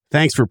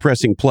Thanks for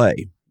pressing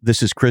play.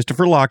 This is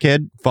Christopher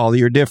Lochhead, Follow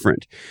Your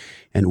Different,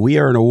 and we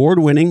are an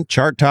award-winning,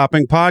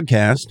 chart-topping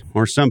podcast,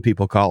 or some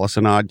people call us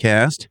an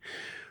oddcast,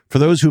 for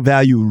those who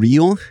value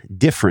real,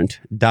 different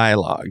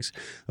dialogues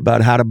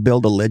about how to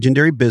build a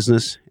legendary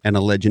business and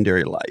a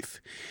legendary life.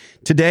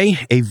 Today,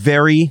 a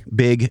very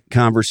big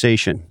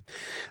conversation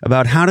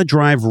about how to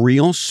drive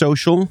real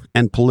social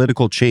and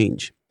political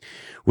change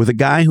with a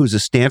guy who's a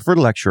Stanford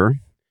lecturer,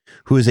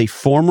 who is a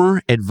former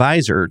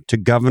advisor to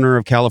Governor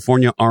of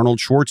California, Arnold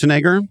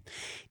Schwarzenegger,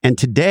 and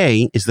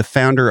today is the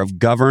founder of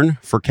Govern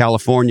for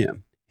California.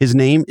 His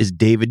name is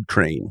David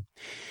Crane.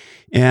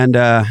 And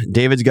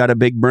David's got a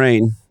big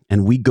brain,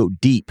 and we go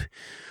deep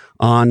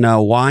on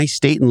why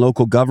state and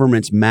local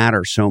governments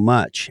matter so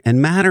much,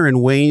 and matter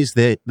in ways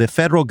that the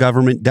federal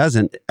government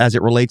doesn't as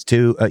it relates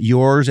to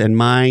yours and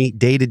my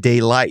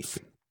day-to-day life.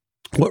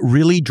 What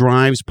really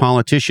drives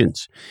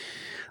politicians,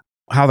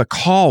 how the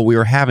call we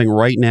are having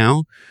right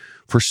now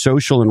for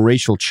social and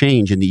racial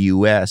change in the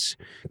U.S.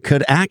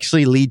 could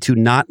actually lead to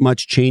not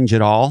much change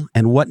at all,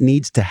 and what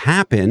needs to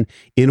happen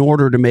in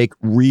order to make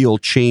real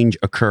change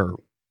occur.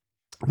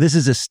 This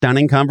is a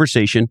stunning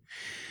conversation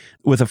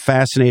with a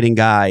fascinating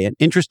guy. And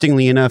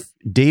interestingly enough,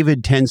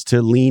 David tends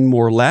to lean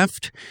more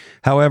left.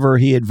 However,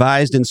 he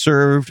advised and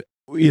served,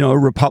 a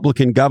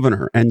Republican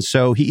governor. And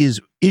so he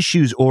is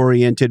issues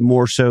oriented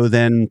more so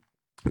than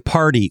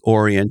party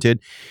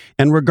oriented.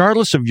 And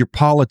regardless of your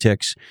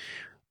politics,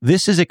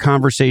 this is a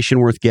conversation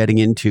worth getting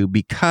into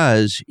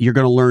because you're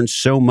going to learn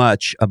so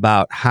much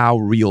about how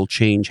real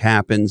change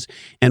happens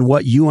and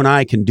what you and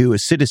I can do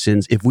as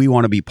citizens if we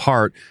want to be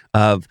part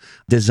of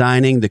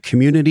designing the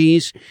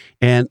communities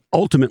and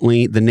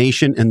ultimately the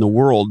nation and the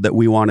world that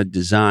we want to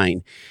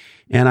design.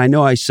 And I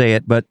know I say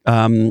it, but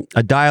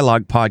a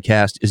dialogue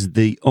podcast is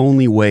the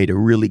only way to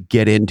really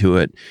get into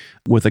it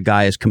with a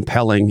guy as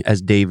compelling as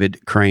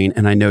David Crane.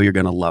 And I know you're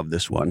going to love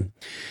this one.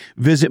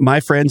 Visit my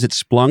friends at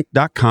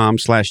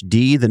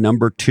Splunk.com/D, the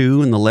number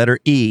 2 and the letter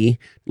E.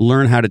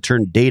 Learn how to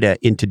turn data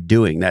into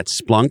doing. That's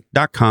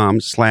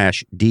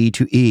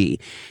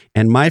Splunk.com/D2E.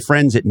 And my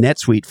friends at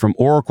NetSuite from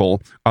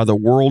Oracle are the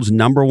world's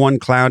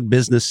 #1 cloud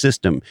business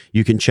system.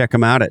 You can check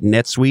them out at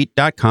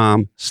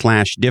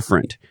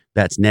netsuite.com/different.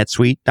 That's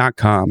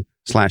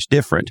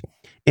netsuite.com/different.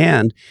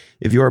 And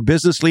if you're a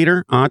business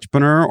leader,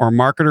 entrepreneur, or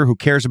marketer who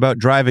cares about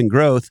driving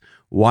growth,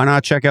 why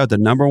not check out the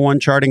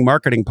 #1 charting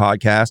marketing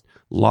podcast,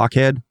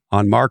 Lochhead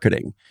on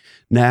Marketing.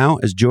 Now,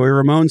 as Joey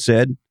Ramone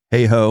said,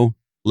 hey ho,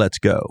 let's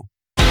go.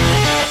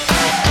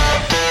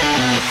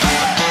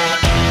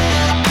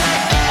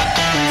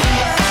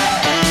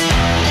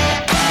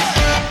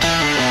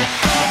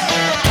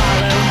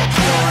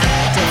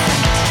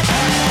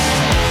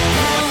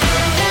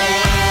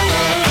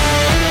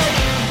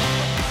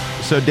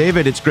 So,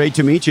 David, it's great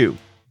to meet you.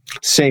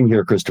 Same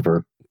here,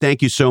 Christopher.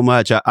 Thank you so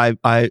much.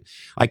 I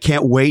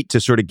can't wait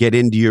to sort of get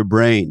into your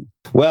brain.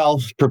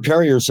 Well,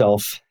 prepare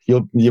yourself.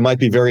 You might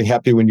be very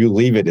happy when you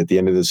leave it at the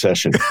end of the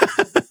session.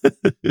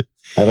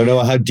 I don't know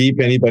how deep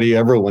anybody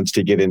ever wants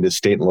to get into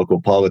state and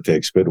local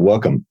politics, but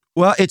welcome.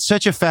 Well, it's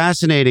such a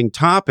fascinating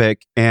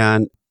topic.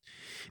 And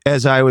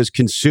as I was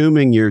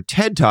consuming your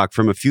TED Talk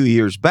from a few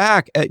years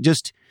back, there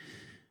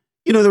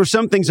were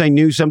some things I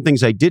knew, some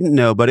things I didn't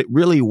know, but it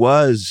really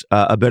was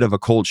a bit of a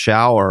cold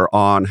shower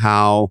on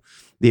how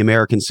the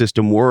American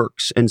system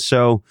works. And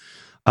so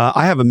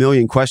I have a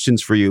million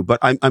questions for you, but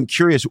I'm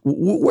curious,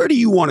 where do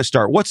you want to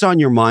start? What's on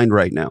your mind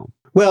right now?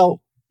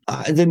 Well,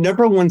 the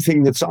number one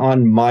thing that's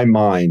on my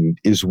mind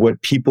is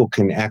what people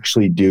can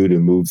actually do to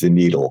move the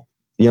needle.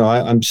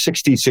 I'm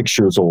 66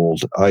 years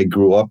old. I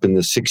grew up in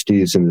the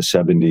 60s and the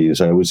 70s.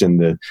 I was in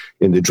the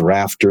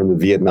draft during the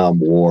Vietnam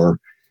War.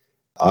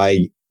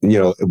 I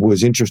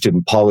was interested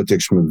in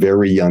politics from a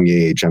very young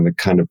age. I'm the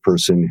kind of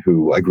person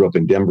who, I grew up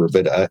in Denver,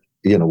 but,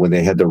 when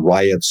they had the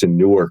riots in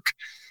Newark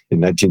in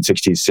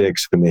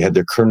 1966, when they had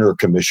the Kerner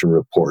Commission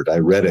report, I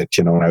read it,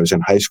 when I was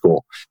in high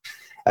school.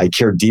 I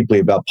cared deeply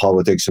about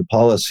politics and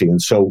policy.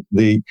 And so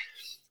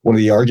one of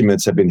the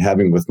arguments I've been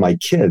having with my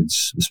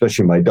kids,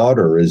 especially my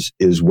daughter, is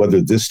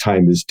whether this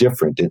time is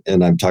different.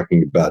 And I'm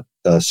talking about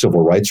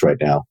civil rights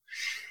right now.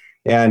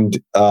 And,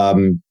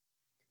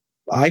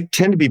 I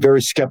tend to be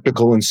very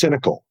skeptical and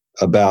cynical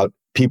about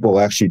people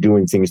actually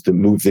doing things that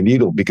move the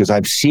needle because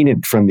I've seen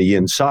it from the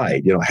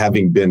inside,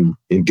 having been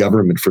in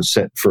government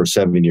for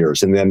 7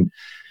 years and then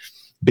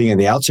being on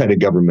the outside of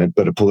government,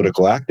 but a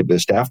political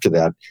activist after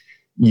that.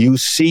 You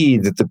see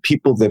that the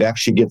people that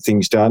actually get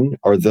things done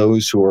are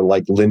those who are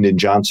like Lyndon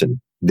Johnson.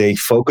 They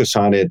focus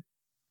on it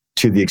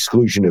to the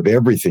exclusion of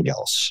everything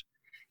else,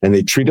 and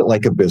they treat it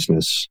like a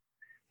business,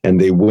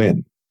 and they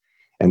win.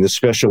 And the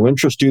special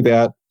interests do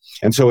that.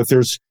 And so if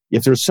there's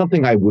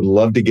something I would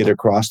love to get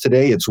across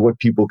today, it's what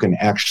people can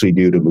actually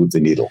do to move the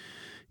needle.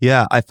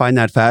 Yeah, I find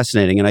that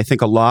fascinating. And I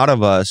think a lot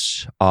of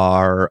us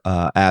are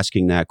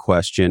asking that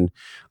question.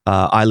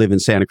 I live in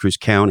Santa Cruz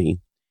County.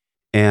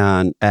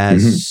 And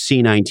as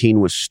C19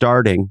 was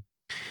starting,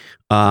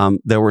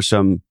 there were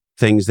some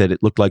things that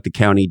it looked like the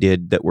county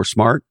did that were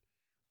smart.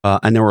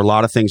 And there were a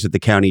lot of things that the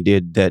county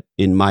did that,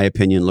 in my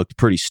opinion, looked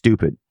pretty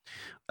stupid.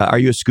 Are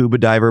you a scuba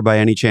diver by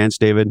any chance,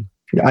 David?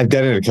 I've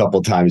done it a couple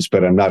of times,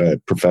 but I'm not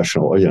a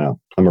professional.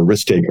 I'm a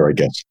risk taker, I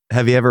guess.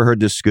 Have you ever heard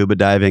this scuba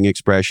diving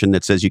expression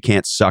that says you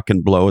can't suck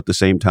and blow at the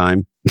same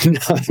time?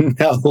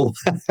 No.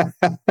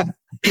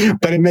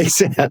 But it makes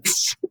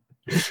sense.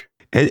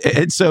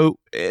 And so,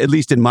 at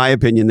least in my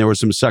opinion, there was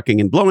some sucking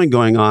and blowing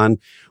going on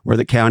where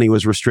the county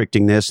was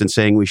restricting this and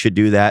saying we should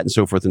do that and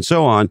so forth and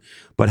so on,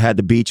 but had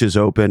the beaches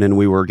open and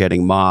we were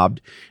getting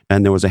mobbed.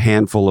 And there was a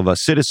handful of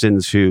us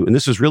citizens who, and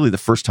this is really the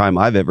first time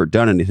I've ever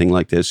done anything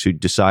like this, who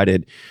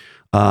decided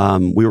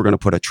we were going to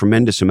put a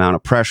tremendous amount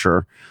of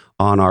pressure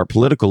on our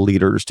political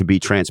leaders to be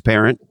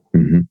transparent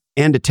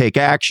and to take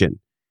action.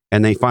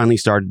 And they finally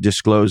started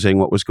disclosing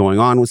what was going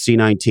on with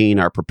C-19,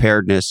 our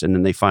preparedness, and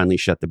then they finally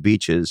shut the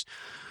beaches.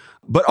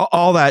 But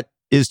all that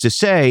is to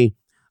say,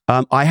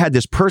 I had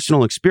this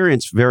personal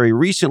experience very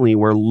recently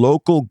where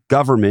local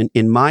government,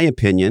 in my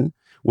opinion,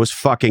 was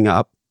fucking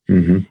up.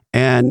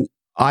 And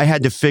I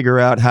had to figure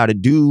out how to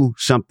do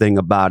something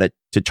about it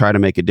to try to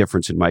make a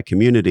difference in my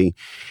community.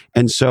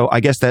 And so I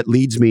guess that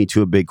leads me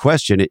to a big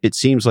question. It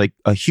seems like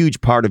a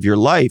huge part of your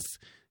life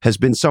has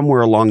been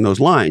somewhere along those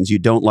lines. You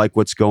don't like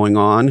what's going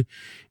on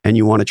and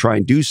you want to try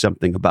and do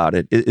something about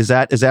it. Is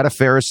that a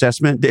fair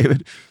assessment,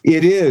 David?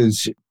 It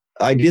is.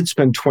 I did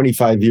spend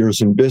 25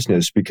 years in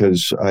business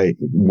because I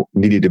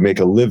needed to make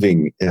a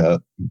living.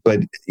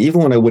 But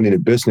even when I went into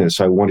business,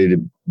 I wanted to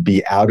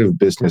be out of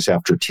business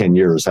after 10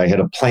 years. I had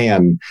a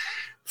plan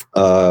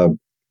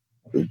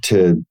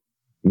to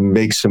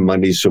make some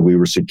money so we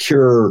were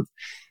secure.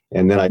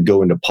 And then I'd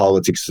go into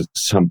politics at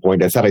some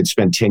point. I thought I'd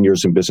spend 10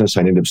 years in business. I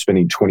ended up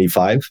spending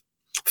 25.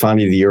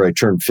 Finally, the year I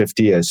turned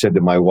 50, I said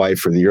to my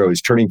wife, or the year I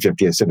was turning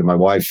 50, I said to my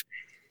wife,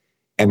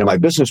 and to my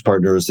business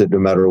partners that no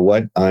matter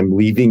what, I'm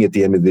leaving at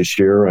the end of this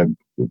year. I'm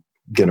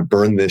going to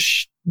burn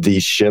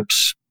these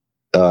ships.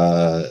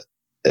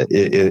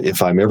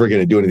 If I'm ever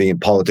going to do anything in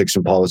politics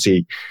and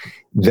policy,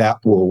 that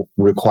will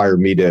require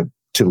me to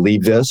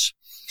leave this.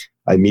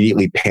 I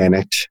immediately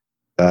panicked,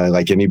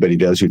 like anybody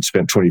does who'd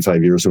spent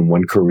 25 years in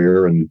one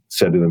career, and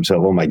said to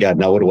themselves, oh my God,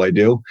 now what do I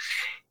do?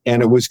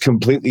 And it was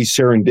completely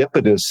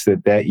serendipitous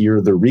that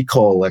year the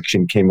recall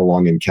election came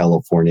along in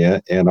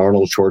California, and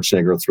Arnold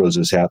Schwarzenegger throws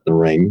his hat in the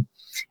ring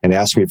and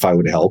asked me if I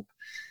would help.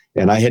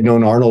 And I had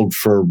known Arnold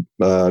for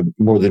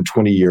more than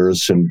 20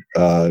 years, and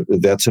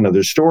that's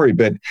another story.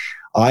 But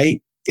I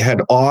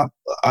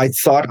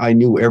thought I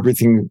knew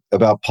everything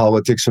about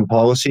politics and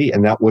policy,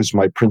 and that was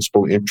my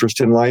principal interest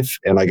in life.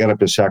 And I got up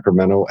to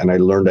Sacramento, and I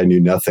learned I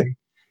knew nothing.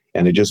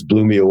 And it just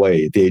blew me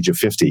away at the age of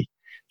 50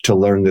 to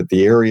learn that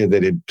the area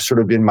that had sort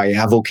of been my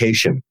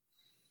avocation,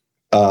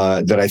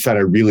 that I thought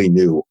I really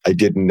knew, I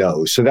didn't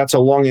know. So that's a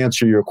long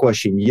answer to your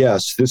question.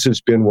 Yes, this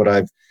has been what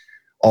I've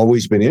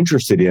always been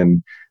interested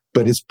in,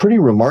 but it's pretty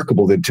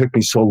remarkable that it took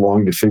me so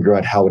long to figure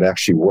out how it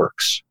actually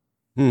works.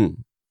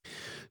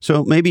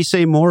 So maybe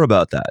say more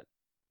about that.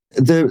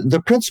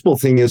 The principal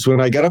thing is,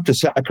 when I got up to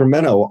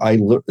Sacramento,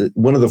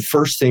 one of the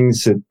first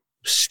things that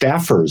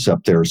staffers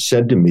up there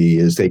said to me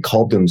is they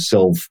called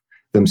themselves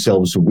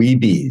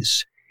weebies,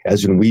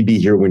 as in we be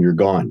here when you're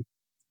gone.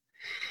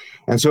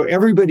 And so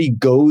everybody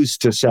goes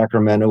to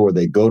Sacramento or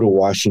they go to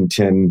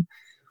Washington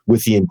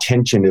with the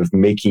intention of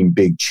making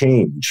big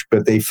change,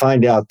 but they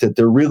find out that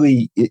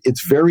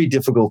it's very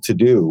difficult to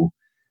do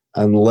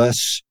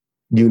unless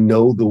you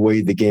know the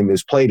way the game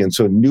is played. And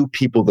so new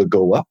people that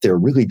go up there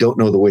really don't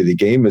know the way the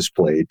game is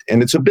played.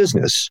 And it's a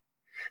business.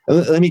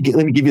 Let me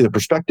give you the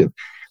perspective.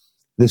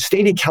 The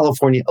state of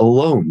California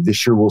alone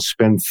this year will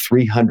spend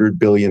 $300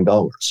 billion.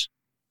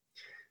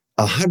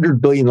 $100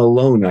 billion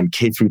alone on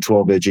K through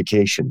 12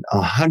 education,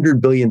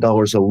 $100 billion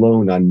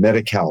alone on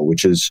Medi-Cal,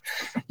 which is,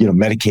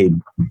 Medicaid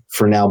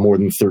for now more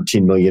than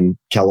 13 million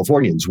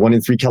Californians. 1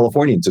 in 3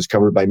 Californians is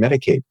covered by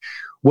Medicaid.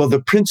 Well, the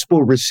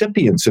principal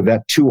recipients of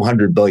that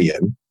 $200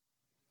 billion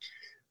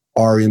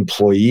are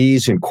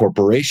employees and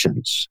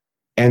corporations,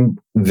 and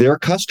their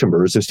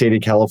customers, the state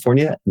of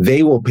California,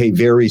 they will pay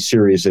very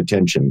serious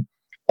attention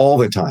all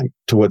the time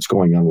to what's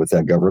going on with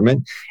that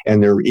government.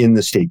 And they're in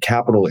the state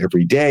capitol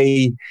every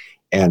day.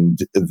 And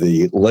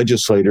the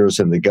legislators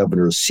and the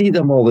governors see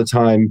them all the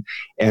time.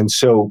 And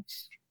so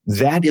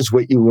that is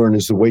what you learn,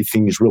 is the way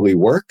things really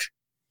work.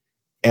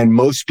 And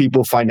most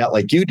people find out,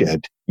 like you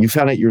did. You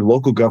found out your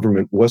local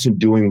government wasn't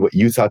doing what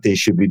you thought they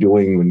should be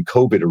doing when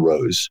COVID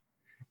arose.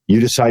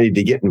 You decided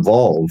to get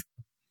involved.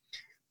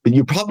 But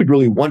you probably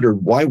really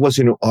wondered, why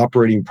wasn't it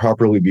operating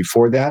properly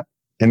before that?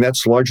 And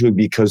that's largely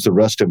because the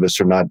rest of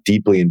us are not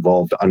deeply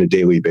involved on a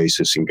daily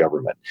basis in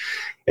government.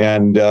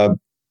 And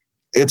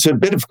it's a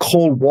bit of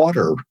cold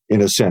water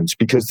in a sense,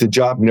 because the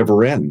job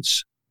never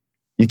ends.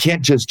 You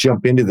can't just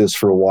jump into this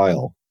for a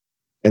while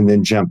and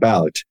then jump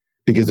out,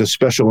 because the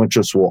special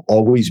interests will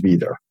always be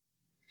there.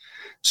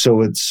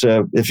 So it's,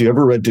 if you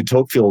ever read de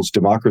Tocqueville's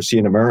Democracy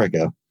in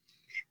America,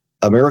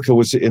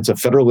 it's a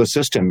federalist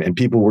system, and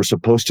people were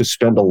supposed to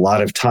spend a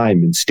lot of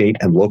time in state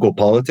and local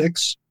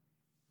politics,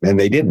 and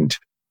they didn't.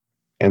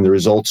 And the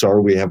results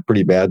are we have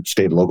pretty bad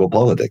state and local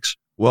politics.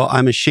 Well,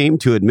 I'm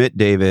ashamed to admit,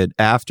 David,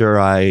 after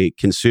I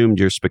consumed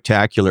your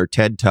spectacular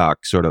TED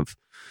Talk sort of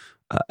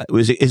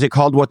Is it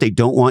called What They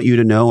Don't Want You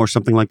to Know or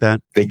something like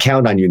that? They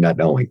count on you not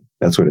knowing.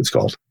 That's what it's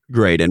called.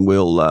 Great. And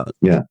we'll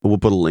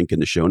put a link in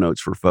the show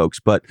notes for folks.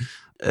 But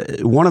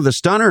one of the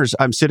stunners,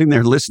 I'm sitting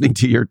there listening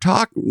to your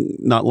talk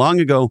not long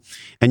ago,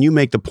 and you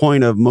make the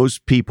point of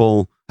most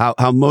people,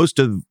 how most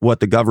of what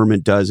the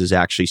government does is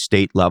actually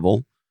state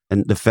level.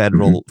 And the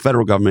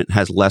federal government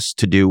has less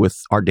to do with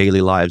our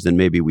daily lives than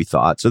maybe we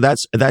thought. So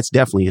that's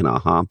definitely an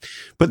aha.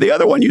 But the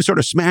other one you sort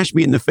of smashed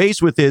me in the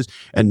face with is,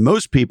 and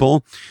most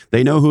people,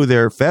 they know who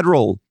their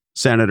federal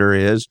senator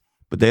is,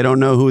 but they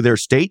don't know who their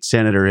state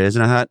senator is.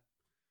 And I thought,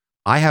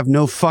 I have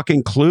no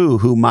fucking clue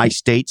who my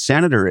state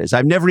senator is.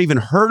 I've never even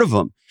heard of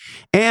him.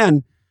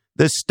 And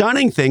the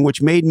stunning thing,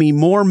 which made me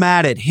more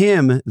mad at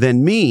him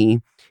than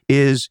me,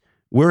 is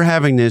we're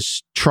having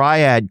this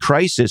triad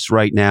crisis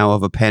right now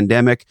of a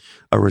pandemic,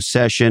 a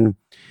recession,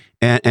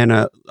 and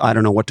a, I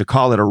don't know what to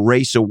call it, a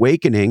race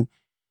awakening.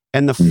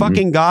 And the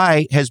fucking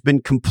guy has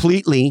been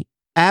completely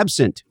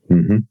absent.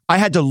 I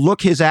had to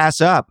look his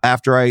ass up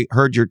after I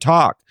heard your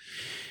talk.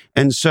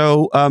 And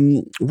so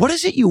what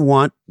is it you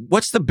want?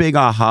 What's the big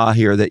aha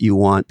here that you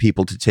want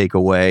people to take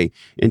away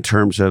in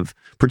terms of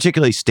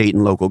particularly state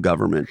and local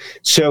government?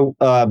 So,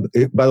 by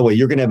the way,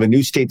 you're going to have a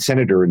new state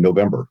senator in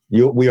November.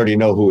 We already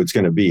know who it's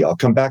going to be. I'll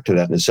come back to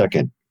that in a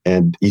second.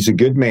 And he's a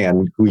good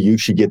man who you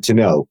should get to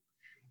know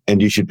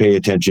and you should pay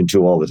attention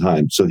to all the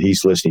time. So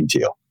he's listening to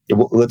you.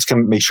 Let's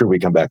make sure we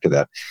come back to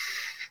that.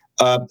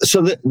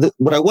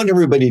 What I want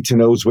everybody to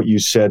know is what you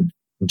said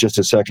just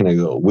a second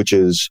ago, which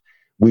is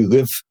we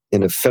live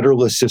in a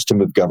federalist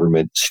system of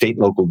government. State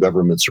and local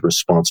governments are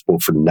responsible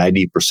for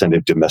 90%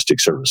 of domestic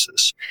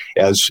services.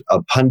 As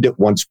a pundit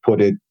once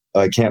put it,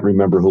 I can't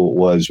remember who it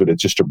was, but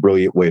it's just a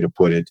brilliant way to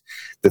put it.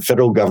 The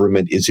federal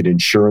government is an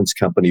insurance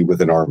company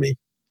with an army.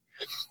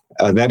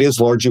 And that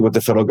is largely what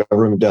the federal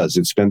government does.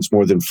 It spends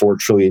more than $4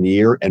 trillion a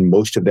year, and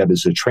most of that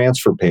is a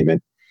transfer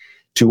payment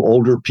to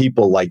older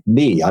people like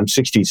me. I'm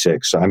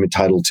 66. I'm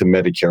entitled to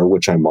Medicare,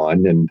 which I'm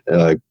on, and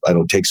I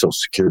don't take Social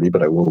Security,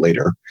 but I will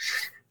later.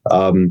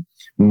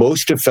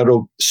 Most of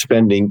federal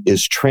spending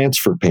is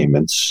transfer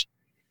payments.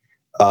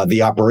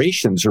 The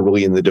operations are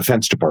really in the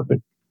Defense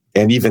Department.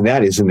 And even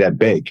that isn't that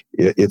big.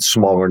 It's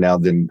smaller now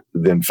than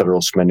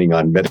federal spending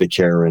on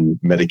Medicare and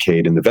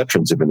Medicaid and the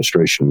Veterans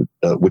Administration,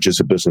 which is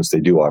a business they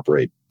do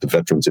operate, the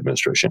Veterans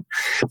Administration.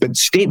 But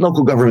state and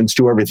local governments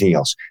do everything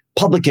else.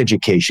 Public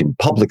education,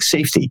 public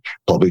safety,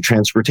 public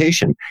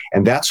transportation.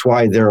 And that's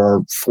why there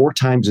are 4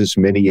 times as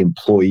many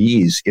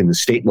employees in the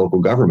state and local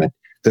government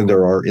than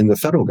there are in the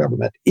federal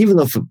government, even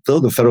though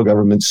the federal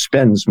government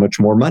spends much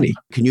more money.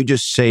 Can you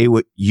just say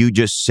what you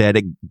just said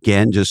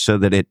again, just so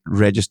that it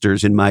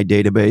registers in my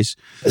database?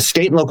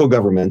 State and local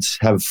governments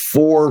have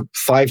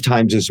 4-5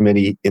 times as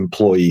many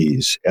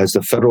employees as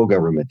the federal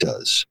government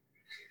does,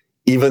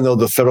 even though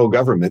the federal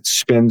government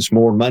spends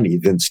more money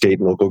than state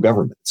and local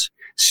governments.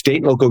 State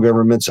and local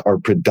governments are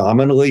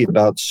predominantly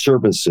about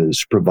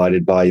services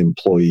provided by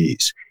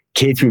employees.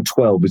 K through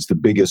 12 is the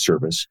biggest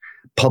service.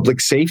 Public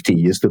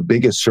safety is the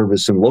biggest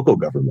service in local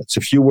governments.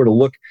 If you were to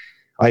look,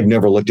 I've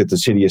never looked at the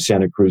city of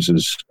Santa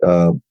Cruz's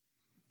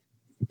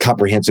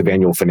comprehensive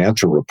annual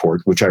financial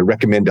report, which I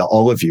recommend to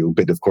all of you,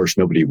 but of course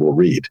nobody will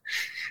read.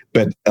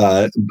 But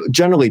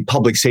generally,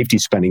 public safety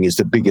spending is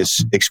the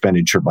biggest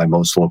expenditure by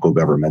most local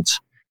governments.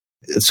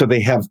 So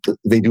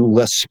they do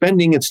less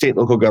spending at state and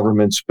local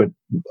governments, but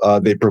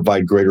they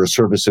provide greater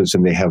services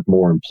and they have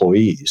more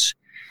employees.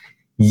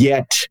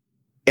 Yet,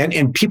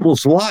 and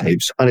people's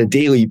lives on a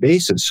daily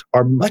basis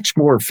are much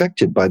more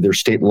affected by their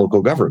state and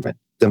local government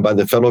than by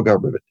the federal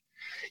government.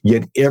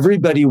 Yet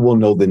everybody will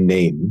know the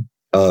name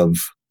of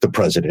the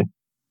president,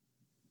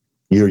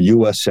 your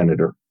U.S.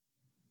 senator,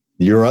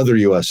 your other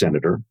U.S.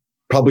 senator,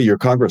 probably your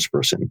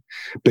congressperson,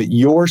 but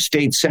your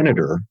state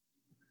senator,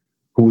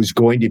 who is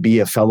going to be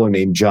a fellow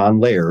named John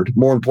Laird,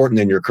 more important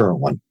than your current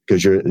one,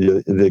 because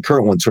the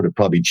current one sort of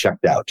probably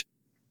checked out.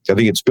 I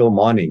think it's Bill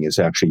Monning is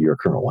actually your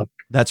current one.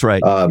 That's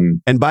right.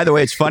 And by the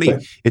way, it's funny.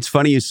 It's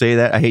funny you say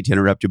that. I hate to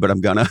interrupt you, but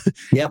I'm gonna.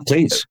 Yeah,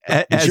 please.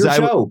 It's your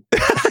show.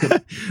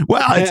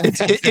 Well,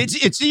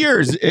 it's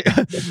yours.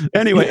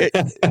 Anyway,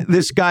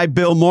 this guy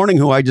Bill Monning,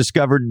 who I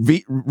discovered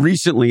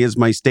recently is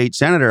my state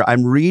senator.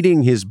 I'm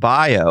reading his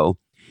bio,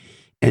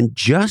 and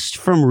just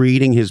from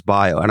reading his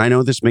bio, and I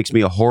know this makes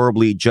me a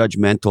horribly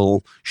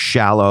judgmental,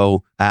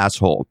 shallow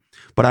asshole,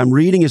 but I'm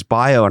reading his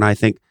bio, and I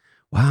think,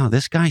 wow,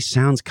 this guy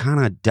sounds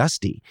kind of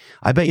dusty.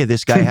 I bet you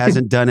this guy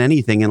hasn't done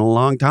anything in a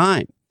long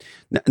time.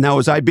 Now,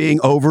 was I being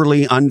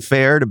overly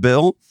unfair to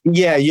Bill?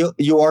 Yeah,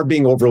 you are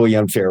being overly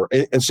unfair.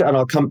 And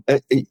I'll come.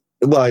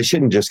 Well, I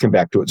shouldn't just come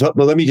back to it. So,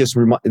 but let me just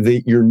remind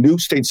your new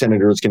state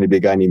senator is going to be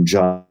a guy named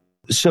John.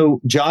 So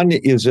John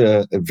is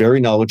a very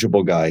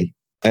knowledgeable guy.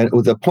 And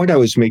the point I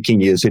was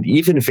making is that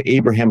even if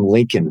Abraham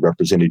Lincoln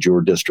represented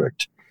your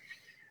district,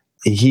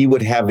 he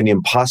would have an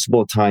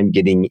impossible time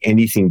getting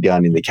anything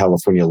done in the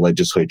California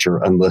legislature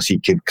unless he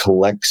could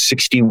collect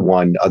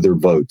 61 other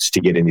votes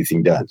to get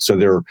anything done. So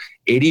there are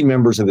 80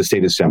 members of the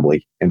state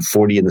assembly and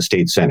 40 in the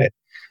state senate.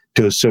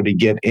 So to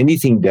get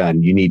anything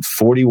done, you need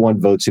 41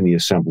 votes in the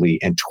assembly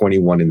and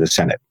 21 in the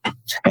Senate.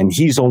 And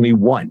he's only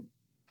one.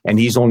 And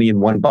he's only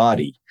in one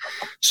body.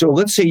 So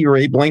let's say you're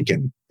Abe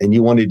Lincoln and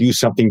you want to do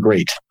something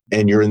great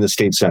and you're in the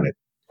state Senate.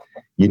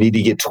 You need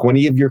to get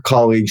 20 of your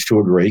colleagues to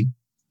agree.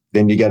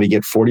 Then you got to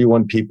get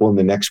 41 people in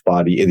the next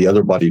body, in the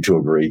other body to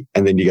agree.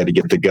 And then you got to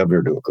get the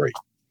governor to agree.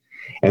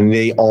 And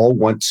they all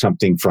want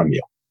something from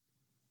you.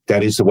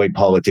 That is the way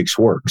politics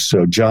works.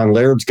 So John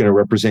Laird's going to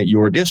represent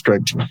your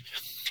district,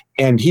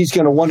 and he's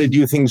going to want to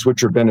do things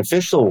which are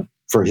beneficial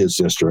for his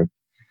district.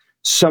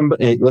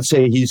 Let's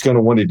say he's going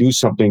to want to do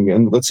something,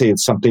 and let's say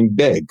it's something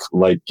big,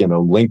 like,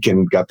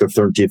 Lincoln got the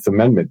 13th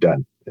Amendment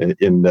done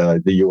in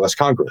the U.S.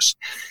 Congress.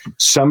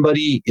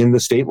 Somebody in the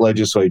state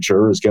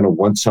legislature is going to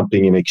want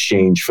something in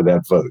exchange for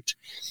that vote.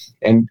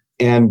 And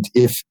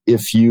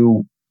if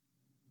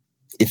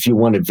you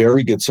want a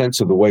very good sense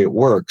of the way it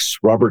works,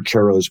 Robert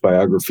Caro's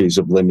biographies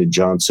of Lyndon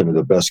Johnson are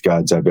the best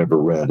guides I've ever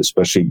read,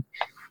 especially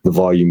the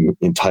volume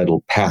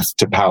entitled Path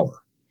to Power.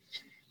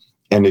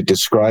 And it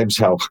describes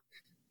how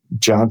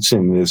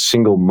Johnson, in a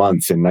single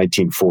month in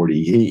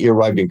 1940, he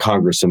arrived in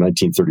Congress in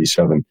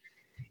 1937.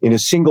 In a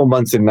single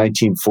month in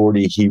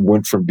 1940, he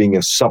went from being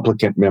a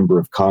supplicant member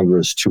of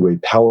Congress to a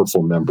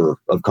powerful member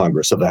of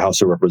Congress, of the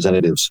House of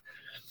Representatives,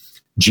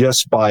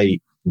 just by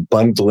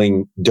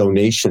bundling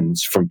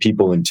donations from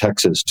people in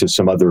Texas to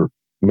some other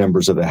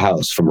members of the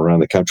House from around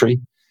the country,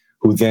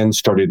 who then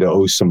started to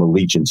owe some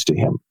allegiance to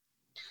him.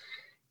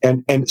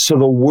 And so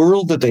the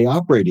world that they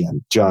operate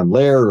in, John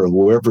Laird or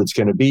whoever it's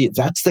going to be,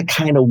 that's the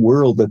kind of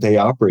world that they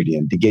operate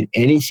in. To get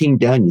anything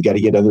done, you got to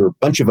get a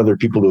bunch of other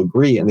people to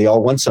agree, and they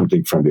all want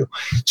something from you.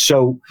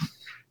 So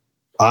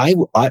I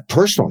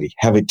personally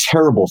have a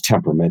terrible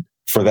temperament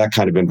for that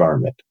kind of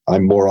environment.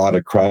 I'm more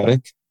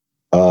autocratic.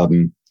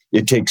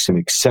 It takes an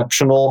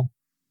exceptionally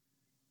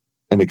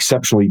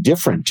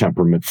different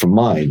temperament from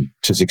mine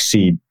to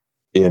succeed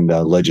in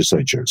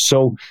legislatures.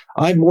 So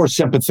I'm more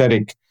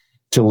sympathetic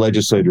to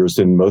legislators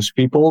than most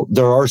people.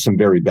 There are some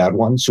very bad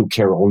ones who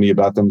care only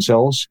about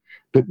themselves,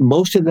 but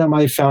most of them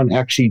I found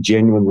actually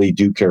genuinely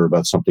do care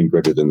about something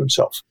greater than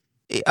themselves.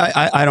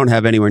 I don't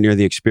have anywhere near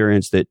the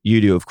experience that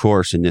you do, of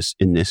course, in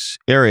this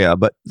area,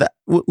 but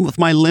with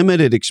my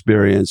limited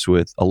experience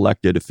with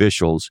elected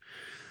officials,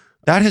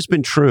 that has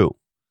been true.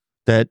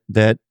 That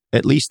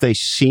at least they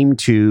seem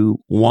to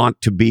want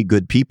to be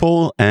good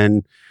people,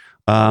 and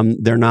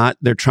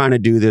they're trying to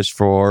do this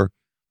for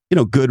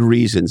good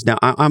reasons. Now,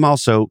 I'm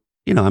also,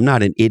 I'm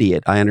not an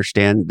idiot. I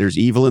understand there's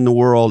evil in the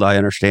world. I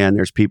understand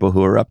there's people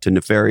who are up to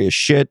nefarious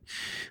shit,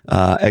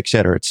 et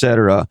cetera, et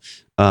cetera.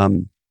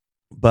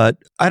 But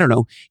I don't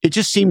know. It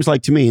just seems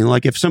like to me,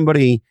 like if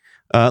somebody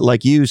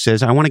like you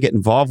says, I want to get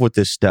involved with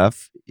this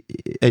stuff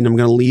and I'm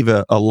going to leave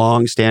a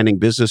long-standing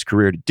business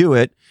career to do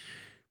it.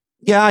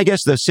 Yeah, I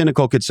guess the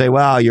cynical could say,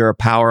 well, you're a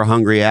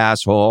power-hungry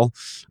asshole.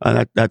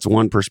 That's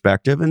one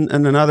perspective. And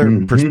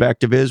another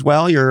perspective is,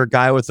 well, you're a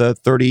guy with a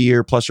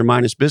 30-year plus or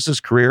minus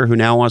business career who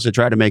now wants to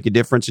try to make a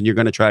difference, and you're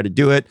going to try to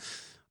do it.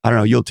 I don't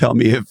know. You'll tell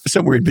me if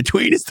somewhere in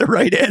between is the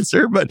right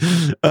answer. But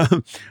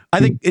I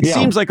think it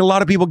seems like a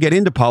lot of people get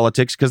into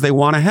politics because they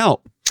want to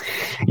help.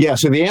 Yeah.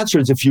 So the answer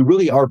is, if you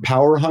really are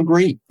power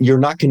hungry, you're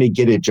not going to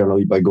get it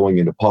generally by going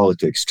into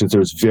politics, because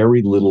there's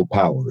very little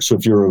power. So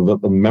if you're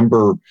a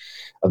member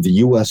of the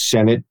U.S.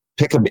 Senate,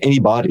 pick up any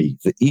body,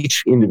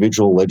 each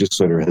individual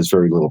legislator has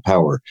very little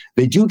power.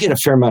 They do get a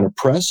fair amount of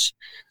press.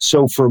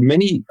 So for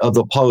many of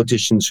the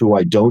politicians who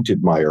I don't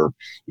admire,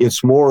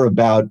 it's more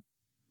about,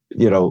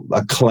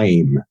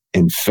 acclaim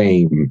and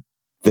fame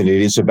than it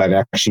is about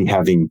actually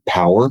having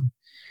power.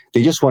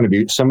 They just want to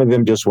be, some of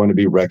them just want to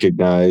be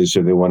recognized,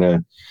 or they want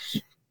to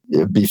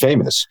be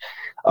famous.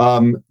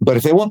 But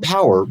if they want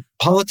power,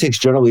 politics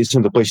generally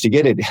isn't the place to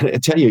get it. I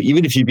tell you,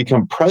 even if you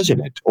become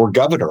president or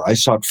governor, I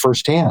saw it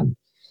firsthand,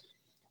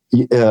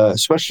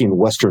 especially in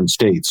Western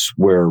states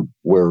where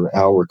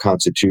our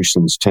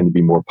constitutions tend to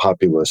be more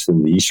populous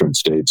than the Eastern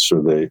states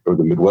or the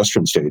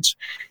Midwestern states.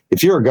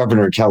 If you're a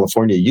governor in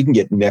California, you can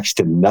get next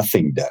to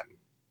nothing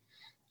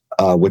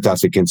done without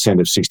the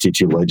consent of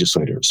 62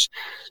 legislators.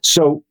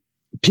 So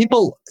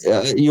people,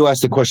 you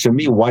asked the question to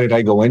me, why did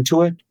I go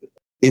into it?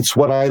 It's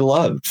what I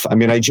love. I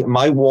mean,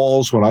 my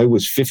walls when I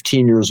was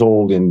 15 years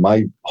old in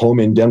my home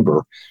in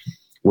Denver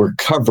were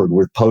covered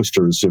with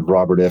posters of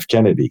Robert F.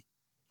 Kennedy.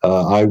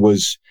 I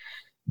was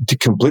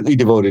completely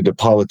devoted to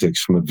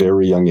politics from a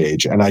very young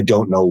age, and I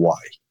don't know why.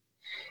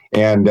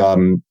 And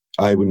I'm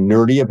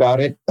nerdy about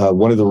it.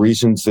 One of the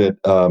reasons that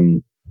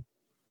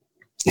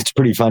it's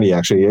pretty funny,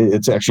 actually.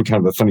 It's actually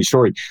kind of a funny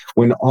story.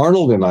 When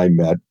Arnold and I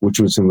met, which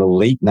was in the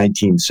late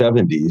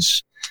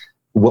 1970s,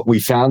 what we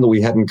found that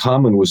we had in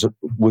common was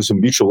a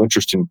mutual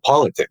interest in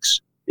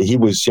politics. He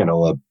was,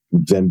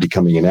 then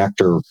becoming an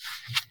actor.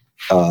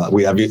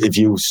 If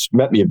you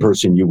met me in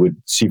person, you would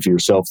see for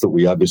yourself that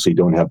we obviously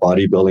don't have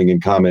bodybuilding in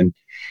common.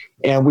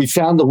 And we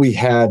found that we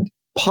had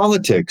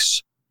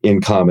politics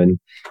in common.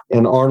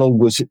 And Arnold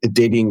was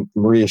dating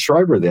Maria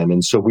Shriver then.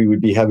 And so we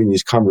would be having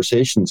these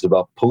conversations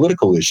about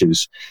political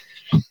issues.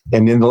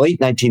 And in the late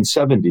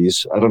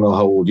 1970s, I don't know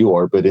how old you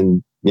are, but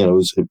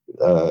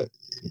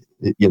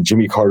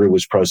Jimmy Carter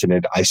was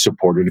president. I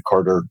supported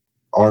Carter.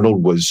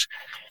 Arnold was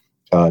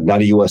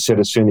not a U.S.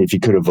 citizen. If he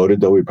could have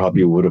voted, though, he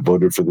probably would have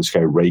voted for this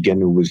guy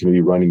Reagan, who was going to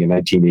be running in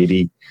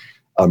 1980.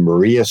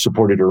 Maria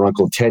supported her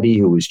uncle Teddy,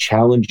 who was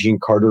challenging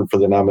Carter for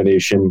the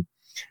nomination.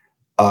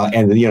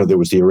 And there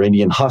was the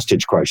Iranian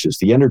hostage crisis,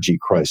 the energy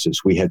crisis.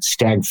 We had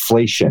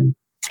stagflation,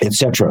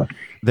 etc.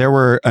 There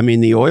were,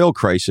 the oil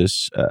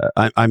crisis.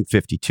 I'm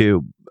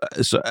 52,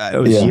 so I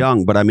was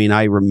young, but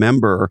I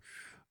remember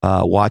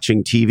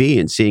watching TV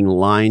and seeing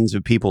lines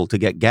of people to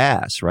get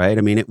gas, right?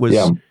 It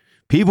was,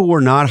 people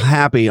were not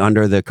happy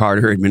under the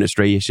Carter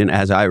administration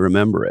as I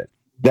remember it.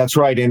 That's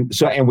right. And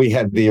we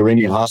had the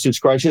Iranian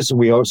hostage crisis, and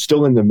we are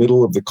still in the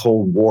middle of the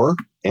Cold War,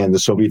 and the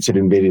Soviets had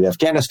invaded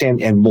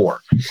Afghanistan and more.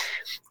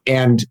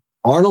 And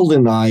Arnold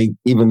and I,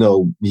 even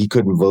though he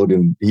couldn't vote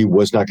and he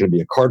was not going to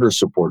be a Carter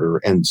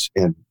supporter, and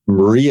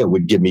Maria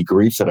would give me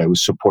grief that I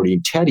was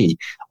supporting Teddy,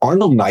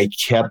 Arnold and I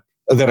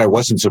that I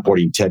wasn't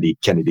supporting Teddy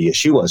Kennedy as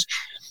she was.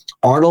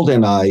 Arnold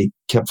and I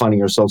kept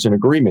finding ourselves in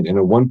agreement. And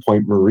at one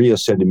point, Maria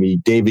said to me,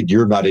 "David,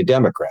 you're not a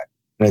Democrat."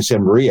 And I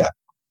said, "Maria,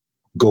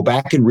 go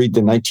back and read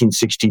the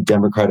 1960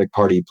 Democratic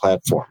Party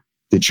platform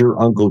that your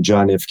uncle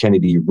John F.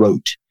 Kennedy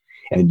wrote,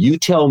 and you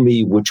tell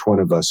me which one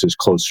of us is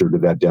closer to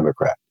that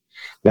Democrat."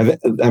 Now,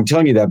 I'm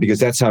telling you that because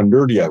that's how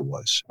nerdy I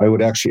was. I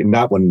would actually,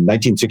 not when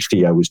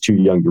 1960, I was too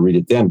young to read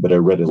it then, but I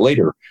read it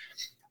later.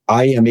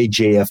 I am a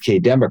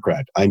JFK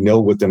Democrat. I know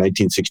what the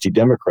 1960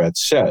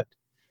 Democrats said.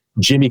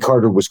 Jimmy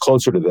Carter was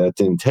closer to that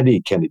than Teddy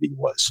Kennedy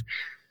was.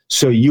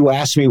 So you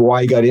asked me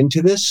why I got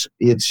into this.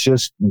 It's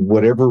just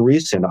whatever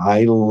reason.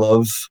 I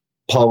love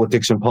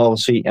politics and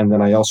policy, and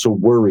then I also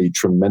worry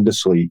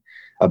tremendously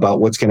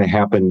about what's going to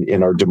happen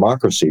in our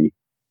democracy.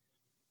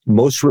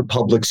 Most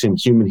republics in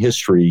human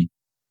history,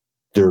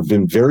 there have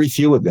been very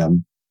few of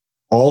them,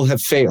 all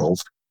have failed.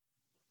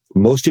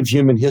 Most of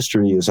human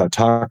history is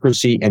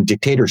autocracy and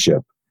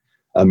dictatorship.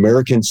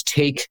 Americans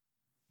take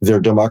their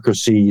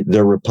democracy,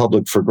 their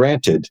republic for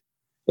granted,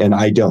 and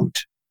I don't.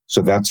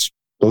 So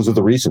those are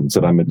the reasons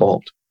that I'm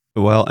involved.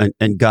 Well,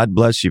 and God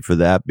bless you for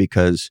that,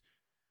 because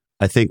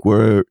I think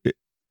we're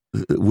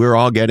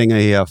all getting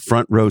a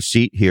front row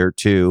seat here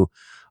to,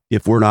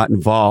 if we're not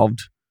involved,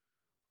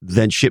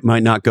 then shit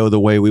might not go the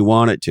way we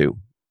want it to.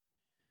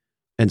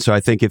 And so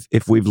I think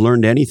if we've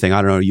learned anything,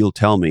 I don't know, you'll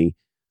tell me,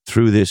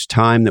 through this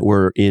time that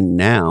we're in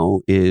now,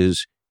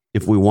 is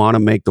if we want to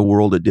make the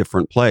world a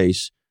different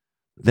place,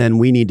 then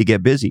we need to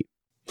get busy.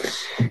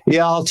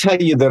 Yeah, I'll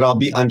tell you that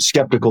I'm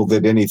skeptical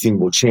that anything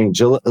will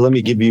change. Let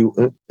me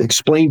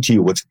explain to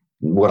you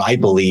what I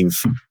believe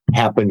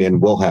happened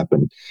and will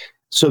happen.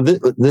 So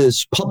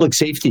this public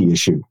safety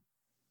issue,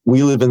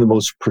 we live in the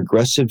most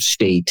progressive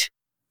state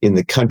in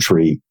the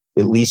country,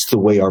 at least the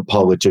way our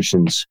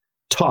politicians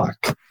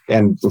talk.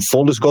 And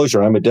full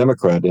disclosure, I'm a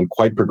Democrat and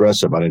quite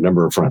progressive on a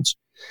number of fronts.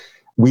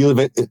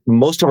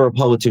 Most of our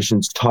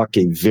politicians talk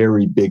a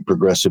very big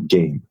progressive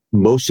game.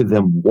 Most of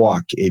them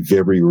walk a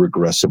very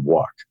regressive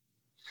walk.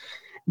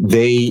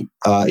 They,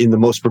 in the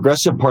most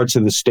progressive parts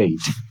of the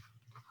state,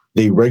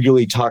 they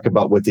regularly talk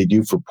about what they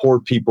do for poor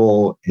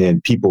people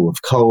and people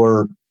of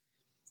color,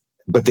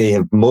 but they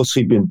have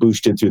mostly been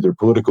boosted through their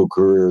political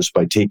careers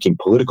by taking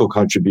political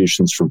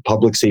contributions from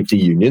public safety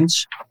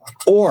unions,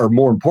 or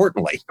more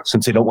importantly,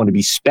 since they don't want to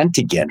be spent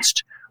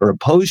against or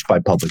opposed by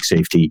public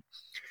safety,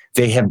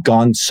 they have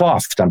gone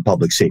soft on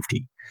public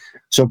safety.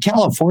 So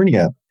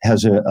California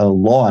has a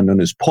law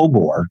known as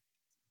POBOR,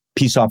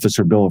 Peace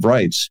Officer Bill of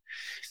Rights.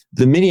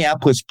 The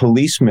Minneapolis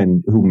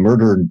policeman who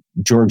murdered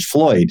George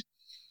Floyd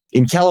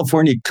in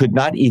California could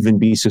not even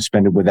be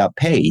suspended without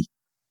pay.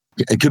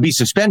 It could be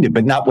suspended,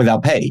 but not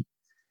without pay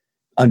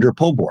under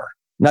POBOR.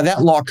 Now,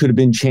 that law could have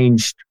been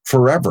changed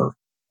forever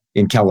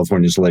in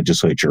California's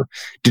legislature.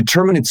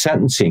 Determinate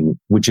sentencing,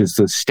 which is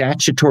the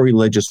statutory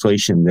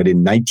legislation that in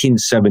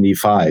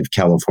 1975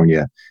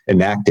 California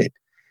enacted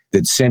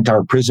that sent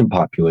our prison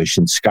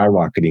population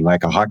skyrocketing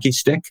like a hockey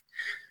stick,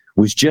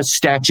 was just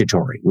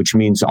statutory, which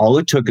means all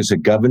it took is a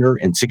governor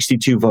and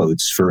 62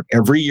 votes for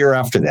every year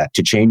after that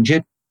to change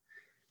it.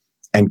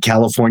 And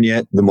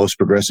California, the most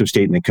progressive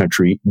state in the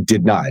country,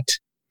 did not.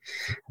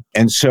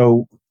 And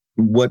so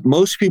what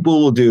most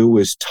people will do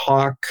is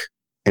talk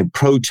and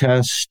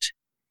protest,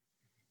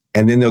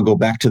 and then they'll go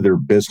back to their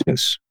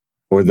business,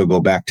 or they'll go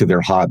back to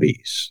their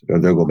hobbies, or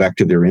they'll go back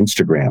to their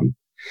Instagram.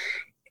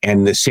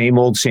 And the same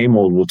old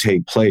will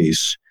take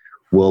place.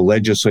 Well,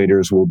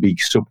 legislators will be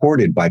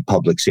supported by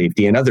public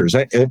safety and others.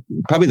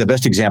 Probably the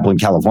best example in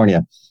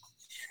California,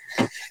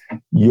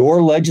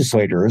 your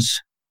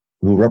legislators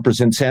who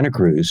represent Santa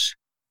Cruz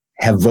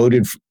have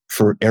voted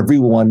for every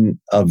one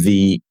of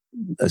the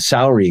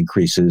salary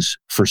increases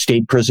for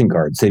state prison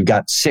guards. They've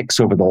got 6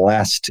 over the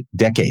last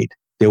decade.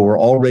 They were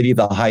already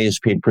the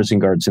highest paid prison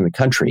guards in the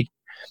country.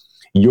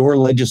 Your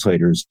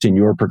legislators in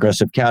your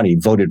progressive county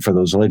voted for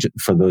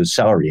those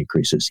salary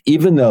increases,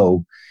 even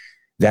though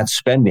that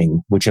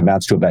spending, which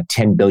amounts to about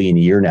 $10 billion a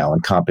year now in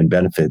comp and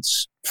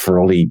benefits for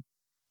only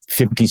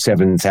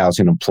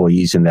 57,000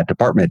 employees in that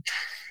department.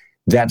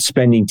 That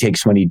spending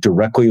takes money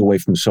directly away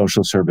from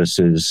social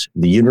services,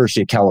 the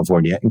University of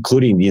California,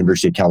 including the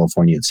University of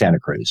California at Santa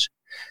Cruz,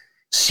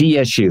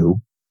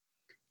 CSU,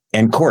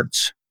 and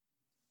courts.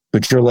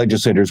 But your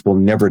legislators will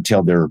never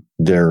tell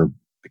their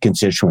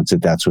constituents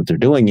that that's what they're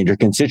doing. And your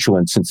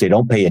constituents, since they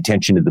don't pay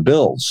attention to the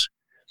bills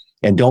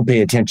and don't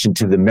pay attention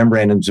to the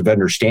memorandums of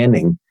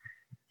understanding,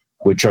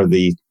 which are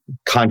the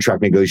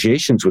contract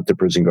negotiations with the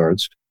prison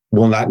guards,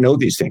 will not know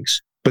these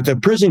things. But the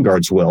prison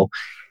guards will.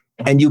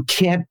 And you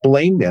can't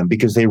blame them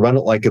because they run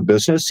it like a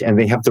business and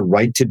they have the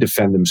right to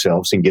defend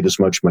themselves and get as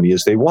much money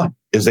as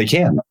they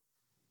can.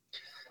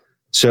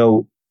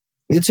 So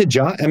it's a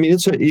job. I mean,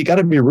 you got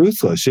to be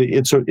ruthless.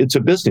 It's a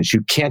business.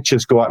 You can't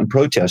just go out and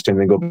protest and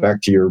then go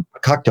back to your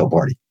cocktail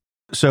party.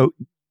 So,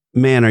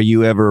 man, are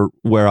you ever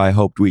where I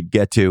hoped we'd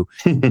get to?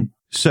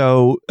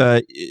 So,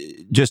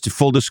 just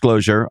full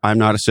disclosure, I'm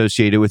not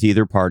associated with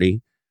either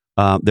party.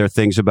 There are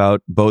things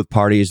about both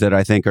parties that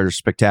I think are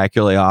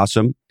spectacularly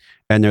awesome.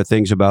 And there are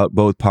things about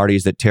both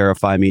parties that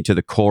terrify me to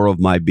the core of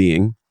my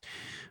being.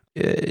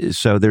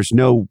 So there's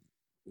no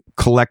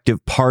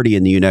collective party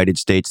in the United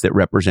States that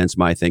represents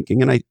my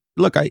thinking. And I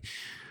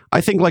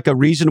think like a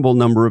reasonable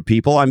number of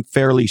people, I'm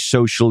fairly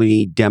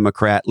socially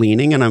Democrat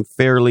leaning, and I'm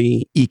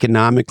fairly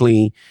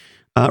economically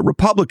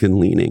Republican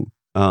leaning.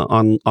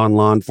 On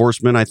law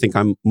enforcement, I think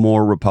I'm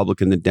more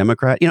Republican than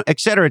Democrat, et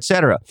cetera, et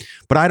cetera.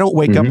 But I don't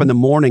wake up in the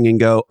morning and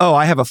go, oh,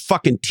 I have a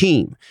fucking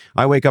team.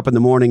 I wake up in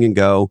the morning and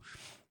go,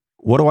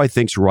 what do I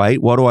think's right?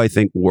 What do I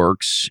think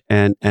works?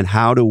 And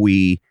how do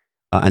we,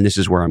 and this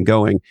is where I'm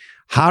going,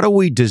 how do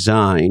we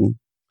design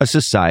a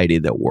society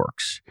that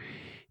works?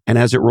 And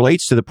as it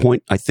relates to the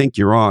point I think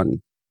you're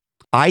on,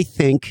 I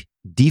think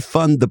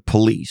defund the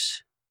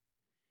police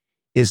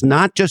is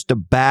not just a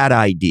bad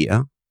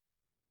idea.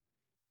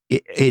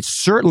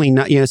 It's certainly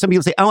not, some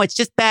people say, oh, it's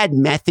just bad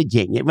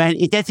messaging.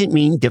 It doesn't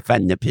mean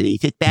defund the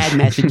police. It's bad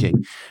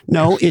messaging.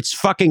 No, it's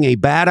fucking a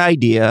bad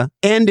idea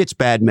and it's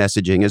bad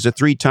messaging. As a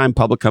 3-time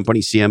public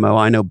company CMO,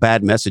 I know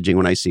bad messaging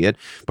when I see it,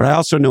 but I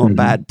also know a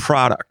bad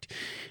product.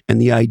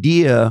 And the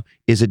idea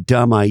is a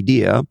dumb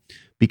idea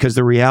because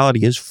the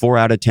reality is 4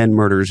 out of 10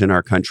 murders in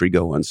our country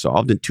go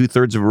unsolved and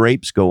 2/3 of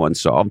rapes go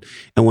unsolved.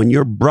 And when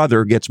your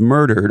brother gets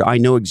murdered, I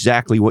know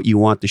exactly what you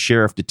want the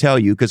sheriff to tell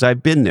you because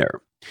I've been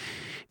there.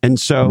 And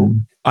so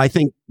I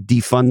think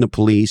defund the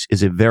police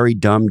is a very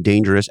dumb,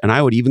 dangerous, and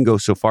I would even go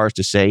so far as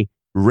to say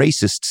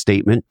racist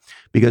statement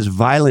because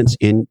violence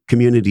in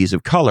communities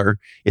of color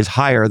is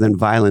higher than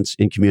violence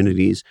in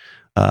communities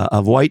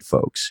of white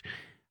folks.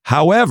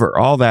 However,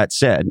 all that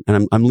said,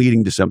 and I'm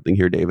leading to something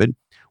here, David,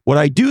 what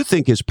I do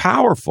think is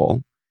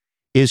powerful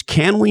is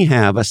can we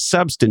have a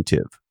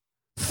substantive,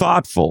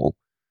 thoughtful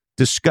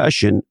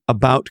discussion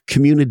about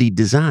community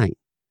design?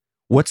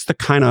 What's the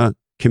kind of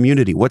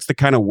community? What's the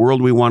kind of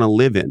world we want to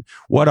live in?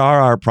 What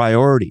are our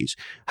priorities?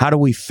 How do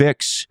we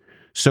fix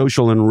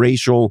social and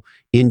racial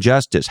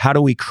injustice? How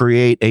do we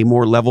create a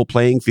more level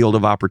playing field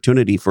of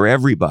opportunity for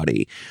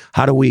everybody?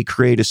 How do we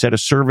create a set of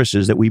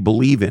services that we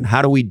believe in?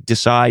 How do we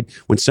decide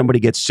when somebody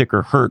gets sick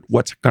or hurt,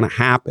 what's going to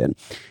happen,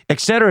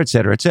 et cetera, et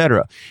cetera, et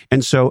cetera.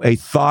 And so a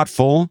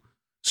thoughtful,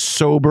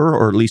 sober,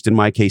 or at least in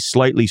my case,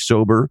 slightly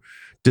sober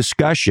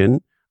discussion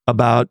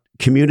about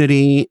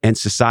community and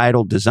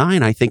societal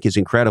design, I think is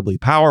incredibly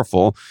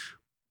powerful.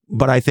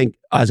 But I think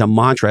as a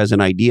mantra, as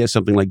an idea,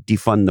 something like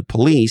defund the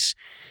police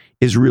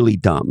is really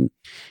dumb.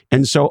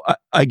 And so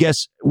I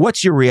guess,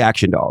 what's your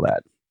reaction to all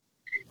that?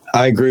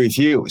 I agree with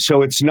you.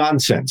 So it's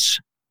nonsense.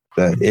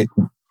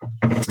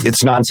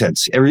 It's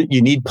nonsense.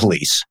 You need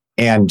police.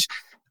 And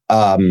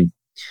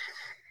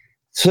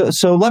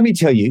so let me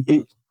tell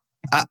you,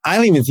 I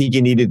don't even think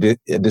you needed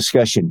a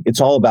discussion.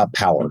 It's all about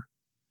power.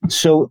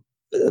 So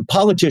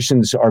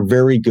politicians are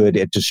very good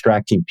at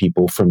distracting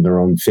people from their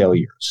own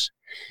failures.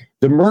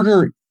 The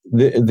murder,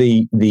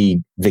 the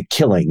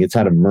killing, it's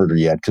not a murder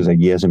yet because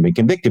he hasn't been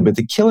convicted, but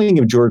the killing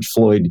of George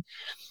Floyd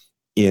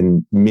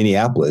in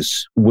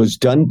Minneapolis was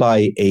done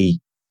by a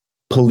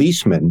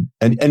policeman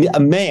and a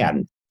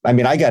man. I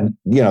mean,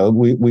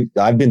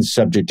 I've been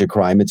subject to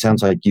crime. It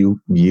sounds like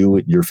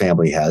your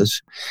family has.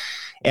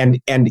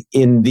 And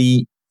in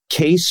the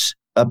case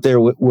up there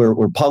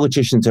where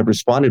politicians have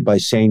responded by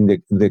saying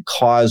that the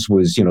cause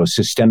was,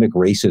 systemic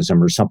racism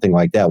or something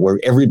like that, where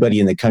everybody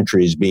in the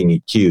country is being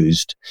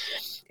accused.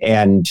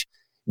 And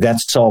that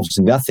solves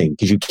nothing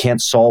because you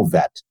can't solve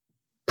that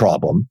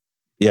problem.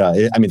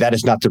 Yeah, I mean, that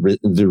is not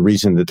the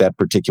reason that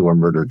particular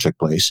murder took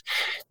place.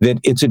 That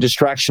it's a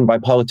distraction by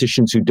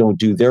politicians who don't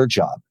do their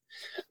job.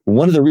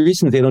 One of the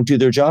reasons they don't do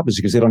their job is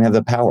because they don't have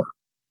the power.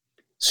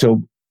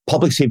 So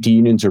public safety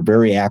unions are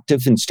very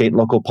active in state and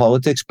local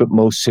politics, but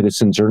most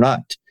citizens are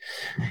not.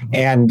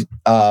 And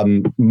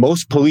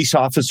most police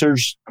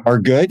officers are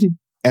good,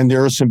 and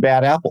there are some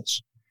bad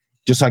apples,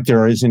 just like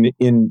there is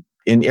in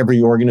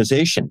every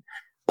organization.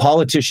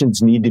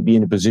 Politicians need to be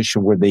in a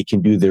position where they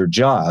can do their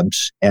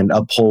jobs and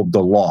uphold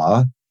the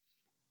law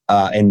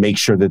and make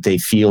sure that they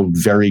field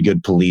very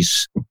good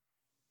police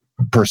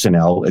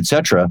personnel,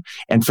 etc.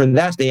 And for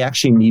that, they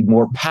actually need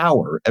more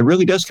power. It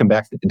really does come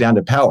back down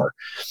to power.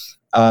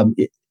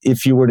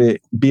 If you were to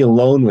be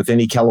alone with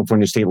any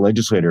California state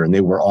legislator and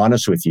they were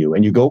honest with you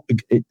and you go,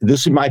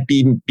 this might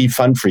be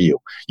fun for you.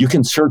 You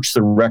can search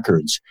the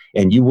records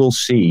and you will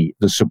see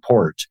the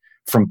support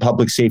from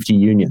public safety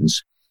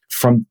unions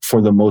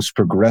for the most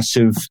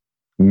progressive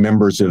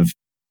members of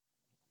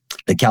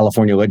the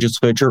California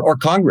legislature or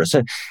Congress.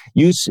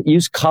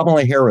 Use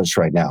Kamala Harris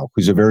right now,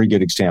 who's a very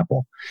good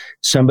example.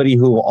 Somebody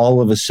who all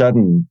of a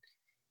sudden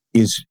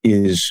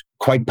is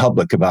quite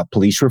public about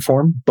police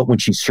reform, but when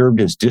she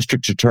served as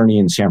district attorney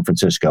in San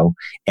Francisco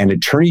and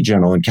attorney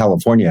general in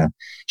California,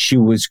 she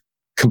was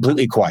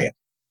completely quiet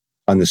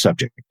on the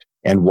subject.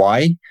 And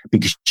why?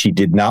 Because she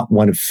did not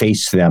want to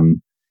face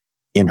them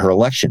in her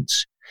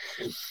elections.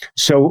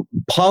 So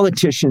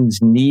politicians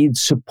need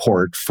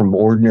support from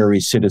ordinary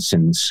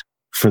citizens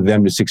for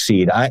them to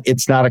succeed.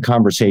 It's not a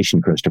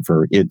conversation,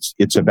 Christopher.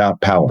 It's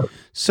about power.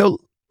 So,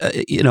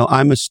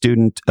 I'm a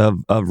student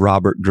of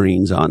Robert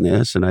Greene's on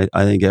this, and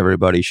I think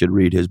everybody should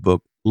read his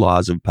book,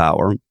 Laws of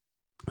Power.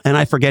 And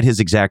I forget his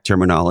exact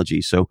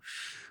terminology, so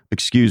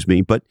excuse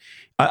me. But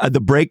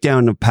the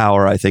breakdown of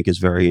power, I think, is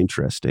very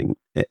interesting.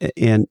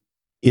 And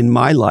in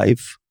my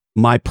life,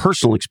 my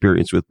personal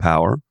experience with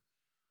power,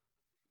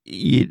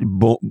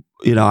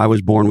 I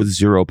was born with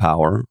zero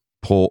power,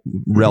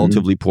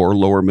 relatively poor,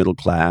 lower middle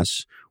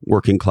class,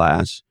 working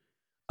class,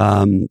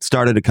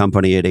 started a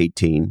company at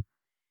 18.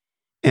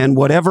 And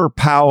whatever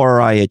power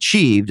I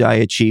achieved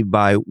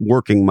by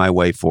working my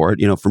way for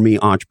it. For me,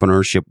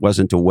 entrepreneurship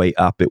wasn't a way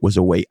up, it was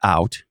a way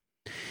out.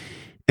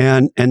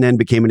 And then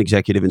became an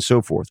executive and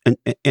so forth.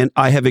 And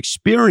I have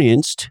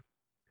experienced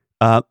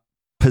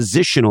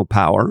positional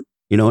power.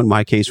 In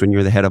my case, when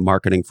you're the head of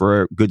marketing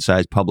for a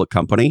good-sized public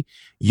company,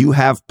 you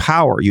have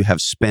power. You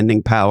have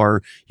spending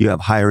power. You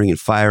have hiring and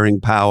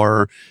firing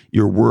power.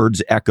 Your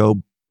words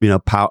echo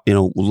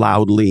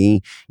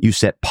loudly. You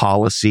set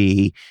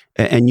policy,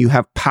 and you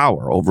have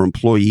power over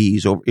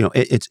employees.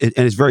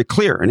 It's very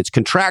clear and it's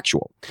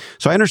contractual.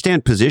 So I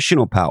understand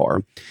positional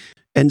power,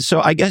 and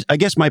so I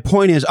guess my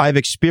point is I've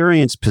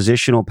experienced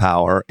positional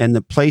power, and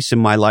the place in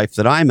my life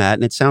that I'm at,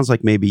 and it sounds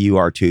like maybe you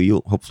are too.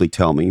 You'll hopefully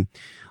tell me.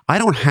 I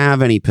don't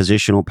have any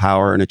positional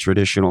power in a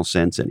traditional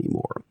sense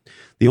anymore.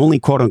 The only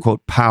quote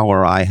unquote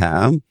power I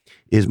have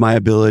is my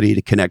ability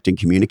to connect and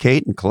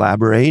communicate and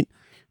collaborate,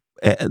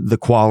 the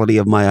quality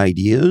of my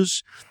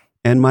ideas,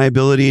 and my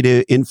ability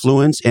to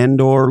influence and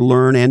or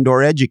learn and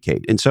or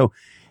educate. And so,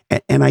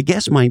 and I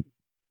guess my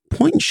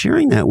point in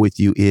sharing that with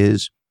you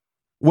is,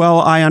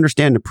 well, I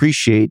understand and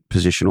appreciate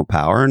positional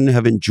power and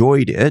have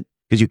enjoyed it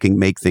because you can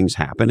make things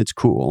happen. It's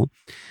cool.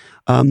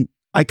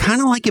 I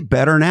kind of like it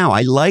better now.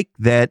 I like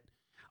that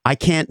I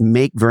can't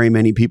make very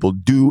many people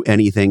do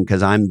anything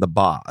because I'm the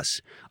boss.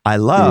 I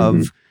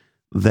love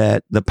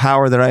that the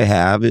power that I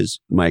have is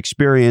my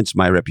experience,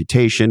 my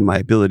reputation, my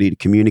ability to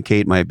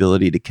communicate, my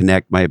ability to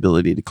connect, my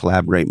ability to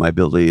collaborate, my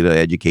ability to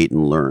educate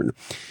and learn.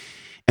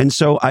 And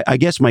so I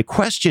guess my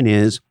question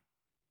is,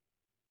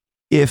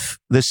 if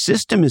the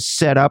system is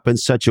set up in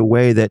such a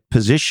way that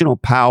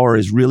positional power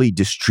is really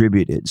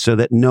distributed so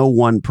that no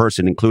one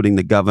person, including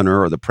the governor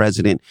or the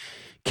president,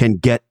 can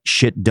get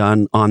shit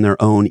done on their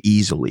own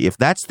easily. If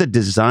that's the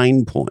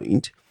design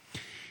point,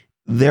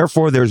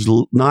 therefore there's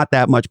not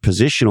that much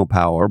positional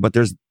power, but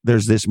there's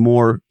this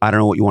more, I don't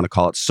know what you want to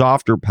call it,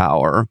 softer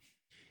power.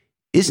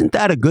 Isn't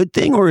that a good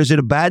thing, or is it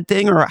a bad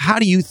thing, or how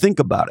do you think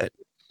about it?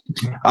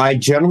 I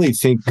generally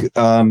think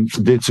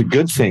it's a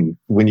good thing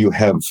when you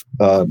have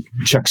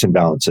checks and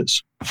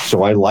balances.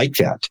 So I like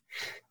that.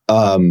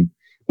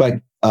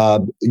 But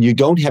you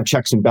don't have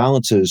checks and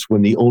balances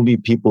when the only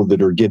people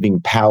that are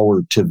giving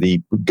power to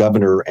the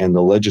governor and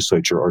the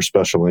legislature are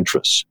special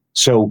interests.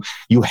 So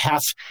you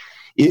have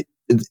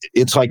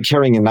it's like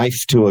carrying a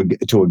knife to a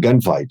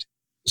gunfight.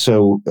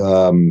 So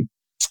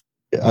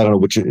I don't know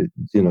what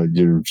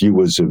your view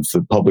was of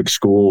the public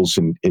schools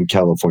in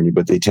California,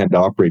 but they tend to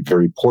operate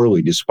very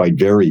poorly despite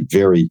very,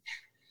 very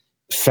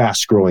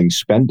fast growing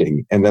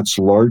spending. And that's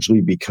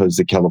largely because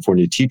the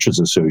California Teachers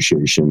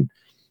Association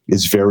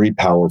is very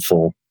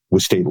powerful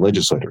with state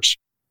legislators.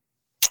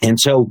 And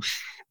so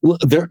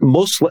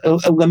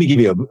let me give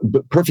you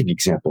a perfect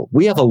example.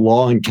 We have a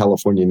law in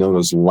California known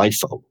as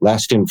LIFO,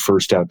 last in,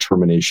 first out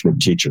termination of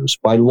teachers.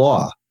 By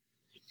law,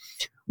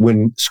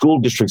 when school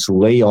districts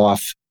lay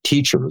off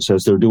teachers,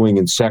 as they're doing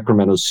in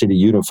Sacramento City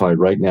Unified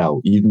right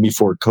now, even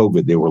before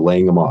COVID, they were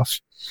laying them off.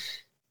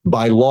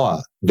 By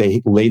law,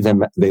 they lay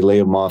them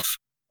off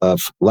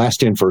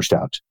last in, first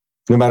out,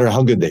 no matter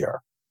how good they are.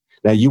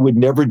 Now, you would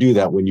never do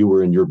that when you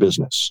were in your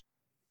business.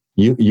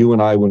 You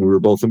and I, when we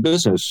were both in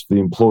business, the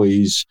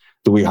employees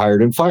that we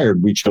hired and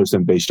fired, we chose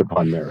them based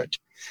upon merit.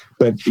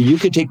 But you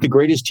could take the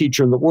greatest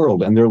teacher in the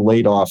world and they're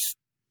laid off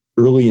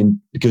early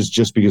in because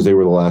they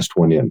were the last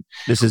one in.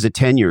 This is a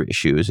tenure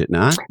issue, is it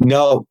not?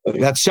 No,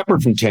 that's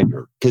separate from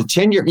tenure. Because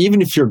tenure,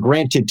 even if you're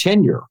granted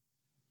tenure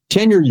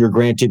you're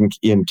granted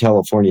in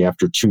California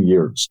after 2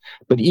 years.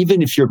 But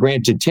even if you're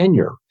granted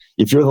tenure,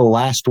 if you're the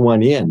last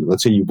one in,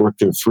 let's say you've worked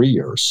there 3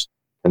 years,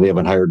 and they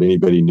haven't hired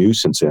anybody new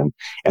since then,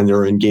 and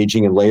they're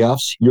engaging in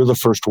layoffs, you're the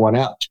first one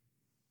out,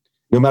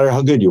 no matter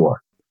how good you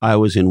are. I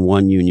was in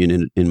one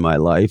union in my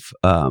life.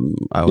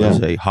 I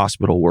was a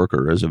hospital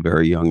worker as a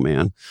very young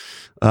man.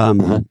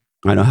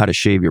 I know how to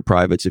shave your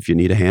privates if you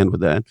need a hand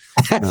with that.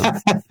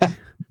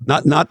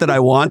 Not that I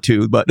want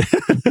to, but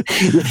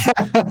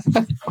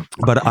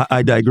but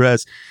I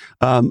digress.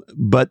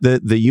 But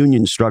the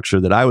union structure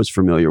that I was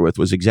familiar with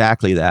was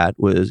exactly that.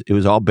 It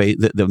was all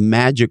the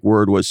magic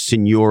word was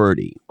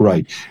seniority,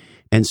 right?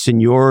 And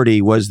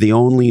seniority was the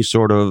only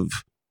sort of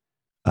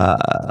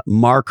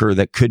marker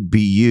that could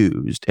be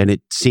used, and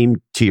it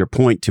seemed, to your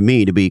point, to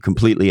me to be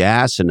completely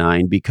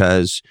asinine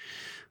because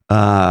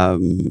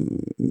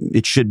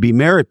it should be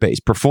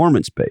merit-based,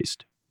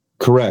 performance-based.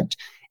 Correct.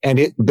 And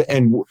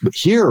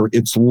here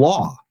it's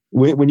law.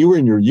 When you were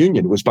in your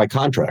union, it was by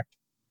contract,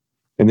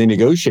 and they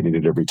negotiated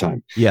it every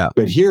time. Yeah.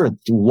 But here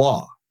it's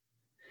law.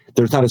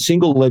 There's not a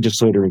single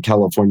legislator in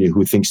California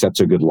who thinks that's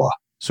a good law.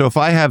 So if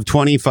I have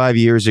 25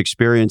 years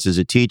experience as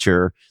a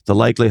teacher, the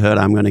likelihood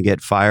I'm going to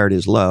get fired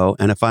is low.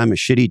 And if I'm a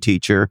shitty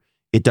teacher,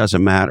 it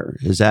doesn't matter.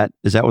 Is that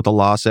what the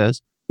law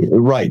says?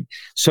 Right.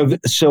 So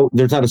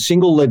there's not a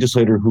single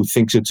legislator who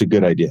thinks it's a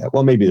good idea.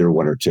 Well, maybe there are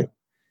one or two.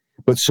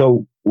 But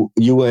so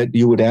you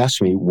would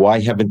ask me, why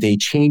haven't they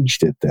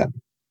changed it then?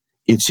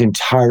 It's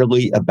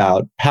entirely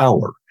about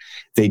power.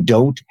 They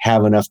don't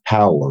have enough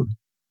power.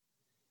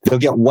 They'll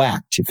get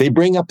whacked. If they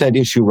bring up that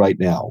issue right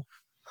now,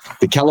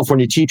 the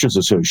California Teachers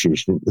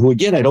Association, who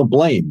again, I don't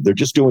blame, they're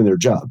just doing their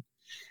job.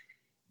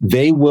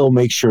 They will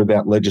make sure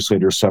that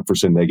legislator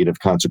suffers a negative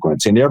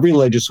consequence. And every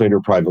legislator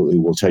privately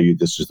will tell you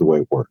this is the way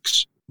it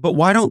works. But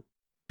why don't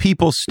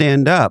people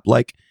stand up?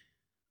 Like,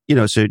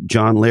 so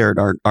John Laird,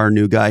 our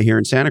new guy here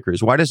in Santa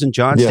Cruz, why doesn't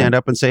John stand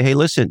up and say, hey,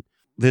 listen,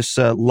 this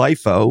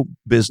LIFO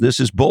business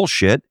is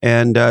bullshit.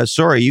 And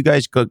sorry, you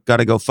guys got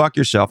to go fuck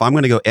yourself. I'm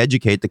going to go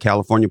educate the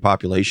California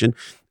population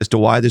as to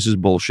why this is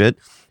bullshit.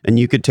 And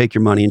you could take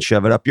your money and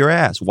shove it up your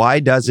ass. Why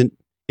doesn't,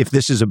 if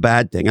this is a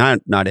bad thing, I'm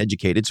not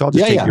educated, so I'll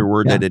just take your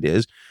word that it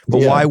is.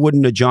 But why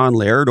wouldn't a John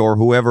Laird or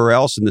whoever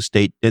else in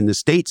the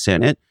state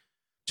Senate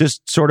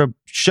just sort of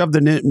shove the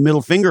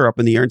middle finger up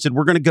in the air and said,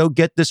 we're going to go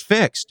get this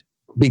fixed?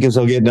 Because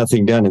they'll get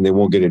nothing done and they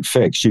won't get it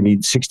fixed. You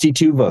need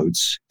 62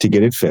 votes to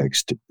get it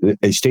fixed.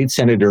 A state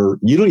senator,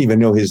 you don't even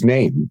know his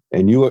name,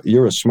 and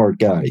you're a smart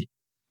guy.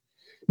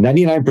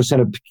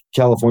 99% of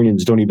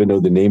Californians don't even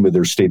know the name of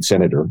their state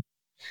senator.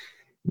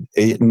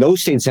 No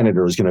state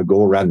senator is going to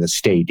go around the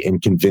state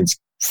and convince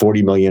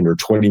 40 million or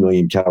 20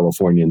 million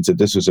Californians that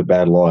this is a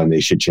bad law and they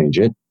should change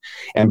it.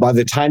 And by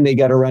the time they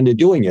got around to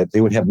doing it,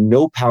 they would have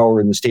no power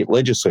in the state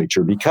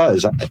legislature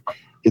because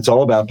it's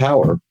all about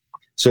power.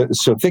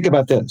 So think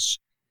about this.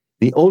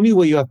 The only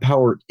way you have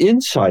power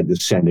inside the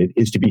Senate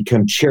is to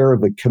become chair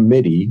of a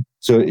committee.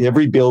 So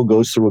every bill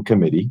goes through a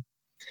committee.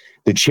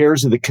 The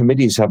chairs of the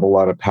committees have a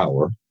lot of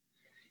power.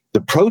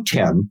 The pro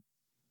tem,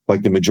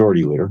 like the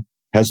majority leader,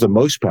 has the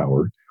most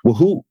power. Well,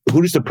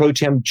 who does the pro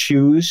tem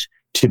choose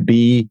to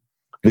be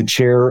the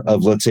chair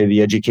of, let's say,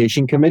 the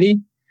education committee?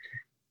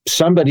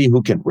 Somebody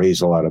who can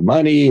raise a lot of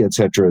money, et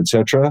cetera, et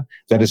cetera.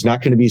 That is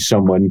not going to be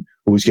someone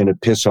who's going to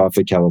piss off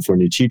the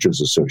California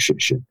Teachers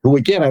Association, who,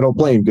 again, I don't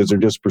blame because they're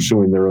just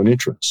pursuing their own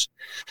interests.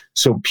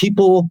 So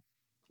people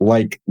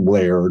like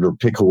Laird, or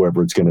pick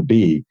whoever it's going to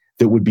be,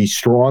 that would be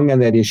strong on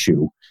that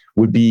issue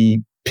would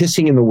be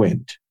pissing in the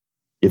wind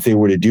if they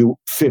were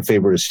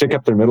to stick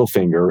up their middle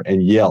finger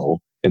and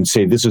yell and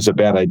say this is a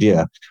bad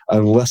idea,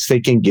 unless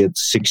they can get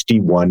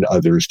 61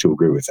 others to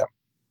agree with them.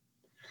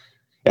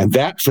 And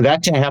for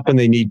that to happen,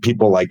 they need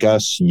people like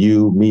us,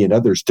 you, me, and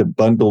others to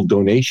bundle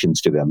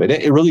donations to them.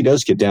 It really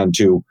does get down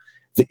to,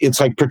 it's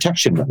like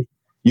protection money.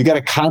 You got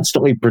to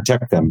constantly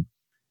protect them.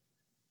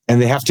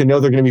 And they have to know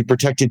they're going to be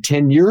protected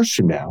 10 years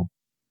from now.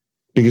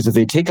 Because if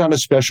they take on a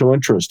special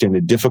interest in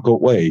a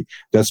difficult way,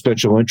 that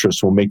special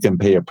interest will make them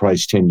pay a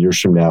price 10 years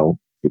from now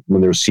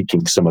when they're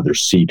seeking some other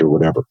seat or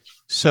whatever.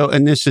 So,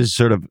 and this is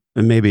sort of,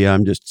 maybe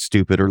I'm just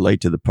stupid or late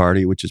to the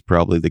party, which is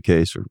probably the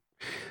case. Or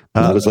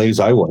not as late as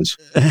I was.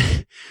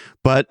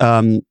 But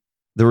the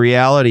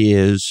reality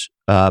is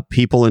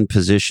people in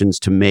positions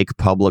to make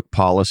public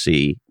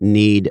policy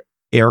need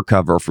air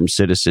cover from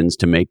citizens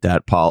to make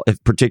that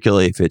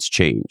particularly if it's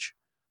change.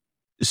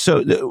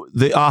 So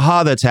the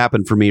aha that's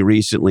happened for me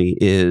recently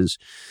is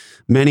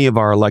many of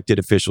our elected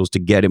officials, to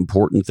get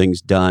important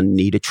things done,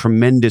 need a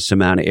tremendous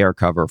amount of air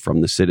cover from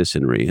the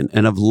citizenry.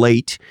 And of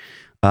late,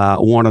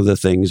 one of the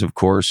things, of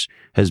course,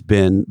 has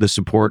been the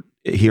support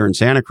here in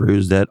Santa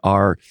Cruz that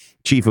our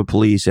chief of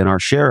police and our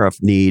sheriff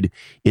need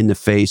in the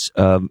face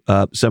of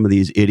some of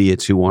these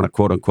idiots who want to,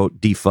 quote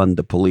unquote, defund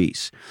the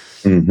police.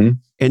 Mm-hmm.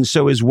 And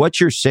so is what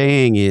you're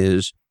saying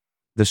is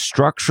the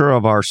structure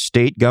of our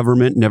state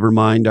government, never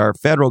mind our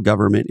federal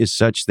government, is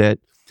such that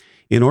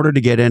in order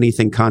to get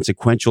anything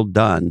consequential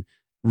done,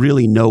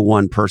 really no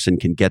one person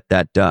can get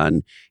that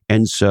done.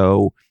 And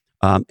so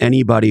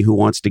Anybody who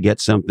wants to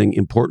get something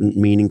important,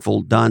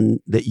 meaningful done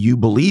that you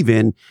believe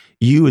in,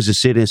 you as a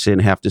citizen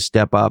have to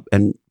step up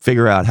and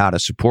figure out how to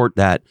support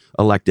that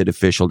elected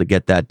official to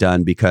get that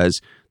done,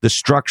 because the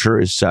structure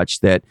is such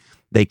that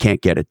they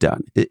can't get it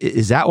done.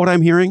 Is that what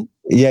I'm hearing?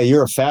 Yeah,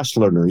 you're a fast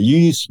learner.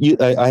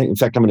 In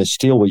fact, I'm going to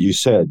steal what you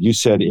said. You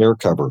said air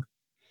cover.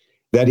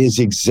 That is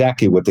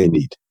exactly what they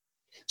need.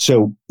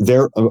 So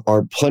there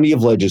are plenty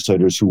of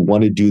legislators who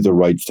want to do the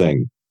right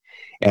thing.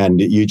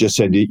 And you just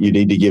said you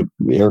need to give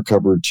air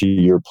cover to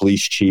your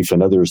police chief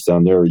and others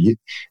down there.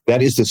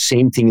 That is the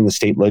same thing in the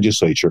state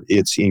legislature.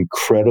 It's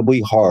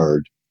incredibly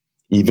hard,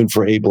 even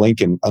for Abe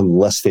Lincoln,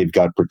 unless they've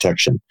got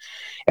protection.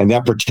 And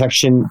that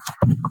protection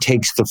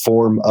takes the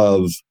form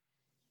of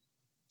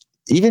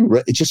even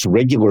just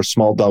regular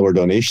small dollar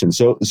donations.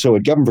 So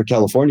at Government for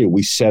California,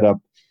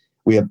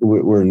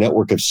 we're a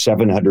network of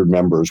 700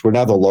 members. We're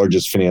now the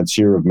largest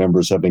financier of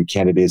members having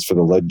candidates for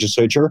the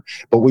legislature,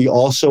 but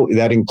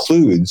that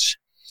includes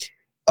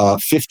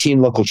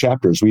 15 local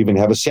chapters. We even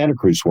have a Santa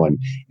Cruz one.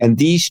 And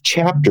these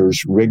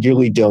chapters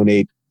regularly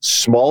donate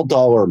small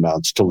dollar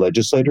amounts to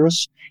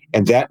legislators,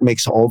 and that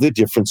makes all the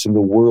difference in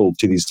the world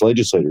to these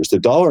legislators. The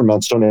dollar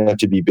amounts don't have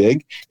to be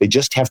big. They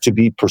just have to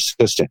be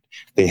persistent.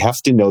 They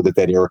have to know that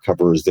air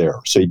cover is there.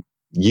 So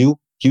you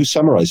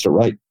summarized it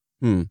right.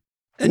 And,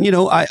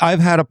 I've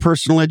had a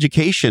personal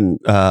education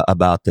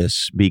about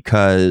this,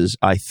 because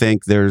I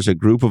think there's a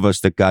group of us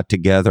that got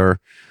together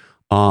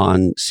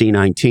on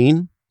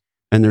C-19,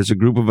 and there's a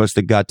group of us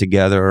that got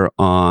together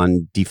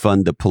on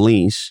Defund the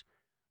Police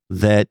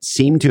that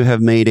seem to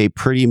have made a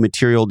pretty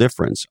material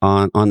difference.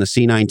 On the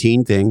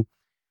C-19 thing,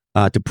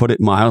 to put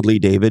it mildly,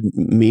 David,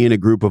 me and a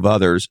group of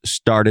others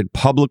started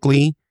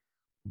publicly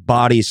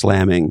body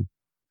slamming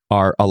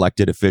our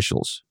elected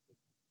officials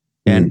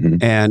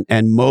and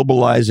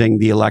mobilizing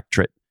the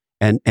electorate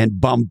and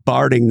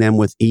bombarding them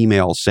with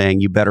emails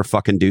saying, you better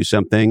fucking do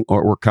something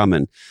or we're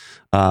coming,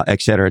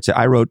 et cetera.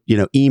 I wrote,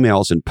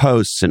 emails and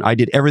posts, and I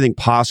did everything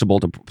possible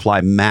to apply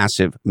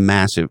massive,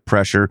 massive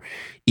pressure.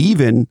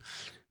 Even,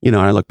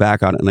 I look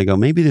back on it and I go,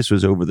 maybe this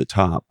was over the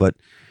top, but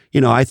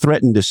I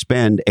threatened to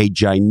spend a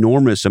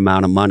ginormous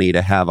amount of money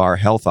to have our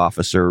health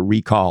officer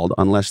recalled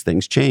unless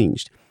things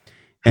changed.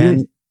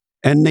 And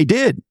they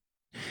did.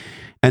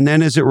 And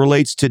then as it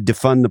relates to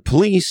defund the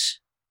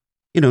police,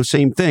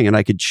 same thing. And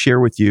I could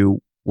share with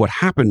you what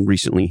happened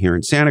recently here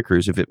in Santa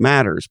Cruz if it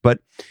matters. But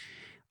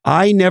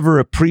I never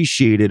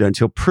appreciated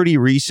until pretty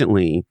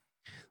recently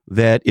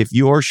that if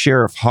your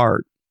Sheriff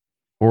Hart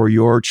or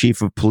your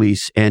Chief of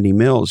Police, Andy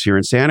Mills, here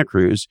in Santa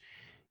Cruz,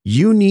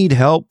 you need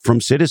help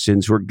from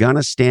citizens who are going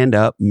to stand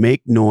up,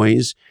 make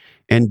noise,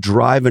 and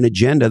drive an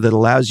agenda that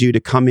allows you to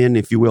come in,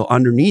 if you will,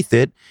 underneath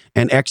it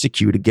and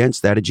execute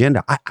against that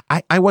agenda.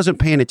 I wasn't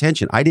paying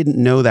attention. I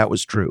didn't know that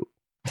was true.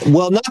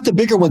 Well, not the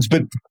bigger ones,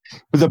 but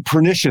the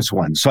pernicious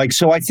ones.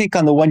 So I think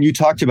on the one you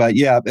talked about,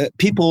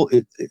 people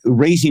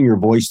raising your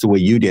voice the way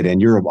you did,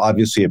 and you're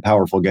obviously a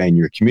powerful guy in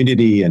your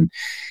community and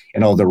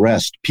all the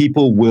rest,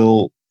 people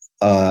will,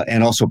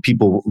 and also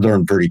people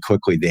learn very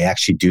quickly, they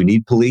actually do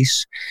need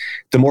police.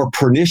 The more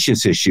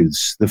pernicious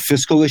issues, the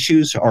fiscal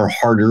issues, are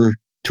harder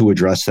to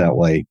address that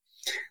way.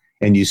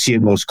 And you see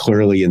it most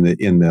clearly in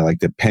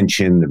the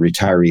pension, the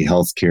retiree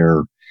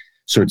healthcare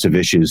sorts of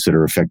issues that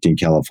are affecting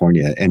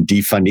California, and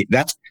defunding.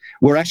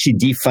 We're actually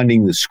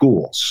defunding the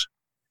schools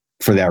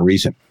for that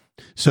reason.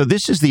 So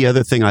this is the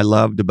other thing I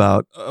love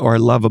about a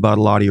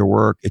lot of your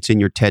work. It's in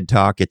your TED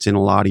Talk. It's in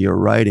a lot of your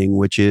writing,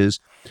 which is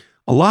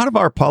a lot of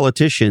our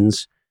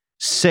politicians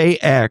say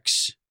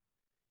X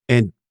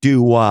and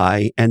do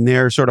Y, and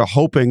they're sort of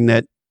hoping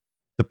that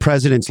the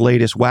president's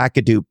latest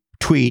wackadoo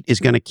tweet is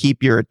going to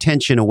keep your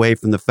attention away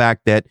from the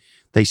fact that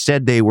they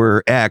said they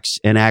were X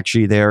and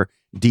actually they're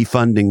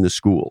defunding the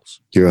schools.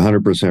 You're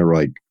 100%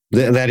 right.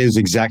 That is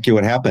exactly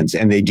what happens.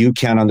 And they do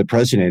count on the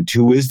president,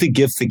 who is the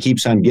gift that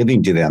keeps on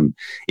giving to them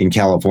in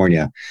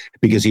California,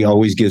 because he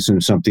always gives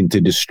them something to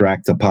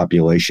distract the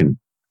population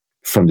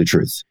from the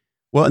truth.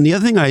 Well, and the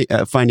other thing I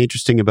find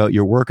interesting about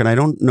your work, and I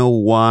don't know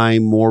why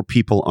more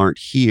people aren't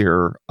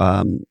here,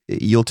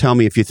 you'll tell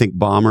me if you think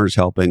Baumer's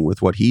helping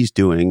with what he's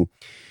doing,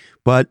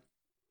 but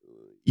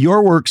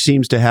your work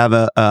seems to have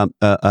a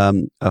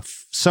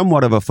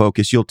somewhat of a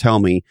focus, you'll tell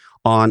me,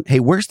 on, hey,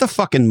 where's the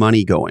fucking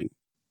money going?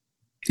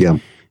 Yeah.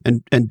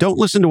 And don't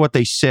listen to what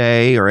they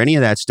say or any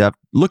of that stuff.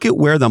 Look at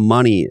where the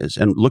money is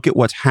and look at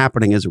what's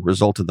happening as a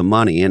result of the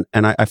money. And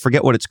I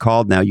forget what it's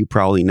called now. You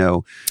probably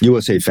know.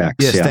 USA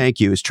Facts. Yes,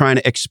 thank you. Is trying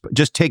to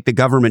just take the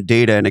government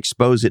data and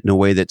expose it in a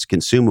way that's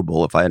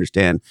consumable, if I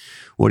understand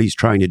what he's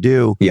trying to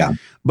do. Yeah.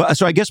 But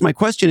so I guess my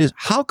question is,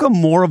 how come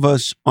more of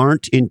us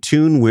aren't in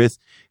tune with,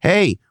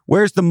 hey,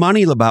 where's the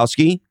money,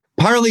 Lebowski?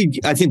 Partly,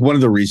 I think one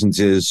of the reasons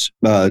is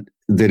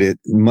that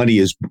money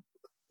is,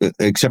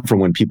 except for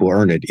when people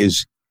earn it,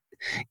 is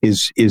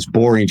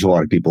boring to a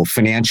lot of people.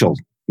 Financial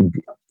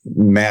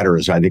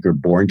matters, I think, are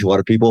boring to a lot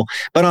of people.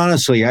 But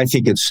honestly, I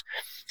think it's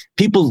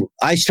people.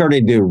 I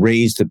started to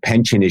raise the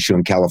pension issue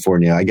in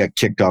California. I got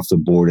kicked off the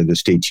board of the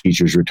state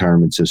teachers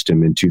retirement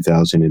system in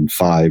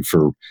 2005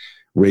 for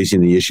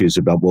raising the issues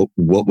about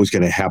what was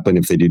going to happen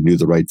if they didn't do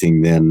the right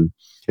thing then,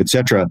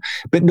 etc.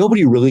 But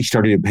nobody really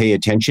started to pay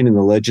attention in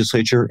the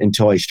legislature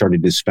until I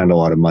started to spend a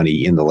lot of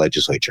money in the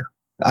legislature.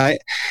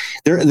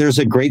 There's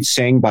a great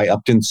saying by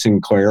Upton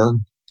Sinclair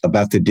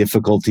about the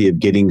difficulty of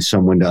getting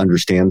someone to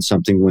understand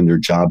something when their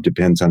job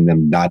depends on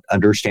them not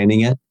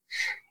understanding it.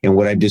 And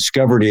what I've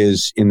discovered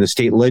is in the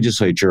state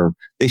legislature,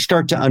 they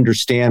start to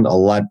understand a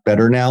lot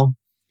better now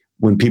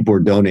when people are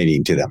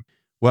donating to them.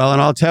 Well,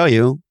 and I'll tell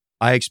you,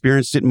 I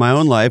experienced it in my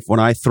own life when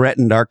I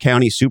threatened our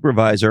county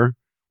supervisor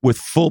with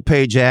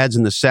full-page ads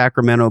in the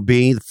Sacramento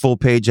Bee,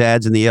 full-page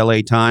ads in the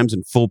LA Times,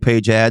 and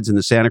full-page ads in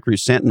the Santa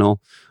Cruz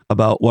Sentinel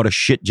about what a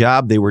shit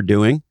job they were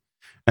doing,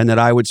 and that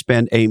I would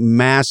spend a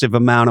massive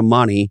amount of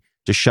money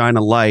to shine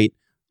a light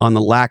on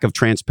the lack of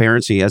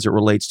transparency as it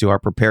relates to our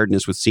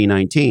preparedness with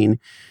C-19.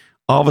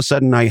 All of a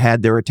sudden, I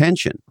had their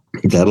attention.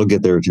 That'll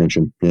get their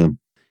attention, yeah.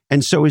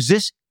 And so is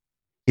this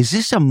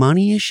a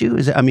money issue?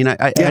 I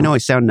know I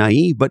sound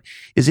naive, but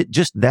is it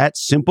just that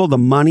simple? The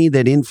money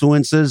that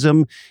influences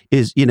them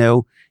is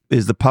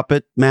the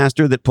puppet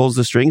master that pulls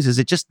the strings? Is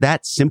it just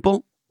that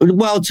simple?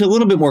 Well, it's a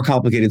little bit more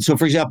complicated. So,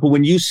 for example,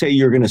 when you say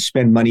you're going to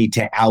spend money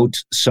to out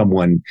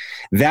someone,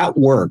 that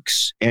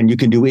works. And you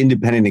can do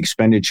independent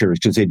expenditures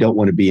because they don't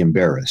want to be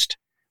embarrassed,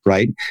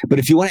 right? But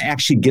if you want to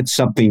actually get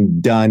something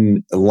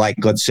done, like,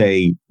 let's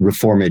say,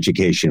 reform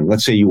education,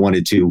 let's say you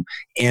wanted to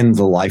end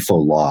the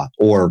LIFO law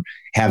or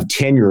have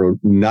tenure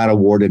not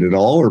awarded at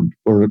all,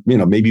 or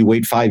maybe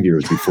wait 5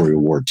 years before you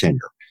award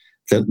tenure.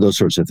 Those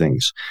sorts of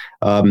things.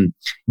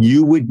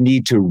 You would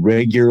need to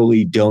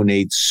regularly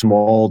donate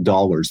small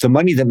dollars. The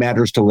money that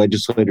matters to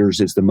legislators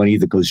is the money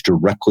that goes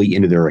directly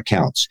into their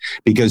accounts.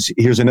 Because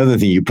here's another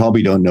thing you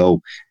probably don't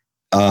know,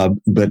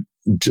 but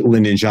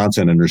Lyndon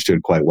Johnson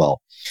understood quite well.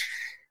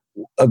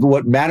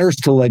 What matters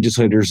to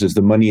legislators is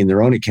the money in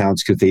their own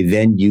accounts because they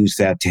then use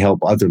that to help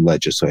other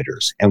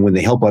legislators. And when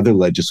they help other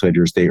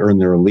legislators, they earn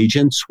their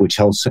allegiance, which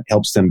helps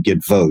them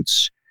get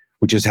votes,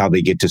 which is how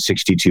they get to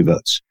 62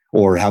 votes.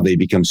 Or how they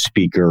become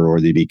speaker,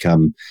 or they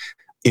become,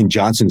 in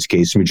Johnson's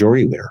case,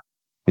 majority leader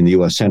in the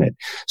U.S. Senate.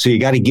 So you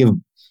got to give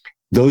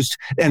those,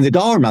 and the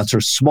dollar amounts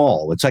are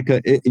small. It's like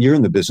you're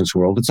in the business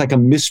world. It's like a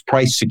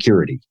mispriced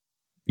security,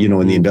 in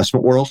the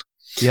investment world.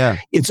 Yeah.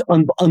 It's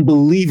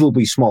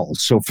unbelievably small.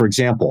 So, for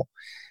example,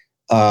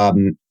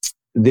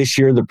 this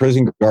year, the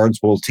prison guards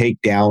will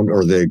take down,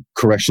 or the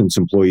corrections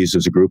employees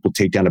as a group will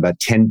take down about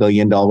 $10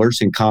 billion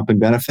in comp and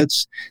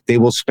benefits. They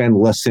will spend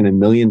less than $1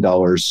 million,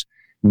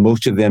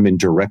 most of them in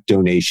direct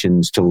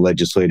donations to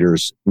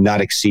legislators, not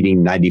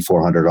exceeding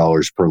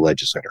 $9,400 per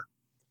legislator.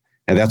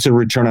 And that's a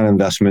return on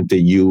investment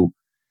that you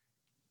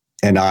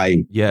and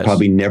I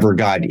probably never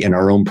got in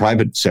our own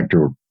private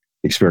sector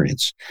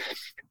experience.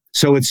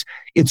 So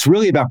it's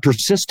really about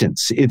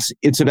persistence.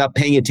 It's about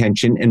paying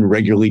attention and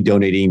regularly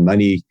donating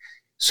money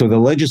so the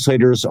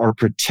legislators are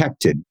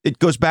protected.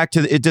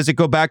 Does it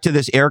go back to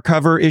this air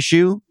cover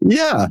issue?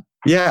 Yeah.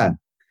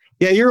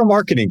 Yeah, you're a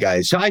marketing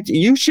guy, so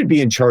you should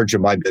be in charge of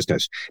my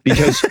business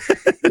because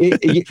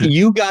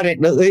you got it.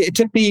 It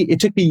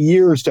took me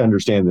years to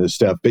understand this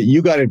stuff, but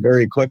you got it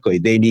very quickly.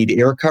 They need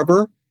air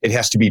cover. It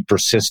has to be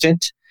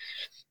persistent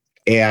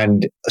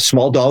and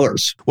small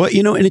dollars. Well,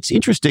 and it's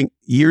interesting.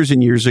 Years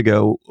and years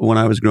ago, when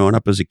I was growing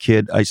up as a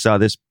kid, I saw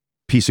this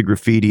piece of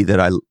graffiti that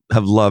I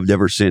have loved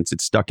ever since.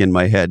 It's stuck in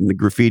my head, and the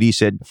graffiti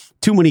said,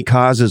 "Too many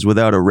causes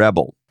without a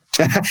rebel."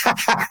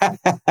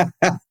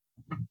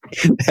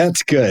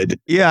 That's good.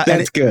 Yeah,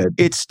 that's good.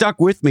 It stuck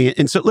with me.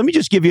 And so let me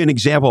just give you an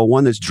example of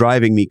one that's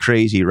driving me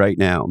crazy right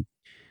now.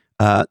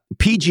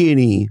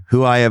 PG&E,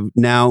 who I have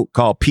now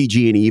called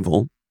PG and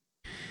Evil,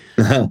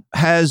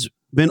 has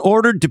been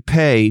ordered to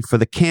pay for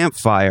the Camp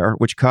Fire,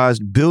 which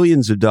caused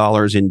billions of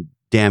dollars in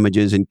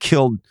damages and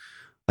killed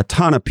a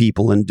ton of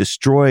people and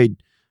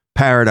destroyed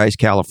Paradise,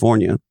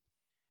 California.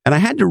 And I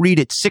had to read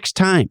it 6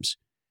 times.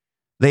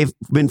 They've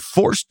been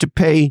forced to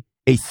pay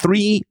a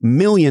 $3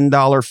 million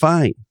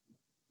fine.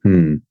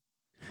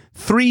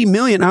 3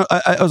 million.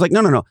 I was like,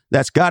 no.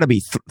 That's got to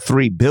be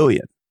 3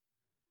 billion.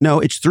 No,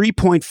 it's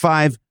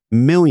 3.5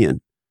 million.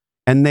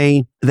 And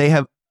they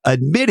have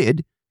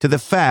admitted to the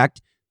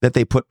fact that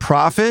they put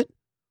profit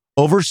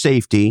over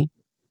safety.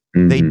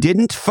 Mm-hmm. They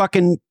didn't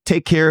fucking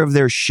take care of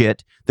their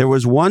shit. There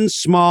was one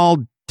small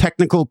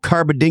technical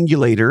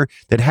carbidingulator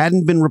that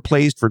hadn't been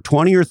replaced for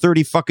 20 or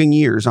 30 fucking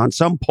years on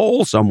some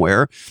pole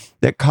somewhere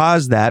that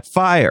caused that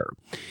fire.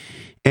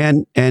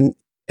 And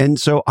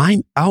so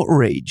I'm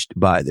outraged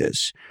by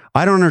this.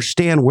 I don't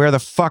understand where the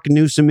fuck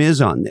Newsom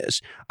is on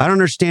this. I don't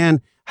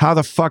understand how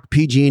the fuck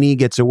PG&E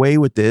gets away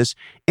with this.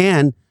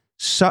 And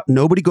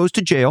nobody goes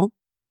to jail,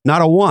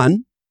 not a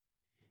one.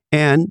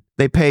 And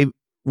they pay,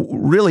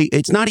 really,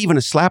 it's not even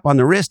a slap on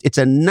the wrist. It's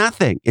a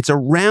nothing. It's a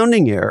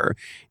rounding error.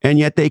 And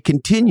yet they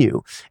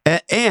continue.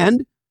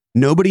 And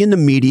nobody in the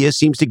media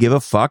seems to give a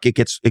fuck. It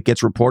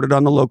gets reported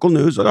on the local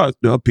news. Oh,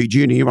 no,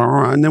 PG&E,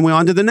 and then we're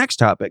on to the next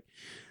topic.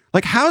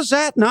 Like, how's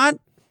that not?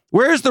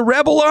 Where's the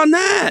rebel on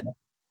that?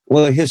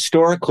 Well,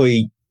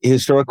 historically,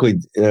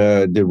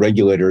 the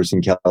regulators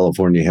in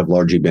California have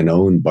largely been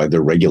owned by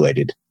the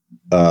regulated.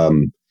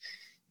 And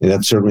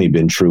that's certainly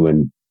been true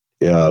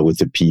with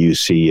the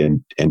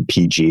PUC and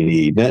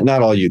PG&E.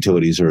 Not all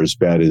utilities are as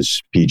bad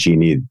as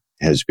PG&E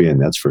has been,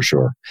 that's for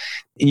sure.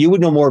 You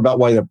would know more about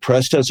why the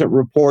press doesn't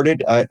report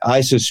it.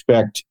 I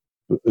suspect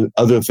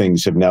other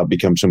things have now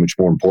become so much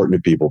more important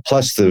to people.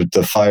 Plus, the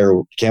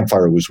Camp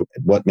Fire was,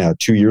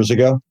 2 years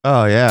ago?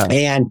 Oh, yeah.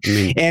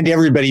 And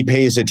everybody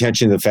pays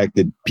attention to the fact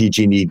that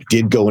PG&E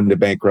did go into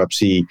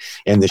bankruptcy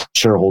and the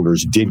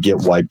shareholders did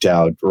get wiped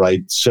out,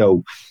 right?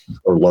 So,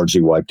 or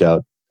largely wiped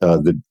out.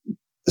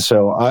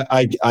 So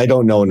I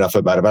don't know enough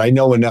about it, but I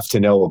know enough to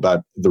know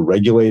about the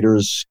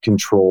regulators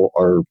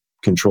are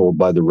controlled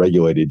by the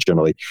regulated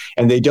generally,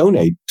 and they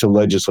donate to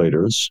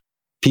legislators.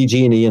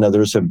 PG&E and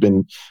others have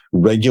been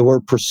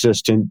regular,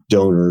 persistent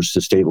donors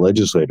to state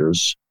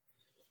legislators,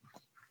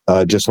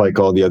 just like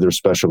all the other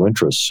special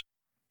interests.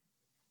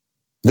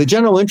 The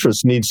general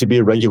interest needs to be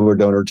a regular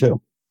donor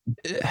too.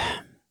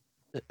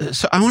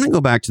 So I want to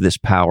go back to this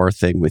power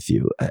thing with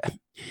you.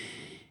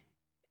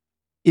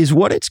 Is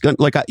what it's going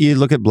like? You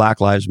look at Black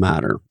Lives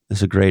Matter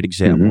as a great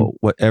example. Mm-hmm.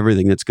 What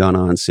everything that's gone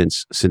on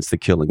since the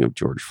killing of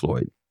George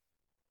Floyd,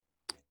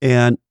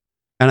 and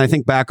I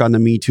think back on the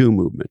Me Too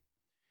movement.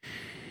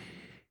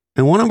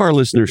 And one of our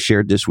listeners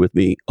shared this with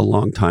me a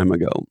long time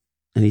ago.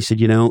 And he said,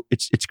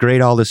 it's great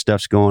all this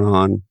stuff's going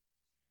on.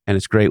 And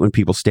it's great when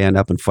people stand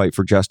up and fight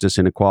for justice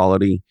and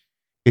equality.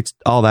 It's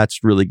all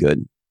that's really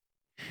good.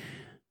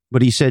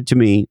 But he said to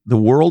me, the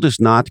world is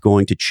not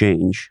going to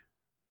change,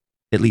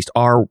 at least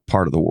our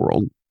part of the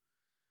world,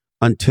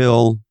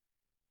 until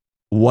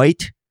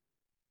white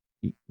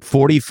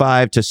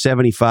 45 to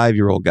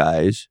 75-year-old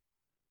guys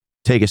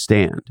take a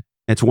stand.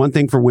 It's one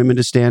thing for women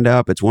to stand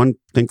up. It's one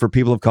thing for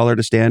people of color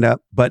to stand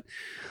up. But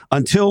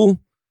until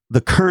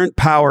the current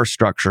power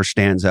structure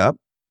stands up,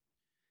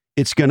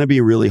 it's going to be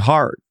really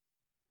hard.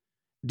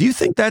 Do you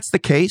think that's the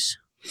case?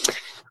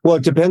 Well,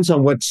 it depends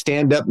on what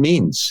stand up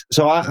means.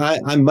 So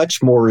I'm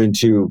much more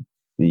into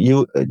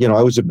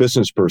I was a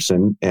business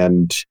person.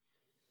 And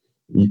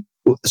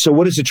so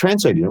what does it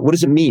translate into? What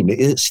does it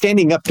mean?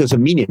 Standing up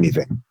doesn't mean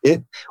anything.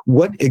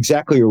 What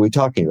exactly are we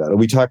talking about? Are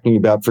we talking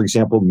about, for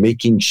example,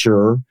 making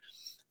sure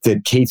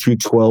that K through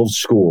 12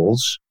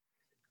 schools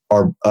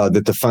are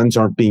that the funds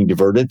aren't being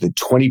diverted, that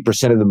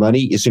 20% of the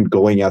money isn't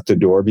going out the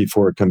door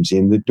before it comes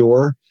in the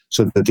door,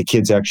 so that the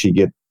kids actually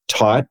get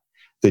taught,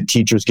 that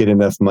teachers get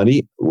enough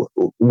money?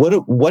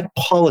 What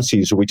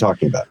policies are we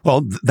talking about?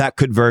 Well, that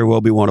could very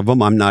well be one of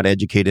them. I'm not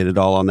educated at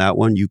all on that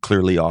one. You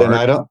clearly are.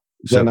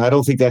 Then I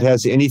don't think that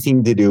has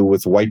anything to do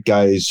with white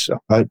guys.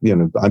 I'm a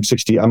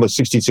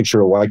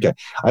 66-year-old white guy.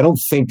 I don't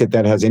think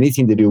that has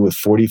anything to do with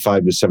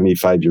 45 to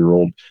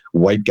 75-year-old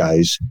white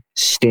guys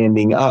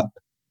standing up.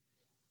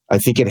 I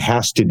think it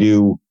has to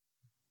do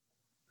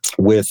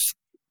with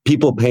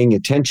people paying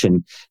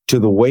attention to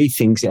the way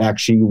things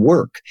actually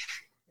work.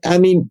 I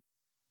mean,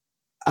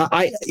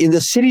 in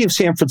the city of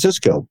San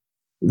Francisco,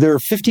 there are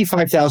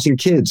 55,000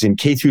 kids in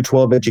K through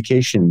 12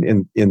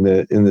 education in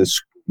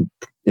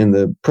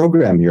the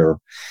program here,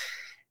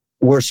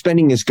 where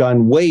spending has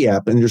gone way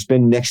up, and there's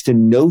been next to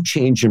no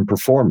change in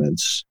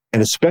performance,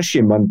 and especially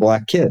among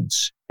Black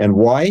kids. And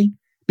why?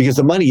 Because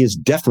the money is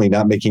definitely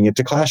not making it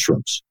to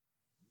classrooms.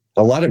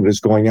 A lot of it is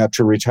going out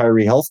to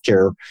retiree health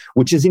care,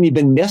 which isn't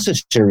even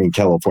necessary in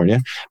California,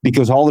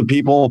 because all the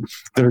people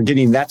that are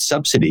getting that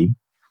subsidy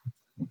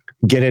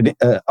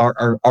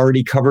are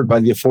already covered by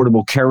the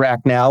Affordable Care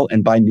Act now,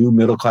 and by new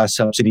middle-class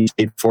subsidies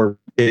paid for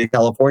in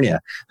California.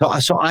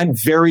 So I'm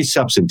very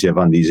substantive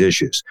on these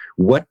issues.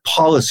 What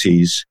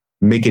policies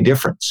make a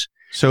difference?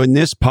 So in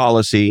this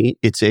policy,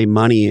 it's a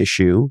money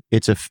issue.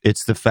 It's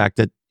the fact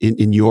that,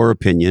 in your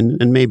opinion,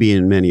 and maybe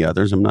in many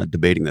others, I'm not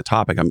debating the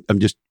topic. I'm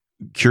just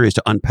curious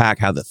to unpack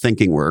how the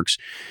thinking works.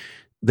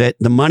 That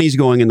the money's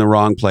going in the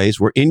wrong place.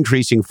 We're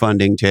increasing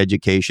funding to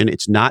education.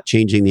 It's not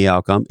changing the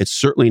outcome. It's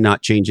certainly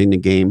not changing the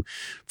game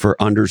for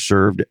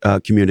underserved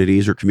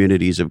communities or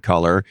communities of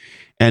color.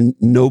 And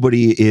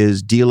nobody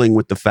is dealing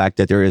with the fact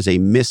that there is a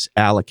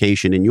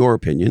misallocation, in your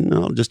opinion.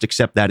 I'll just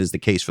accept that as the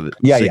case for the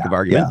sake of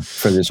argument. Yeah,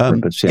 for this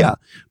purpose.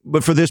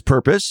 But for this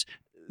purpose,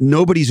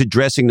 nobody's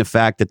addressing the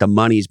fact that the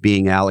money's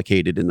being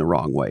allocated in the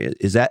wrong way.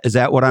 Is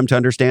that what I'm to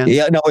understand?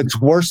 Yeah, no, it's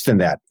worse than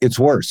that. It's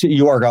worse.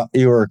 You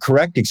are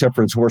correct, except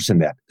for it's worse than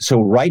that.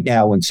 So right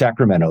now in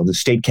Sacramento, the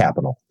state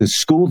capital, the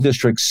school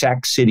district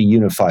Sac City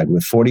Unified,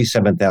 with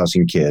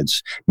 47,000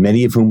 kids,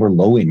 many of whom were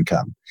low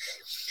income,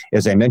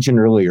 as I mentioned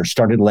earlier,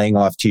 started laying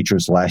off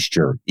teachers last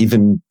year,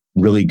 even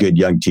really good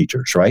young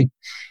teachers, right?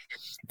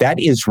 That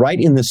is right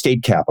in the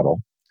state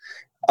capital.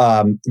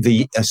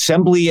 The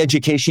Assembly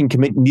Education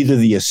Committee, neither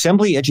the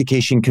Assembly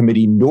Education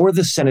Committee nor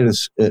the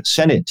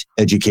Senate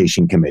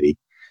Education Committee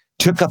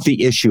took up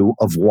the issue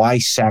of why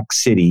Sac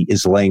City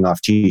is laying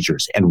off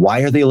teachers. And why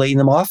are they laying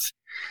them off?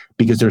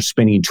 Because they're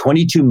spending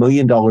 $22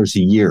 million a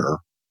year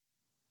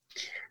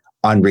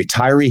on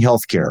retiree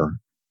health care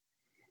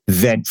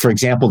that, for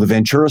example, the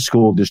Ventura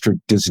School District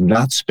does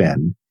not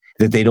spend,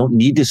 that they don't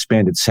need to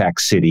spend at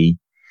Sac City.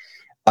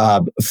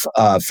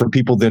 for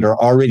people that are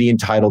already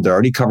entitled, they're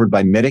already covered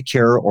by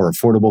Medicare or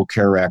Affordable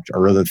Care Act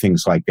or other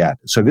things like that.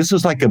 So this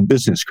is like a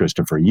business,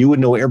 Christopher. You would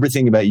know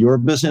everything about your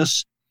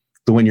business,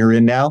 the one you're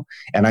in now.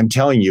 And I'm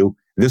telling you,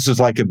 this is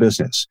like a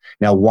business.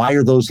 Now, why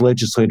are those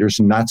legislators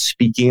not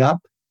speaking up?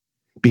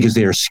 Because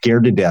they are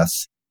scared to death.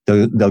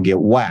 They'll get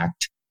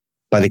whacked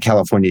by the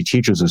California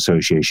Teachers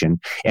Association.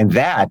 And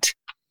that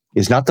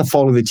is not the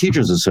fault of the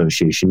Teachers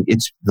Association.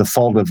 It's the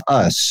fault of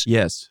us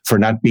for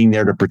not being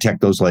there to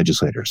protect those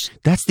legislators.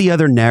 That's the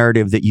other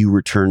narrative that you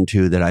return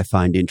to that I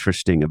find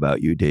interesting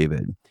about you,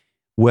 David.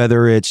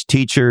 Whether it's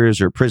teachers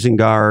or prison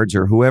guards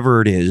or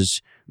whoever it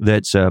is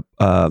that's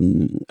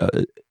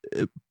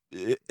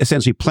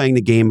essentially playing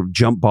the game of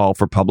jump ball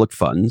for public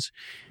funds,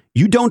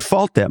 you don't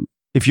fault them.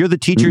 If you're the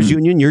teachers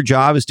union, your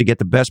job is to get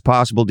the best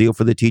possible deal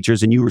for the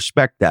teachers, and you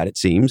respect that, it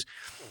seems.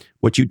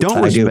 What you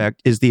don't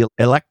respect is the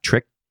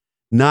electric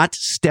not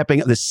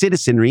stepping up, the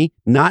citizenry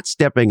not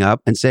stepping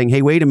up and saying,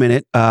 hey, wait a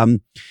minute,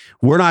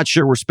 we're not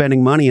sure we're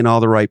spending money in all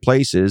the right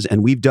places,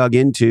 and we've dug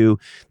into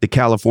the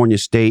California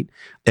state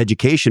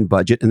education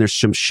budget, and there's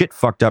some shit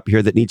fucked up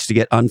here that needs to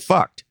get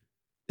unfucked.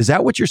 Is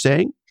that what you're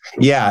saying?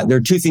 Yeah, there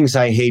are two things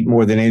I hate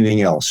more than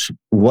anything else.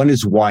 One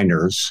is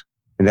whiners,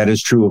 and that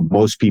is true of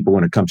most people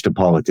when it comes to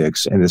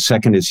politics. And the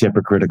second is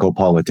hypocritical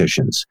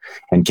politicians.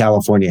 And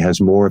California has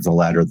more of the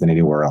latter than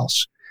anywhere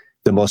else.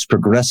 The most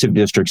progressive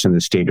districts in the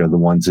state are the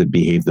ones that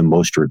behave the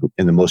most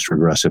in the most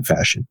regressive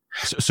fashion.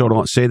 So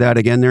don't say that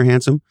again there,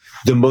 Handsome.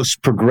 The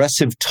most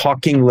progressive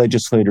talking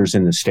legislators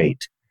in the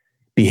state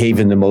behave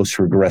in the most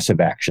regressive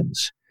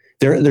actions.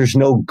 There's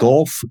no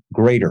gulf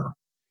greater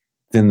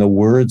than the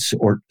words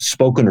or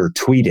spoken or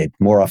tweeted,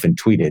 more often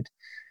tweeted,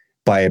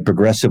 by a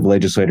progressive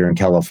legislator in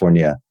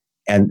California,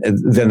 and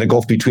then the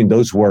gulf between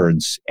those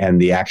words and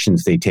the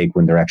actions they take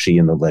when they're actually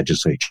in the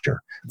legislature.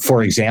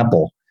 For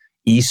example,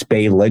 East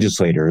Bay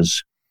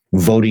legislators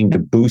voting to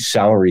boost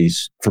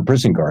salaries for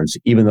prison guards,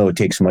 even though it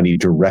takes money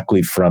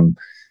directly from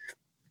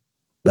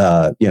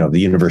the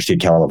University of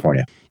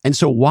California. And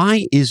so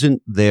why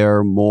isn't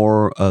there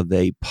more of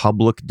a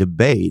public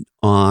debate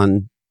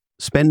on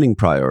spending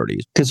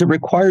priorities? Because it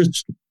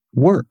requires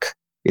work.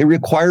 It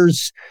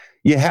requires,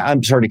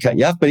 I'm sorry to cut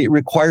you off, but it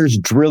requires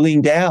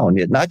drilling down,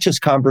 not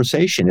just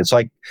conversation. It's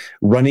like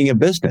running a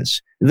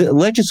business. The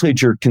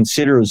legislature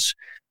considers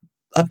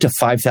up to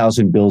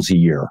 5,000 bills a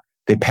year.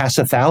 They pass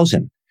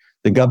 1,000.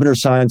 The governor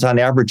signs on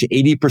average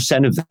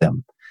 80% of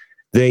them.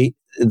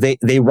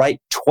 They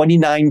write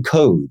 29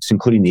 codes,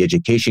 including the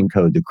education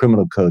code, the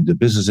criminal code, the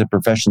business and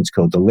professions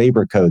code, the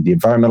labor code, the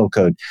environmental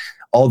code,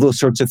 all those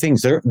sorts of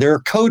things. They're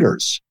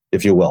coders,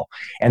 if you will,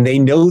 and they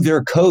know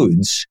their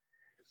codes,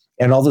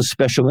 and all the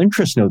special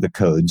interests know the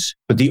codes,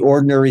 but the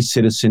ordinary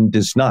citizen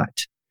does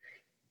not.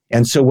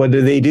 And so what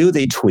do?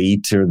 They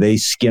tweet or they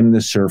skim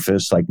the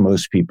surface like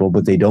most people,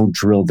 but they don't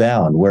drill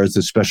down. Whereas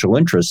the special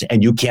interests,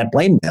 and you can't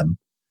blame them,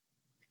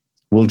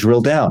 will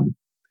drill down.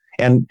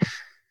 And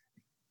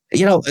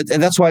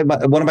and that's why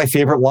one of my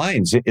favorite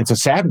lines, it's a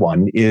sad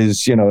one,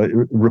 is,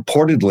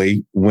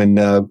 reportedly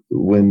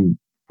when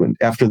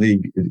after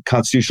the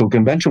Constitutional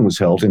Convention was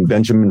held and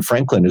Benjamin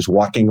Franklin is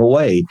walking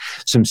away,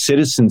 some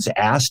citizens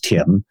asked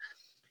him,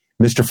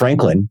 Mr.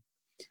 Franklin,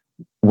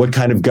 what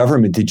kind of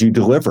government did you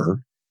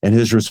deliver? And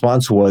his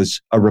response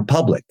was, a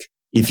republic,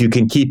 if you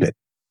can keep it.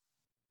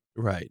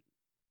 Right.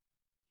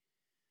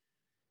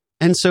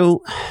 And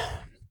so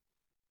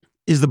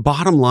is the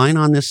bottom line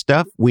on this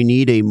stuff, we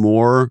need a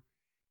more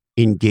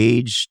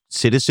engaged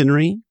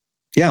citizenry?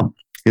 Yeah,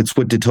 it's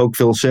what de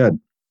Tocqueville said.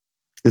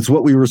 It's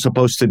what we were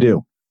supposed to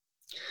do.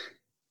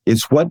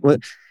 It's what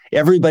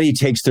everybody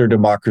takes their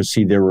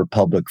democracy, their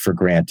republic for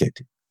granted.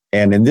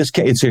 And in this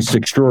case, it's just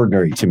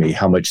extraordinary to me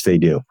how much they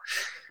do.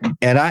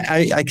 And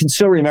I can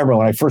still remember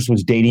when I first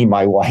was dating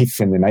my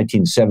wife in the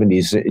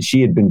 1970s,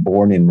 she had been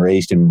born and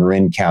raised in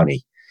Marin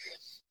County.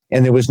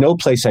 And there was no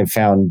place I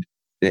found,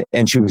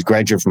 and she was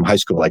graduate from high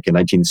school like in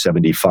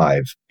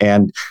 1975.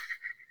 And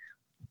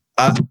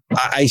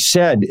I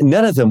said,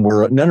 none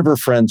of her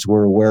friends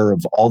were aware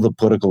of all the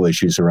political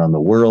issues around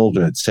the world,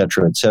 et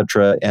cetera, et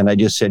cetera. And I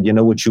just said,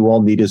 what you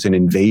all need is an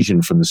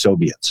invasion from the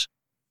Soviets,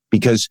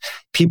 because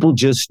people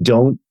just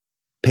don't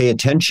pay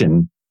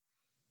attention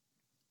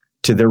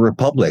to their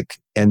republic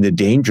and the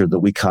danger that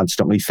we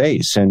constantly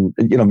face. And,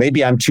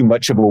 maybe I'm too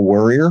much of a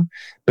worrier,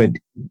 but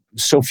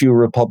so few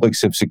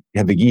republics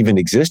have even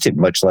existed,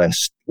 much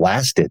less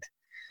lasted,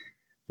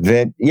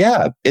 that,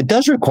 it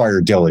does require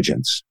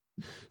diligence.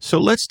 So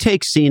let's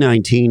take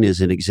C-19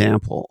 as an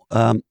example.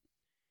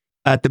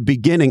 At the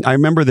beginning, I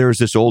remember there was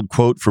this old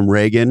quote from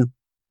Reagan,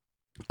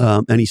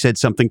 and he said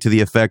something to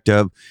the effect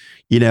of,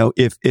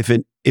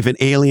 if an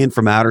alien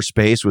from outer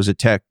space was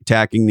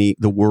attacking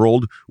the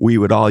world, we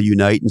would all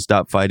unite and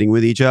stop fighting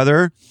with each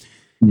other.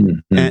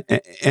 Mm-hmm.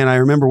 And I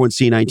remember when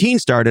C-19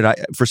 started,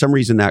 for some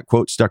reason that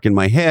quote stuck in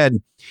my head,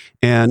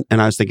 and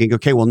I was thinking,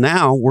 okay, well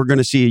now we're going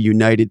to see a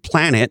united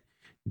planet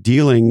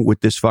dealing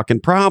with this fucking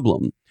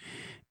problem.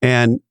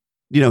 And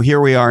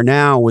here we are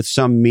now with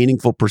some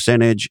meaningful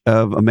percentage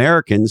of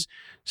Americans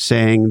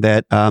saying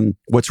that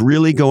what's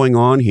really going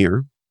on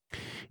here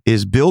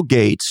is Bill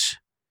Gates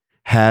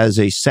has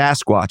a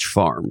Sasquatch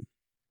farm,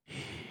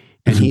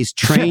 and he's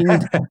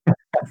trained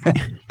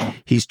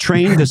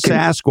the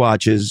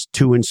Sasquatches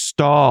to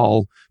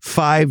install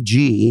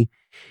 5G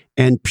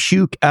and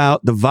puke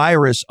out the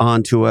virus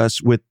onto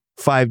us with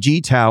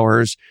 5G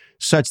towers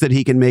such that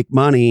he can make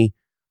money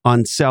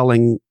on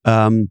selling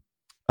the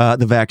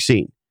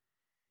vaccine.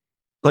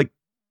 Like,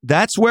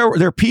 that's where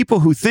there are people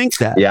who think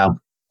that. Yeah,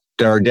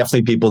 there are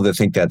definitely people that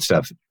think that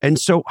stuff. And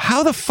so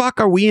how the fuck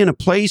are we in a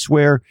place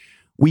where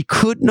we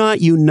could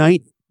not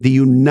unite the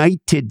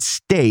United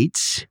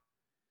States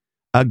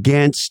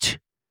against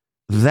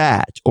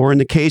that? Or in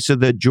the case of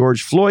the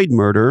George Floyd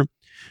murder,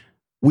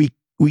 we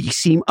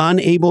seem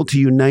unable to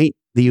unite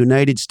the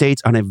United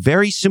States on a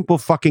very simple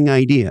fucking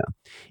idea.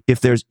 If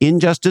there's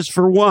injustice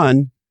for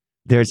one,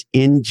 there's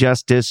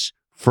injustice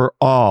for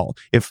all.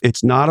 If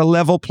it's not a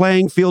level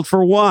playing field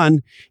for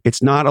one, it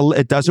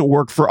doesn't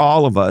work for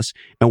all of us.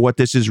 And what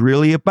this is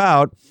really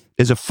about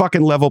is a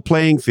fucking level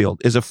playing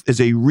field, is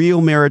a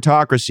real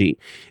meritocracy,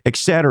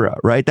 etc.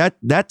 Right?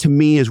 That to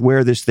me is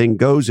where this thing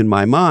goes in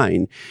my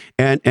mind.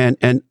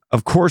 And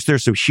of course,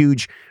 there's some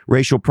huge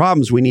racial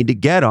problems we need to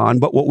get on.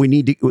 But what we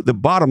need to, the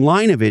bottom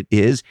line of it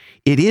is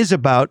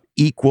about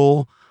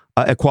equal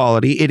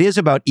equality. It is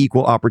about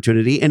equal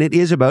opportunity, and it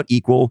is about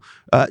equal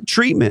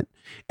treatment.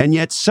 And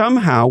yet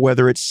somehow,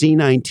 whether it's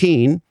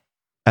C-19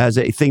 as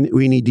a thing that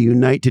we need to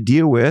unite to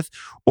deal with,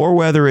 or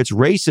whether it's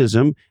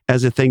racism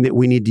as a thing that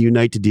we need to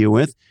unite to deal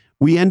with,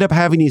 we end up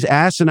having these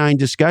asinine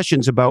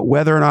discussions about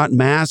whether or not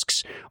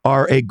masks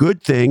are a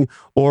good thing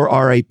or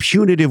are a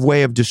punitive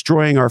way of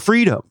destroying our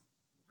freedom.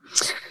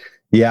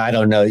 Yeah, I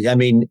don't know. I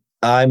mean,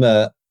 I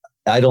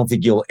don't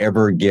think you'll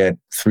ever get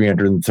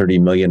 330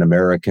 million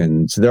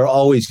Americans. There are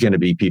always going to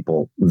be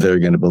people that are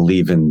going to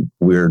believe in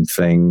weird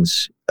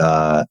things.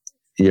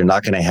 You're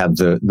not going to have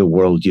the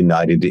world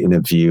united in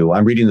a view.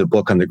 I'm reading the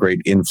book on the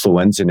great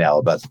influenza now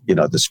about,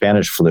 the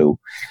Spanish flu.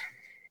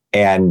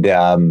 And,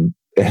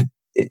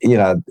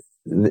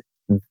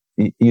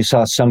 you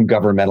saw some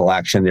governmental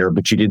action there,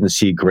 but you didn't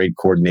see great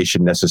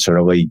coordination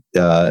necessarily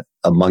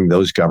among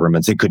those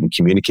governments. They couldn't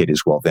communicate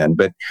as well then.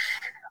 But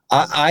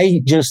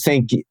I just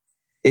think,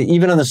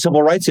 even on the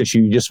civil rights issue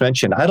you just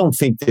mentioned, I don't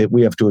think that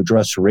we have to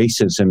address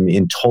racism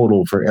in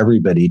total for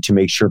everybody to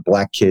make sure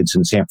Black kids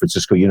in San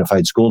Francisco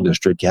Unified School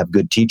District have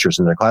good teachers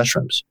in their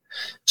classrooms.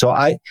 So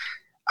I'm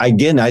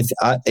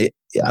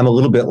a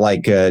little bit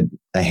like a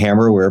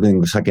hammer where everything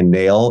looks like a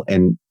nail.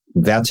 And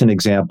that's an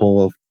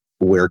example of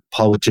where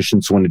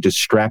politicians want to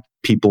distract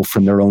people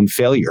from their own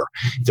failure.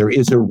 There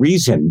is a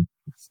reason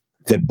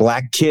that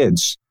Black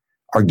kids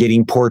are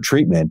getting poor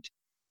treatment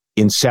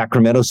in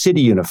Sacramento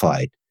City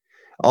Unified.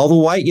 All the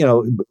white,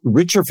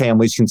 richer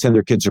families can send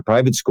their kids to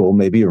private school,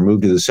 maybe, or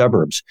move to the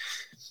suburbs.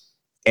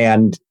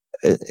 And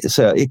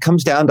so it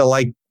comes down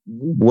to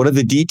what are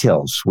the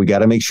details? We got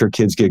to make sure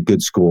kids get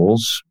good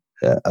schools.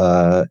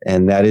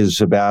 And that is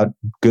about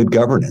good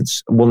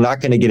governance. We're not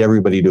going to get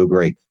everybody to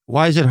agree.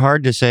 Why is it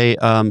hard to say,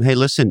 hey,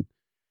 listen,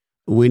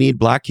 we need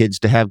Black kids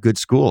to have good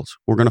schools.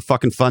 We're going to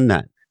fucking fund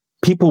that.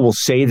 People will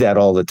say that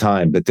all the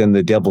time, but then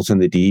the devil's in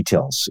the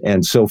details.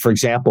 And so, for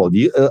example,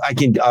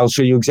 I'll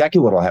show you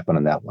exactly what will happen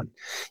on that one.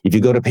 If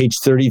you go to page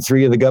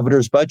 33 of the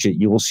governor's budget,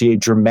 you will see a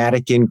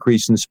dramatic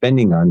increase in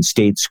spending on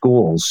state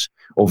schools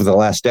over the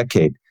last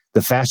decade,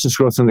 the fastest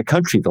growth in the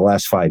country the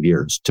last 5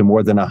 years, to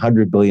more than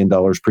 $100 billion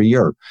per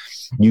year.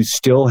 You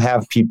still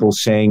have people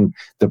saying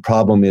the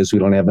problem is we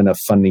don't have enough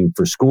funding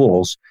for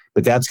schools,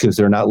 but that's because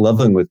they're not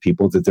leveling with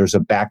people that there's a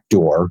back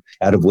door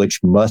out of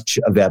which much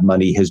of that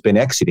money has been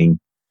exiting,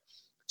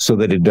 so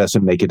that it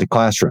doesn't make it to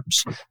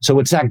classrooms. So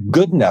it's not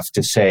good enough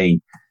to say,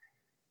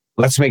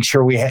 let's make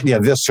sure we have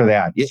this or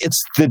that.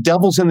 It's the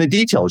devil's in the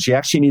details. You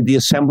actually need the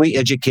Assembly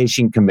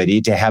Education Committee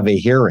to have a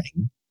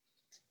hearing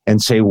and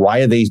say,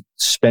 why are they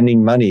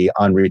spending money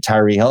on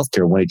retiree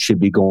healthcare when it should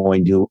be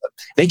going to,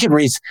 they can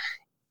raise,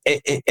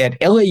 at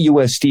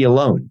LAUSD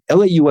alone,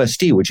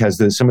 LAUSD, which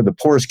has some of the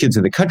poorest kids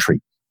in the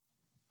country,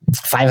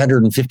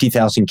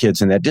 550,000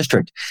 kids in that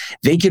district,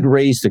 they could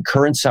raise the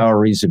current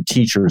salaries of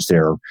teachers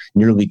there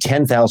nearly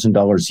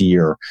 $10,000 a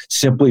year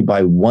simply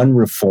by one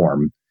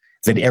reform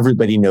that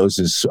everybody knows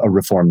is a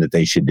reform that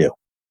they should do.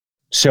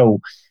 So,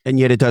 and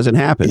yet it doesn't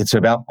happen. It's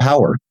about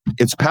power.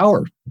 It's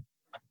power.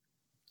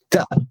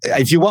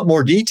 If you want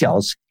more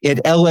details, at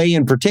LA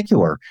in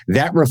particular,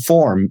 that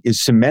reform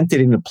is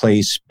cemented into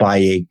place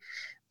by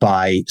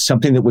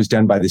something that was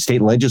done by the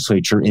state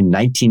legislature in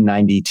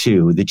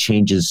 1992 that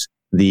changes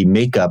the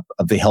makeup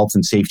of the Health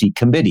and Safety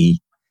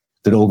Committee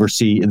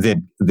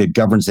that that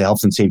governs the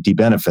health and safety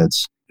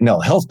benefits. No,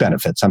 health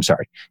benefits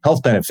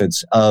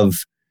of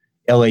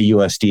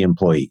LAUSD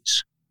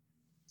employees.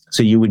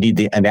 So you would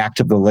need an act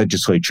of the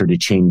legislature to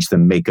change the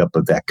makeup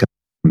of that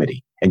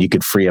committee, and you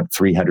could free up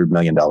 $300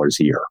 million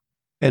a year.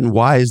 And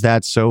why is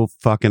that so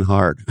fucking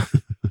hard?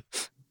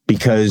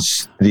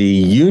 Because the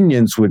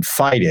unions would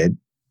fight it.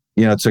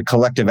 It's a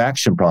collective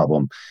action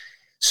problem.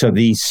 So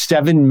the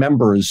 7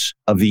 members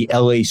of the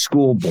LA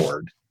school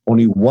board,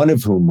 only one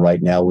of whom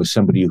right now was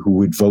somebody who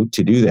would vote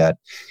to do that,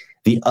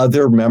 The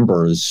other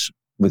members,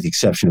 with the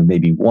exception of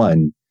maybe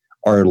one,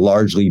 are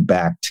largely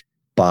backed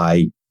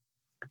by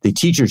the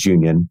teachers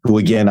union, who,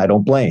 again, I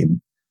don't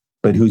blame,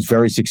 but who's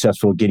very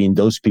successful getting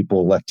those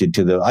people elected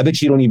to I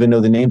bet you don't even know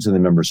the names of the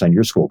members on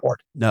your school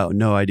board.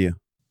 No idea.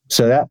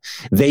 So that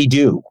they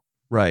do.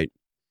 Right.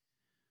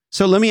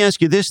 So let me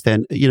ask you this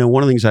then.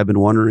 One of the things I've been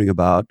wondering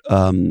about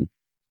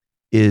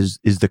is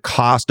the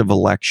cost of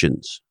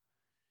elections.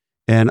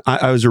 And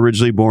I was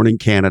originally born in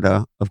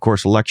Canada. Of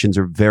course, elections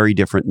are very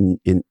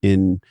different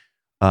in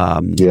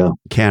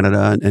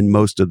Canada and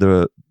most of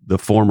the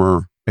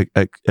former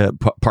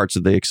parts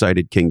of the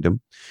excited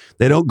kingdom.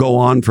 They don't go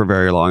on for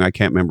very long. I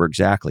can't remember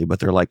exactly, but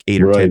they're like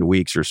 8 or 10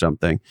 weeks or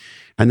something.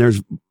 And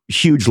there's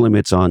huge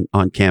limits on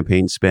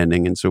campaign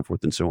spending and so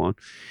forth and so on.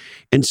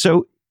 And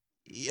so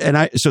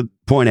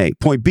point A.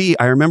 Point B,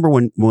 I remember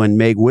when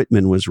Meg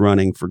Whitman was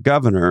running for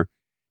governor,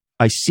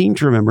 I seem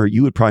to remember,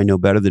 you would probably know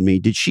better than me,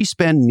 did she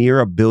spend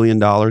near $1 billion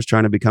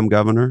trying to become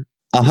governor?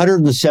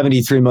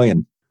 $173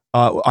 million.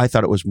 I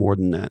thought it was more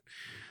than that.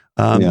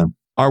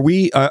 Are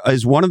we,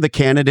 is one of the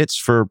candidates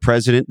for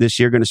president this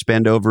year going to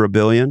spend over $1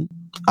 billion?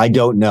 I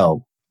don't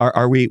know.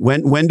 Are we,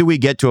 when do we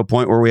get to a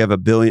point where we have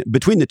 $1 billion?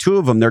 Between the two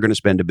of them, they're going to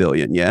spend $1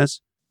 billion,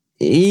 yes?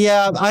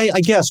 Yeah,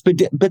 I guess,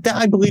 but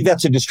I believe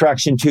that's a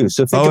distraction too.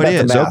 So think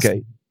about the math.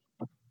 Okay.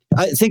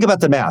 Think about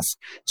the math.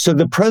 So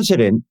the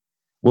president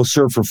will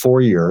serve for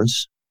 4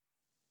 years,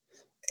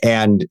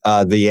 and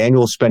the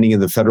annual spending of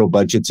the federal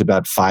budget's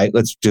about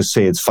let's just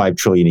say it's $5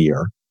 trillion a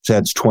year. So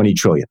that's $20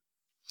 trillion.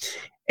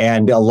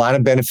 And a lot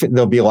of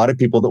there'll be a lot of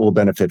people that will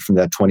benefit from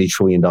that $20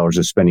 trillion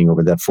of spending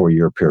over that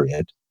 4-year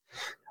period.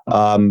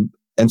 And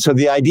so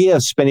the idea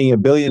of spending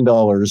 $1 billion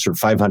or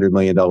 $500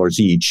 million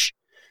each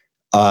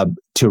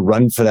to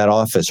run for that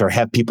office, or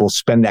have people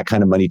spend that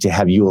kind of money to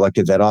have you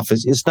elected that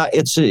office, it's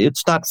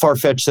not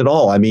far-fetched at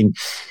all. I mean,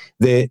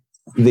 the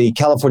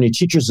California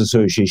Teachers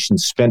Association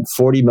spent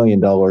 $40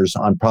 million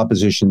on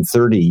Proposition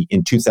 30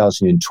 in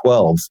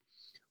 2012,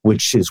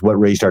 which is what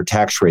raised our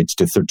tax rates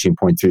to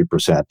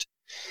 13.3%.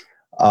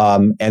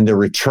 And the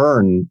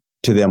return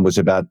to them was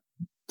about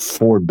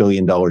 $4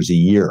 billion a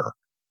year.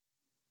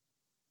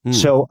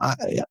 So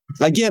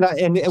so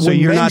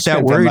you're not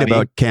that worried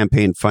about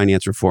campaign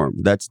finance reform.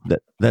 That's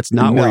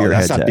not where your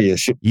head's at. The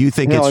issue. You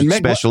think it's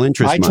special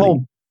interest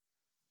money.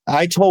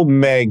 I told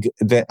Meg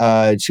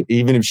that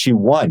even if she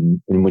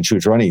won, and when she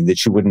was running, that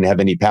she wouldn't have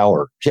any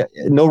power.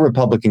 No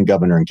Republican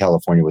governor in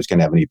California was going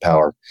to have any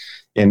power,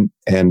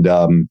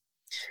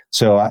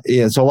 so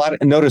it's a lot.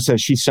 Notice that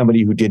she's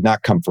somebody who did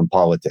not come from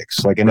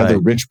politics, like another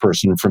rich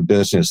person from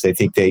business. They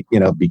think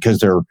because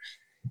they're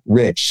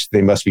rich,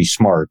 they must be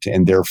smart,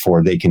 and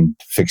therefore they can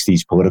fix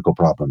these political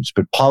problems.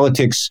 But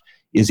politics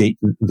the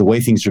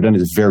way things are done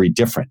is very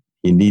different.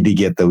 You need to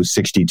get those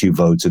 62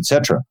 votes,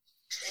 etc.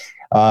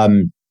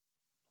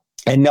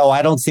 And no,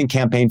 I don't think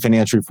campaign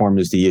finance reform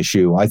is the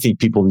issue. I think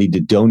people need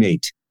to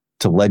donate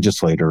to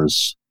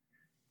legislators,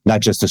 not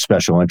just to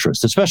special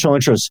interests. The special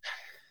interests,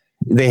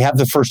 they have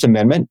the First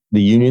Amendment.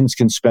 The unions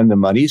can spend the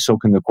money, so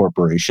can the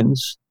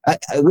corporations.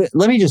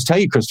 Let me just tell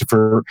you,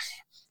 Christopher,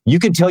 you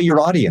can tell your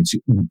audience,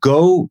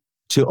 go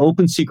to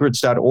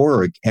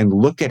opensecrets.org and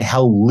look at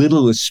how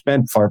little is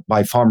spent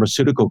by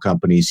pharmaceutical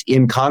companies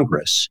in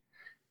Congress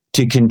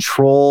to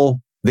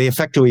control. They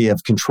effectively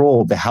have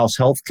controlled the House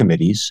Health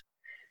Committees.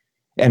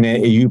 And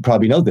you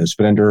probably know this,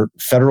 but under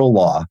federal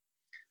law,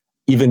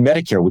 even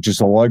Medicare, which is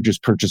the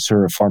largest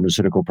purchaser of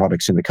pharmaceutical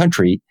products in the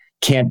country,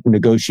 can't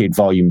negotiate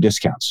volume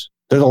discounts.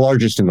 They're the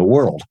largest in the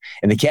world,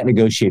 and they can't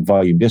negotiate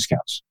volume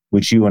discounts,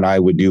 which you and I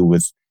would do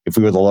if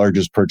we were the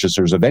largest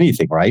purchasers of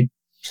anything, right?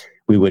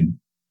 We would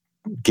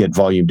get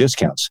volume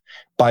discounts.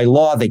 By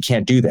law, they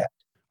can't do that.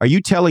 Are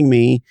you telling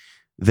me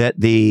that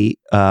the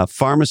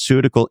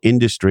pharmaceutical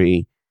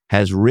industry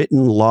has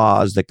written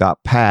laws that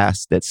got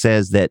passed that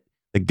says that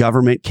the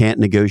government can't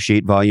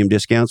negotiate volume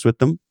discounts with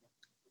them?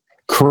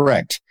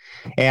 Correct.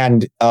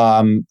 And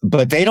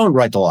but they don't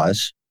write the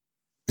laws.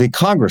 The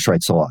Congress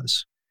writes the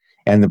laws,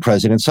 and the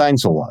president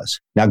signs the laws.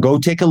 Now go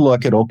take a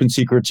look at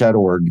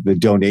opensecrets.org, the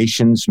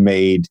donations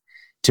made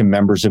to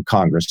members of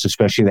Congress,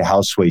 especially the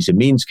House Ways and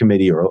Means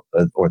Committee or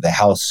the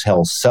House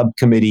Health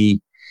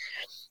Subcommittee,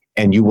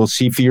 and you will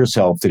see for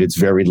yourself that it's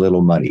very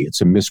little money.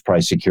 It's a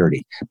mispriced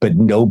security, but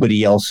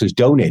nobody else is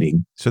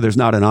donating. So there's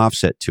not an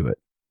offset to it.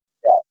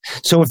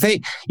 So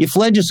if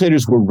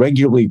legislators were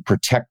regularly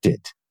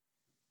protected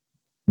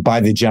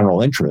by the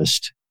general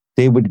interest,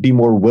 they would be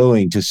more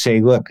willing to say,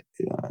 look,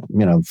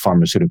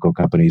 pharmaceutical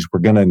companies, we're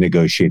going to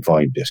negotiate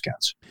volume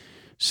discounts.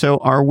 So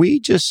are we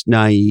just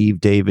naive,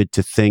 David,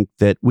 to think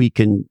that we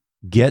can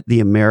get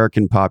the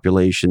American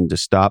population to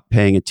stop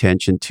paying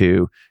attention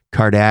to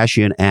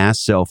Kardashian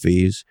ass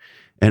selfies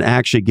and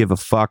actually give a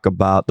fuck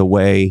about the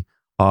way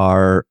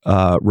our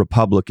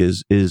republic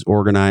is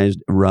organized,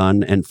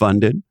 run, and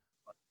funded?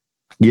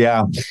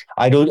 Yeah,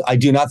 I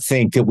do not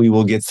think that we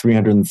will get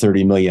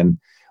 330 million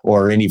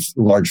or any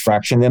large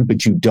fraction of them,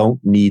 but you don't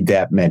need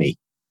that many.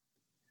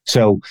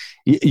 So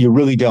you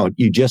really don't.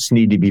 You just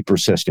need to be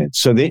persistent.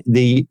 So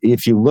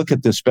if you look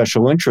at the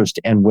special interest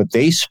and what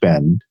they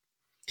spend,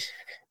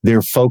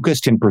 They're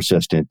focused and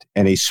persistent,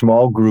 and a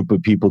small group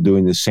of people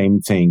doing the same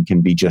thing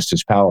can be just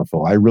as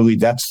powerful.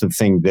 That's the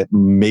thing that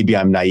maybe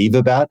I'm naive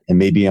about, and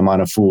maybe I'm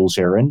on a fool's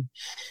errand,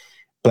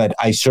 but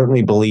I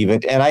certainly believe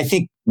it. And I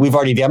think we've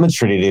already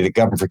demonstrated it at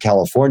Government for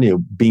California,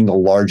 being the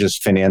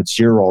largest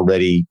financier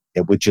already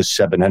with just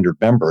 700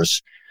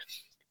 members.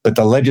 But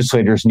the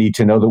legislators need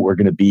to know that we're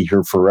going to be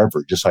here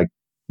forever, just like,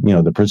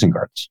 the prison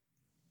guards.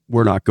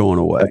 We're not going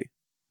away.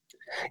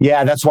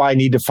 Yeah, that's why I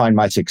need to find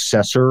my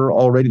successor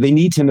already. They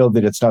need to know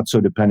that it's not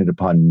so dependent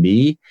upon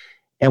me.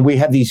 And we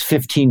have these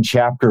 15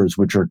 chapters,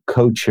 which are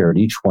co-chaired,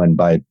 each one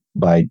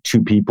by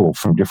two people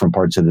from different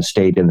parts of the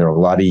state. And there are a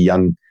lot of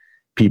young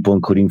people,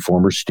 including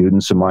former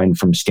students of mine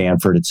from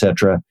Stanford, et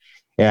cetera.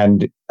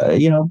 And,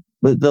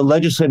 the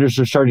legislators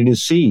are starting to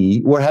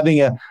see, we're having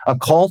a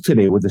call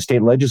today with the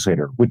state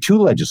legislator, with two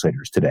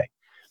legislators today,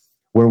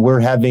 where we're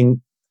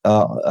having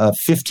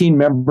 15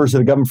 members of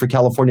the Government for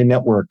California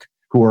Network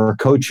who are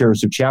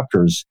co-chairs of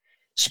chapters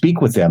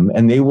speak with them,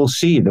 and they will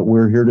see that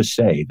we're here to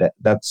stay.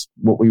 That's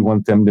what we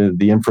want them to,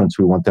 the inference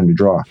we want them to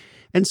draw.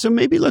 And so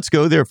maybe let's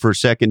go there for a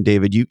second,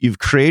 David. You've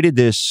created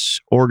this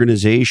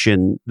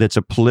organization that's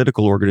a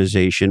political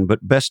organization,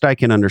 but best I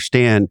can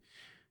understand,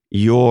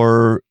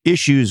 you're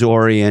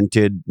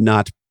issues-oriented,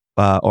 not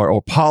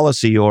or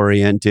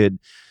policy-oriented,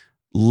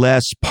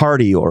 less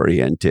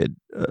party-oriented.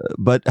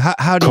 But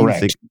how do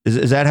Correct. you think?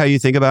 Is that how you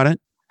think about it?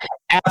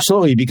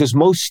 Absolutely, because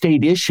most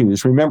state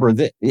issues, remember,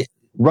 that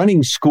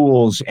running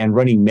schools and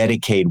running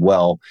Medicaid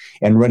well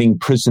and running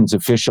prisons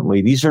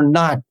efficiently, these are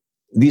not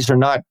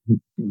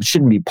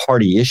shouldn't be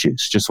party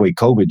issues, just the way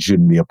COVID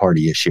shouldn't be a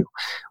party issue.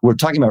 We're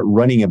talking about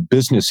running a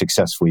business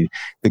successfully.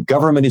 The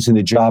government is in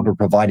the job of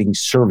providing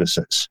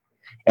services,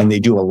 and they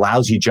do a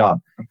lousy job.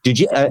 Did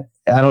you? I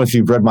don't know if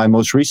you've read my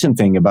most recent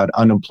thing about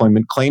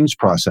unemployment claims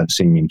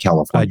processing in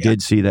California. I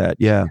did see that,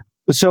 yeah.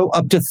 So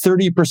up to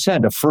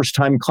 30% of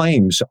first-time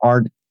claims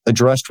aren't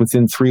addressed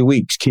within 3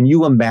 weeks. Can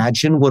you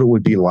imagine what it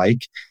would be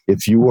like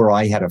if you or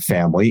I had a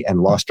family and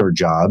lost our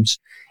jobs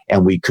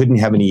and we couldn't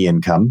have any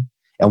income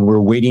and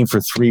we're waiting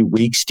for 3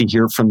 weeks to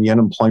hear from the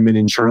unemployment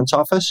insurance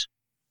office?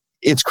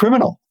 It's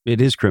criminal. It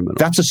is criminal.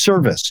 That's a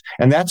service.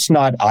 And that's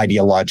not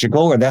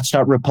ideological, or that's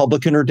not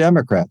Republican or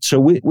Democrat.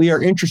 So we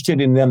are interested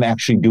in them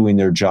actually doing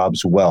their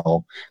jobs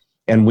well.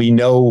 And we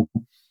know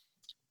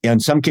in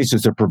some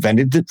cases they're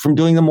prevented from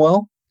doing them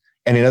well.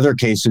 And in other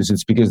cases,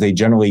 it's because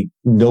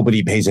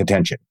nobody pays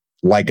attention,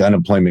 like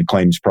unemployment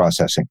claims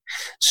processing.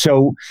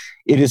 So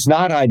it is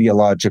not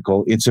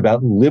ideological. It's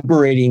about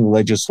liberating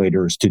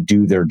legislators to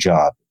do their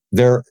job.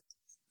 There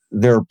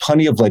are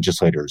plenty of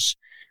legislators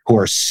who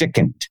are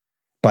sickened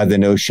by the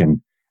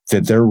notion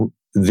that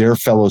their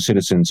fellow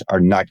citizens are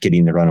not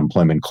getting their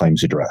unemployment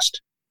claims addressed.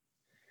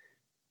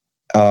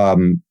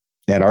 And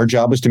our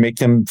job is to make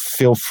them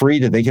feel free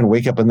that they can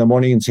wake up in the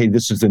morning and say,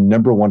 this is the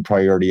number one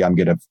priority I'm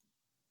going to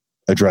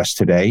address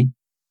today,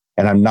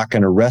 and I'm not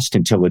going to rest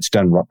until it's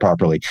done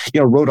properly.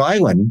 Rhode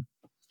Island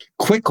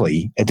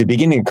quickly at the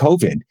beginning of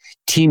COVID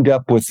teamed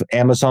up with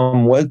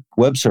Amazon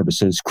Web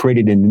Services,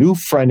 created a new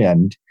front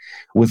end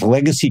with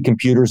legacy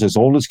computers as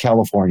old as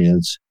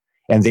California's,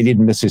 and they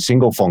didn't miss a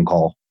single phone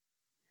call.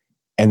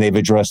 And they've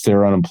addressed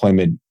their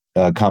unemployment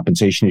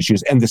compensation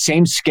issues, and the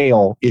same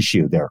scale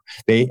issue there.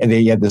 They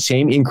had the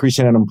same increase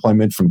in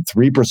unemployment from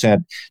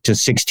 3% to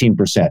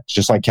 16%,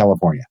 just like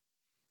California.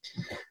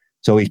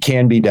 So it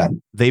can be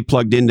done. They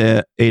plugged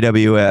into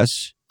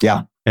AWS.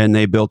 Yeah. And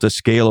they built a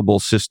scalable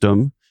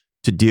system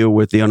to deal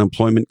with the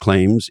unemployment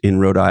claims in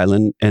Rhode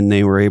Island, and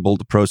they were able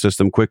to process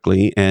them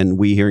quickly, and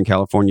we here in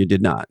California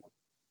did not.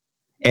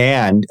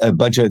 And a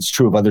bunch of it's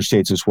true of other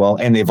states as well.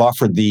 And they've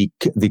offered the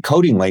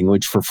coding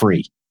language for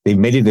free. They've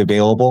made it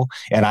available,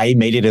 and I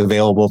made it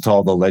available to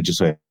all the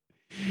legislators.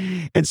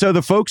 And so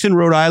the folks in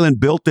Rhode Island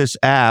built this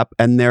app,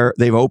 and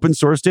they've open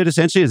sourced it,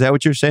 essentially. Is that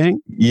what you're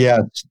saying?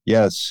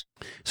 Yes.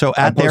 So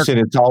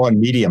it's all on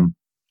Medium.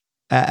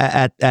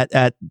 At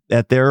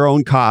their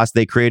own cost,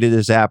 they created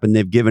this app, and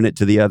they've given it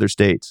to the other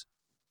states.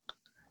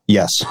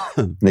 Yes,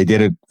 they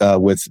did it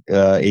with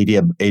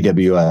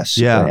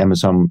AWS,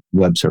 Amazon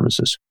Web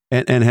Services.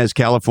 And has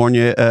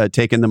California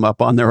taken them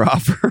up on their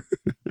offer?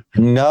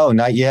 No,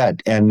 not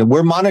yet. And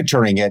we're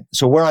monitoring it.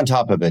 So we're on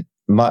top of it.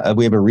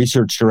 We have a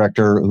research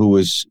director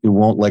who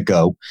won't let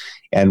go.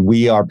 And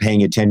we are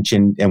paying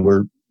attention, and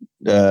we're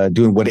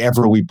doing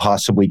whatever we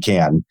possibly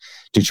can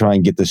to try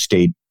and get the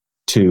state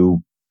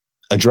to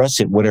address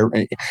it. Whatever,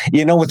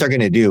 you know what they're going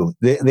to do.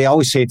 They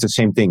always say it's the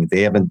same thing.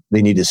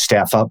 They need to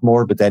staff up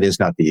more, but that is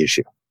not the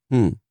issue.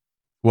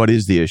 What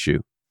is the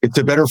issue? It's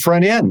a better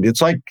front end.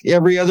 It's like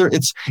every other,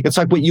 it's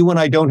like what you and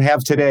I don't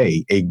have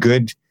today, a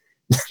good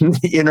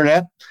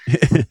internet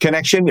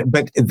connection,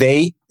 but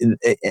there's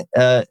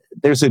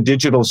a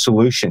digital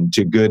solution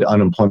to good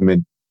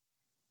unemployment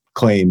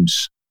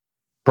claims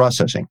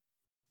processing.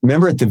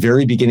 Remember at the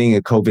very beginning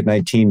of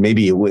COVID-19,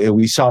 maybe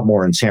we saw it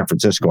more in San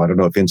Francisco. I don't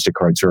know if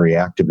Instacart's very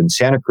active in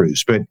Santa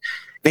Cruz, but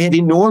they had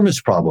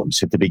enormous problems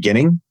at the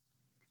beginning,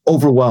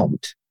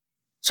 overwhelmed.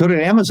 So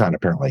did Amazon,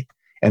 apparently,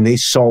 and they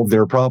solved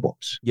their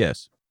problems.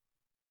 Yes.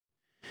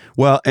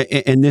 Well,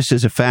 and this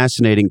is a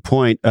fascinating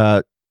point.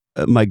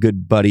 My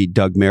good buddy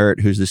Doug Merritt,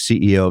 who's the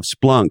CEO of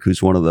Splunk,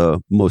 who's one of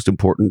the most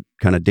important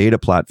kind of data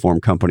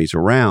platform companies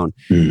around.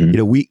 Mm-hmm. You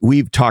know,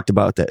 we've talked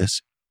about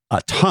this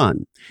a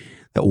ton.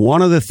 That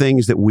one of the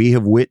things that we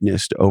have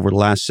witnessed over the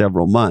last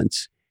several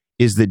months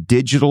is the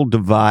digital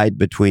divide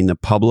between the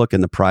public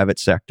and the private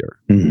sector.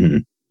 Mm-hmm.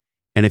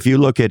 And if you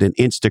look at an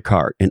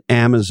Instacart, an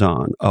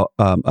Amazon, a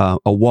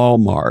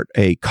Walmart,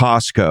 a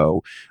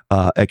Costco,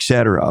 et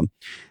cetera,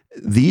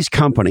 these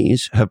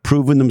companies have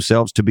proven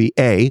themselves to be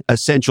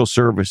essential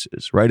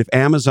services, right? If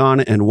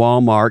Amazon and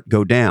Walmart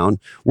go down,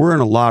 we're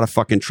in a lot of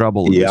fucking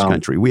trouble in this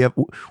country. We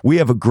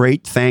have a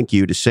great thank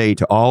you to say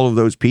to all of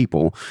those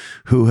people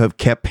who have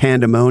kept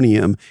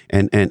pandemonium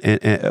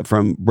and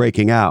from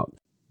breaking out.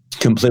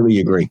 Completely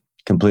agree.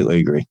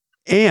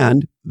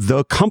 And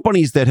the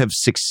companies that have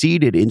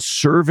succeeded in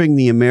serving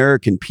the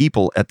American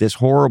people at this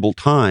horrible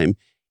time,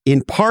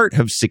 in part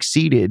have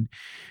succeeded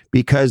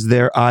because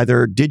they're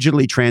either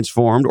digitally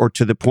transformed or,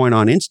 to the point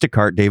on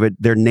Instacart, David,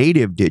 they're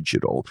native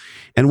digital.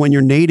 And when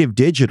you're native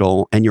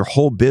digital and your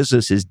whole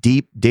business is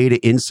deep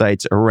data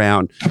insights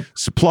around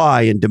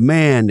supply and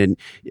demand and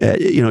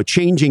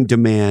changing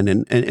demand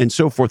and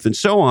so forth and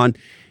so on,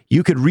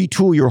 you could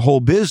retool your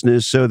whole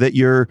business so that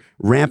you're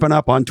ramping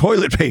up on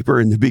toilet paper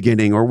in the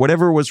beginning or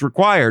whatever was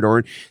required. Or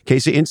in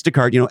case of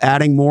Instacart,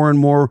 adding more and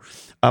more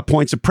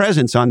points of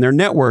presence on their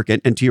network.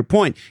 And to your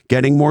point,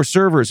 getting more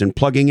servers and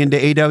plugging into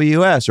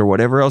AWS or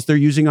whatever else they're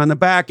using on the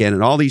back end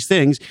and all these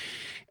things.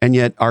 And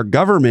yet our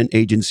government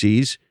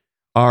agencies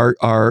are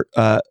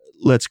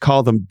let's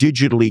call them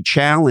digitally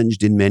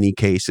challenged in many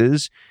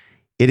cases.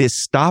 It has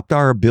stopped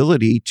our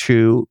ability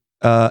to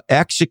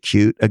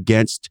execute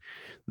against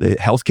the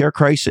healthcare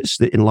crisis.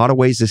 In a lot of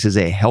ways, this is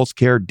a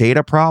healthcare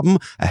data problem,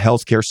 a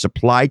healthcare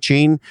supply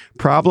chain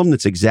problem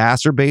that's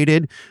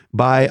exacerbated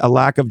by a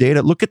lack of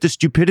data. Look at the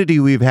stupidity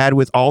we've had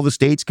with all the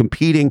states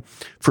competing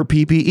for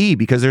PPE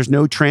because there's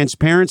no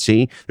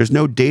transparency, there's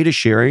no data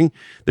sharing,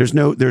 there's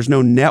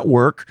no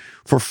network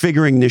for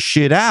figuring this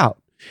shit out.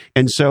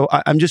 And so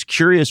I'm just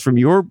curious from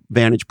your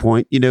vantage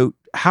point,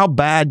 how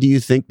bad do you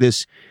think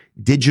this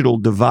digital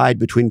divide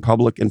between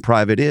public and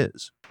private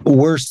is?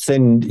 Worse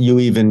than you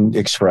even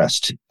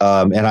expressed.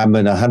 And I'm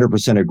in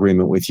 100%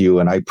 agreement with you.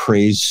 And I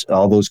praise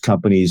all those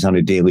companies on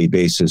a daily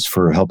basis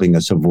for helping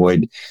us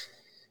avoid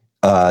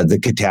the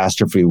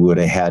catastrophe we would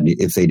have had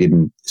if they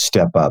didn't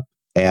step up.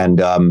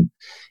 And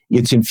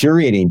it's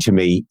infuriating to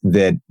me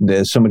that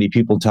so many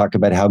people talk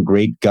about how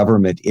great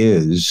government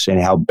is and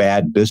how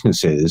bad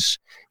business is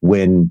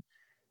when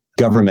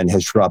government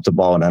has dropped the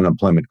ball on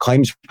unemployment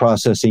claims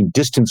processing.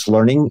 Distance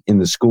learning in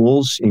the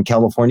schools in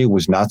California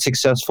was not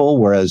successful,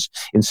 whereas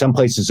in some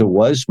places it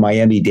was.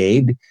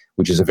 Miami-Dade,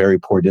 which is a very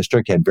poor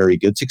district, had very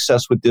good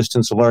success with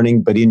distance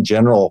learning. But in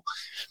general,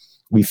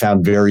 we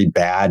found very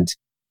bad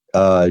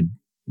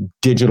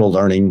digital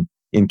learning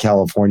in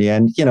California.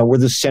 And, we're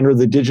the center of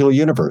the digital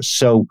universe.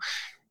 So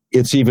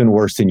it's even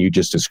worse than you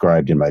just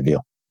described, in my view.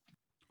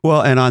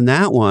 Well, and on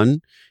that one,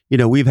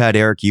 we've had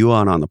Eric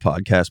Yuan on the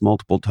podcast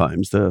multiple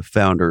times, the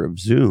founder of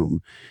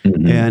Zoom.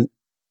 Mm-hmm. And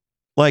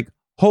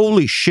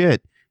holy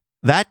shit,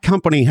 that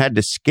company had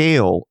to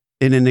scale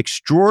in an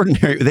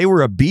extraordinary, they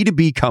were a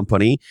B2B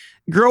company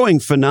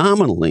growing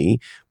phenomenally.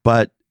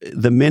 But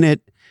the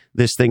minute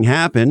this thing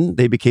happened,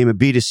 they became a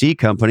B2C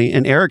company.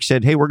 And Eric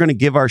said, hey, we're going to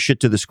give our shit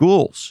to the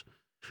schools.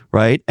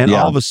 Right. And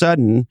all of a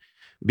sudden,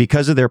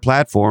 because of their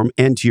platform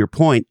and, to your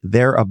point,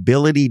 their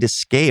ability to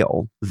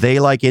scale, they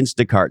like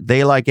Instacart,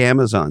 they like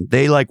Amazon,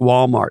 they like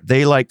Walmart,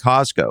 they like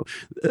Costco,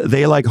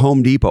 they like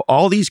Home Depot.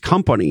 All these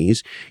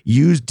companies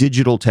use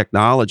digital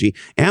technology.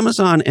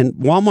 Amazon and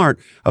Walmart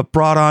have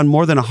brought on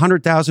more than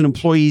 100,000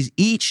 employees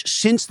each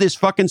since this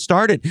fucking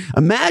started.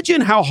 Imagine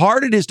how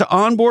hard it is to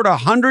onboard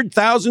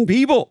 100,000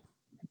 people.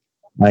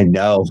 I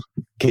know.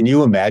 Can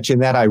you imagine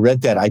that? I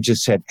read that. I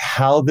just said,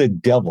 how the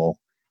devil...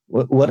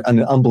 What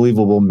an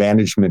unbelievable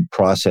management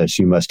process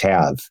you must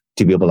have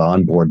to be able to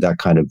onboard that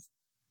kind of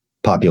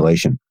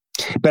population.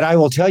 But I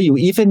will tell you,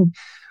 even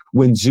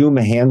when Zoom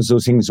hands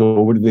those things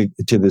over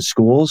to the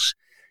schools,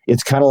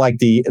 it's kind of like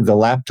the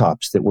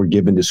laptops that were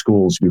given to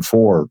schools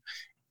before.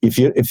 If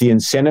the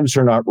incentives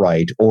are not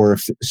right, or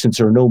since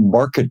there are no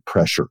market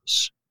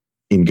pressures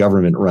in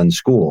government-run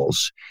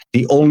schools,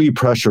 the only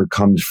pressure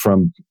comes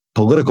from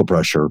political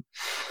pressure.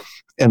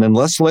 And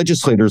unless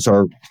legislators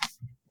are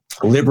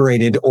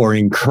liberated or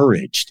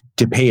encouraged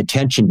to pay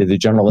attention to the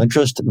general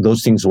interest,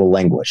 those things will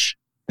languish.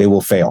 They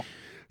will fail.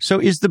 So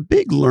is the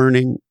big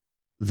learning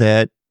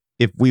that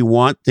if we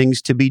want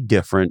things to be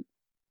different,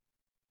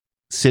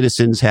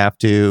 citizens have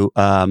to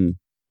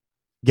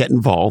get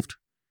involved,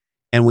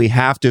 and we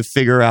have to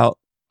figure out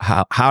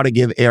how to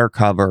give air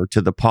cover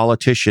to the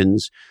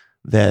politicians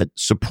that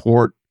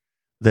support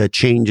the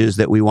changes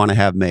that we want to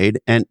have made.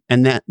 And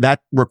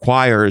that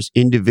requires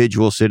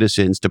individual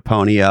citizens to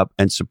pony up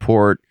and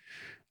support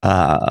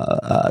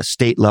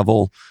state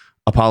level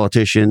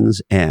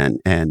politicians and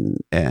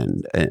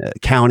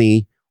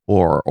county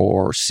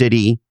or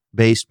city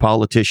based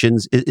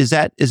politicians. Is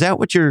that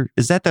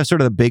the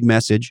sort of the big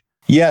message?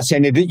 Yes,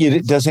 and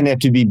it doesn't have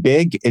to be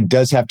big. It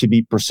does have to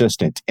be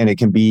persistent, and it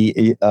can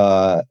be.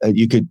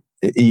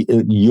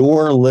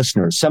 Your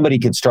listeners, somebody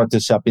could start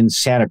this up in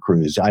Santa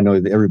Cruz. I know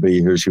that everybody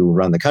hears you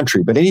around the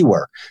country, but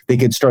anywhere they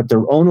could start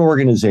their own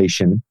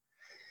organization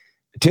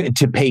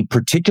to pay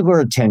particular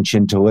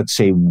attention to, let's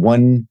say,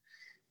 one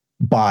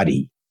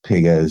body,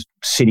 like a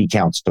city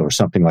council or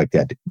something like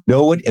that.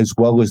 Know it as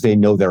well as they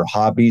know their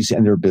hobbies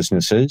and their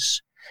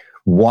businesses.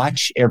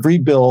 Watch every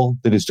bill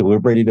that is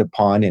deliberated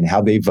upon and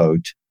how they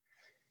vote.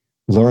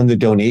 Learn the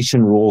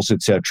donation rules,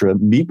 etc.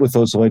 Meet with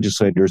those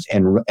legislators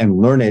and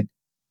learn it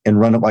and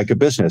run it like a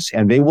business.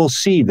 And they will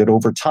see that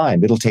over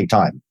time, it'll take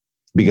time.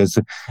 Because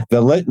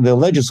the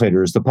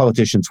legislators, the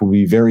politicians will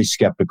be very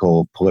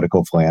skeptical of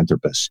political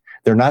philanthropists.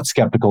 They're not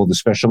skeptical of the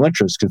special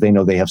interests because they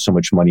know they have so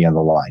much money on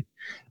the line.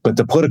 But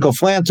the political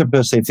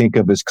philanthropists they think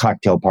of as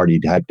cocktail party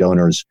type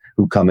donors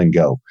who come and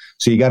go.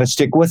 So you got to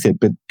stick with it.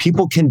 But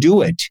people can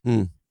do it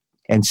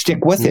and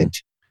stick with it.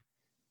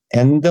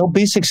 And they'll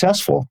be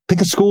successful.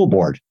 Pick a school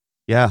board.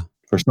 Yeah.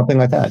 Or something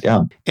like that,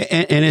 yeah.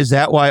 And is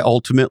that why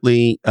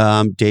ultimately,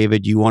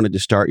 David, you wanted to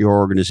start your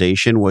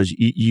organization? Was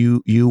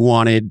you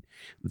wanted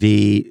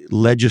the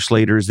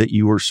legislators that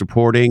you were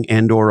supporting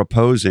and or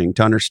opposing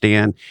to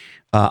understand,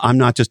 I'm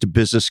not just a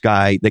business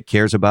guy that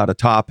cares about a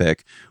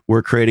topic.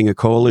 We're creating a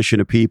coalition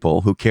of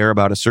people who care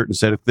about a certain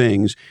set of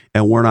things,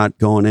 and we're not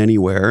going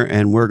anywhere.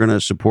 And we're going to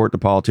support the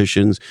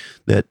politicians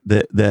that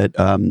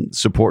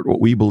support what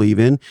we believe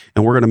in,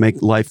 and we're going to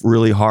make life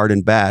really hard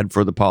and bad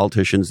for the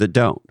politicians that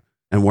don't.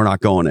 And we're not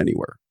going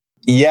anywhere.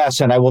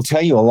 Yes. And I will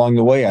tell you, along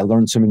the way, I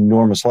learned some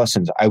enormous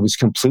lessons. I was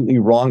completely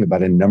wrong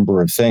about a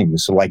number of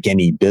things, like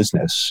any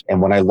business.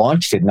 And when I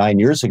launched it 9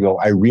 years ago,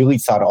 I really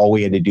thought all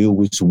we had to do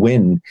was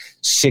win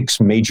 6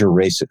 major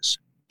races.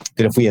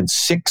 That if we had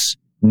 6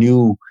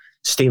 new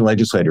state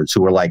legislators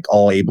who were like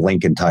all Abe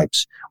Lincoln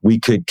types, we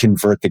could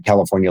convert the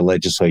California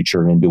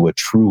legislature into a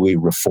truly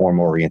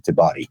reform-oriented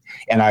body.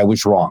 And I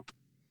was wrong.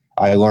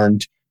 I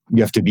learned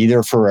you have to be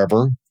there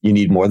forever. You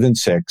need more than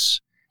 6.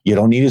 You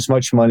don't need as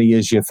much money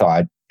as you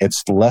thought.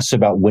 It's less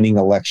about winning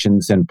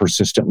elections than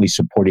persistently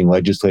supporting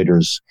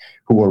legislators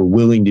who are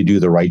willing to do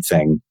the right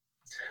thing,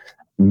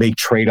 make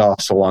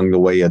trade-offs along the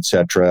way,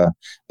 etc.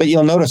 But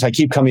you'll notice I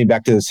keep coming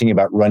back to this thing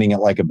about running it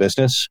like a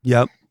business.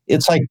 Yep.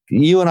 It's like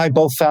you and I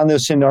both found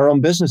this in our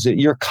own business.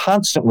 You're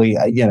constantly,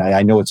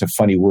 I know it's a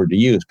funny word to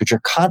use, but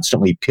you're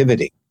constantly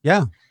pivoting.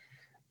 Yeah.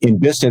 In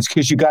business,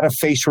 because you got to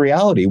face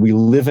reality. We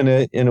live in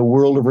a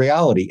world of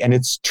reality, and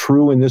it's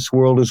true in this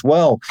world as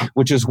well,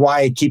 which is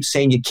why I keep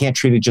saying you can't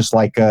treat it just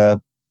like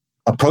a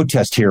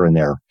protest here and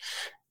there.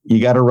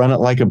 You got to run it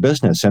like a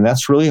business, and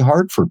that's really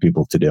hard for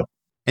people to do.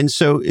 And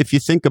so if you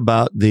think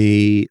about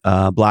the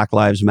Black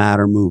Lives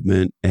Matter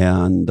movement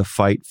and the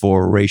fight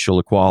for racial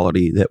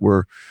equality that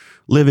we're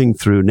living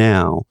through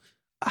now,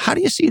 how do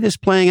you see this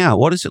playing out?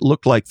 What does it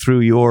look like through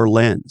your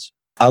lens?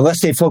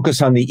 Unless they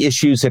focus on the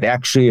issues that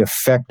actually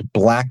affect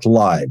Black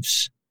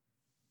lives,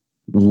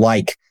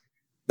 like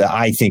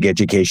I think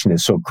education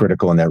is so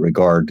critical in that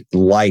regard,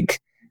 like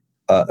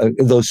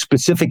those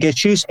specific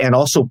issues, and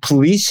also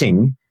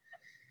policing,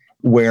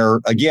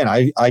 where, again,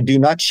 I do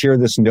not share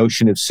this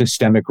notion of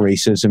systemic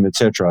racism,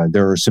 etc.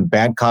 There are some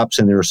bad cops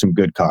and there are some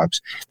good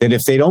cops, that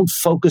if they don't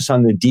focus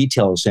on the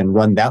details and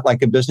run that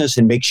like a business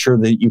and make sure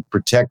that you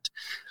protect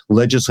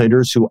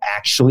legislators who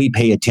actually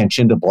pay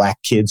attention to Black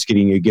kids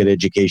getting a good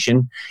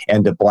education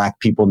and to Black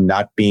people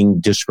not being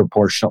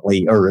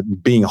disproportionately or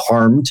being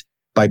harmed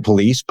by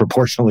police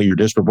proportionally or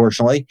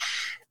disproportionately,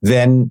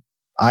 then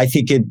I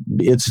think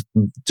it's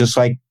just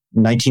like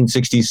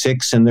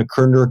 1966 and the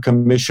Kerner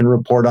Commission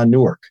report on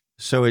Newark.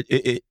 So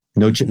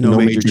no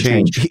major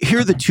change.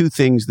 Here are the two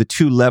things, the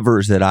two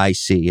levers that I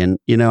see. And,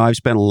 I've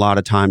spent a lot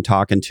of time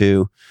talking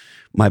to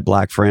my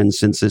Black friends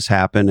since this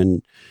happened.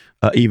 And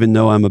even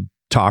though I'm a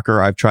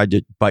talker, I've tried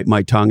to bite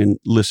my tongue and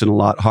listen a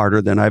lot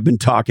harder than I've been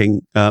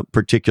talking,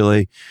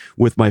 particularly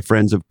with my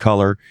friends of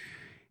color.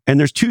 And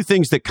there's two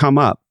things that come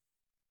up.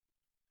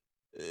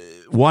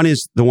 One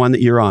is the one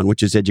that you're on,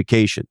 which is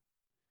education.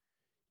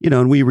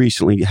 And we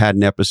recently had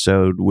an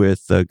episode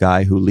with a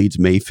guy who leads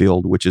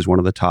Mayfield, which is one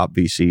of the top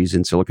VCs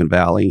in Silicon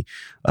Valley,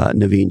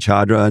 Naveen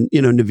Chandra. And,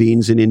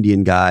 Naveen's an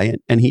Indian guy,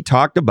 and he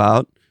talked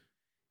about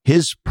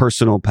his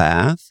personal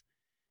path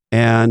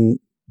and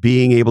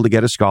being able to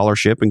get a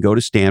scholarship and go to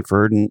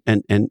Stanford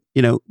and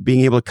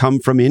being able to come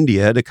from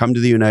India to come to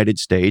the United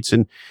States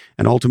and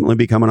ultimately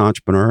become an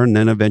entrepreneur and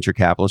then a venture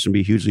capitalist and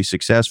be hugely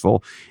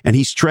successful. And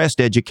he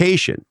stressed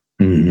education.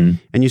 Mm-hmm.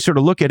 And you sort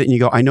of look at it and you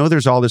go, I know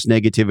there's all this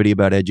negativity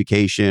about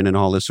education and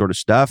all this sort of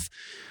stuff,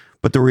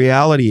 but the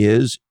reality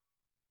is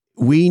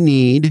we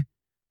need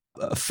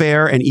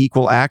fair and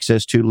equal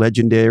access to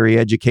legendary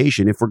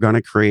education if we're going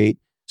to create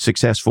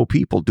successful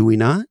people, do we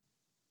not?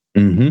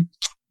 Mm-hmm.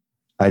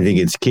 I think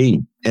it's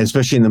key,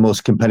 especially in the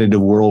most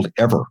competitive world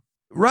ever.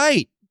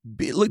 Right.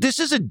 Look, this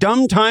is a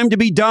dumb time to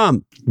be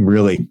dumb.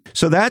 Really.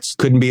 So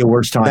couldn't be a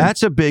worse time.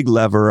 That's a big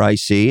lever I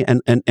see.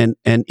 And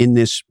in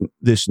this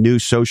new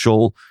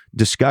social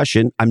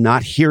discussion, I'm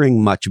not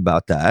hearing much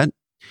about that.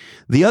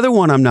 The other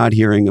one I'm not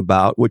hearing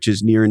about, which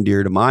is near and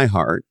dear to my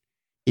heart,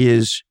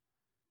 is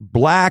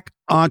Black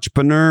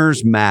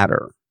Entrepreneurs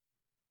Matter.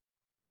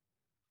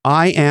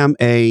 I am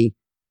a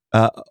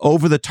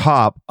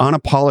over-the-top,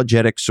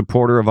 unapologetic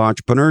supporter of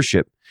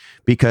entrepreneurship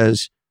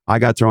because I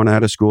got thrown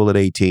out of school at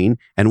 18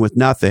 and with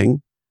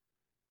nothing,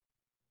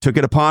 took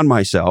it upon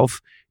myself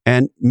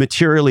and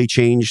materially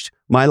changed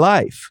my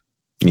life.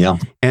 Yeah.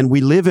 And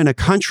we live in a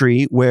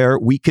country where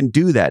we can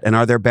do that. And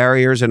are there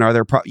barriers and are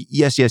there...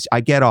 Yes, I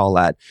get all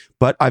that.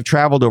 But I've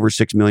traveled over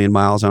 6 million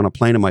miles on a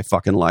plane in my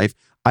fucking life.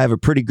 I have a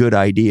pretty good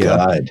idea.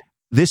 God.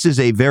 This is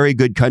a very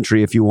good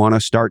country if you want to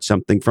start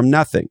something from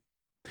nothing.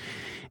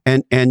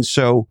 And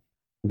so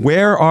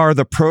where are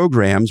the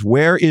programs?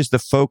 Where is the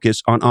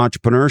focus on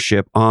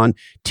entrepreneurship, on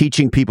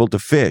teaching people to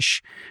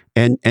fish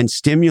and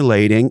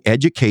stimulating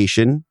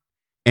education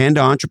and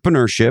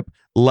entrepreneurship?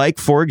 Like,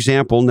 for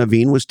example,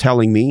 Naveen was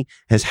telling me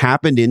has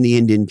happened in the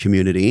Indian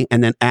community,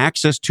 and then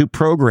access to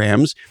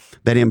programs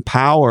that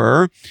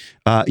empower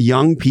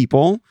young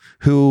people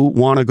who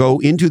want to go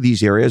into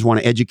these areas, want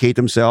to educate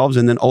themselves,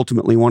 and then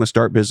ultimately want to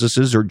start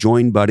businesses or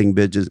join budding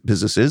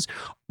businesses.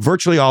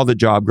 Virtually all the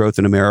job growth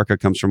in America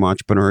comes from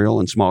entrepreneurial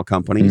and small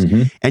companies.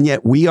 Mm-hmm. And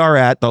yet we are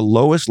at the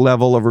lowest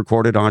level of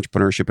recorded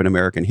entrepreneurship in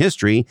American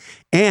history.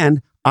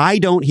 And I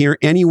don't hear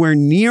anywhere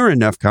near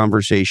enough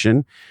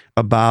conversation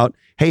about,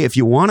 hey, if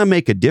you want to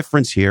make a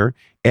difference here,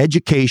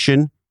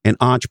 education and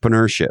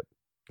entrepreneurship.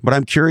 But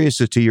I'm curious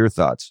as to your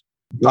thoughts.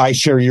 I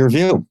share your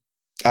view.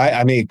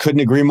 I mean, couldn't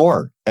agree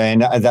more.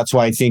 And that's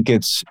why I think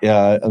it's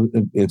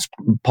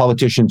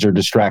politicians are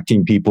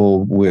distracting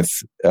people with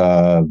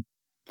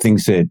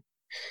things that,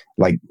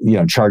 like,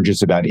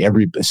 charges about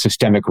every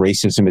systemic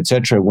racism, et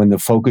cetera, when the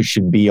focus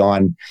should be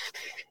on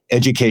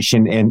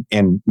education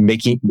and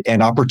making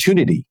an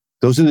opportunity.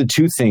 Those are the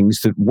two things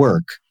that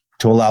work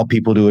to allow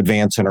people to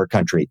advance in our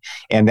country.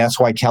 And that's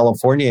why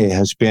California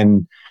has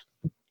been,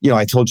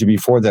 I told you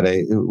before that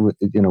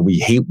we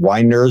hate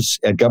whiners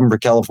at Government for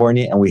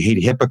California and we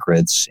hate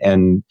hypocrites.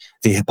 And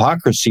the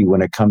hypocrisy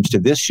when it comes to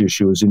this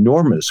issue is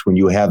enormous when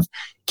you have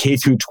K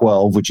through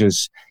 12, which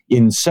is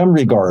in some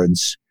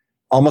regards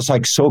almost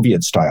like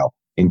Soviet style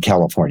in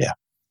California.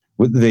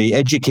 The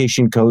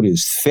education code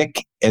is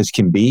thick as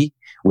can be,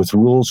 with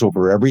rules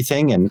over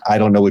everything. And I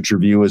don't know what your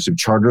view is of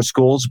charter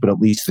schools, but at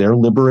least they're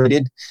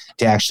liberated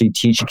to actually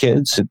teach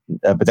kids.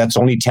 But that's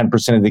only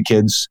 10% of the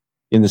kids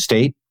in the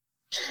state.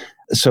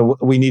 So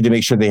we need to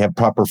make sure they have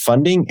proper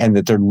funding and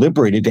that they're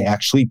liberated to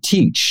actually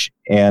teach.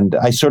 And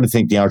I sort of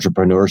think the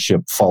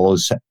entrepreneurship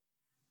follows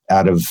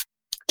out of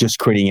just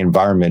creating an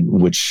environment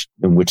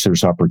in which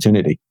there's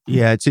opportunity.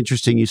 Yeah, it's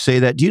interesting you say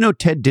that. Do you know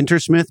Ted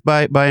Dintersmith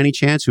by any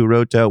chance, who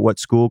wrote What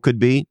School Could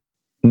Be?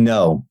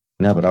 No,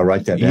 but I'll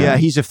write that down. Yeah,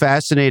 he's a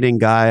fascinating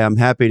guy. I'm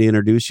happy to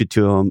introduce you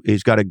to him.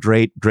 He's got a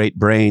great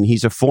brain.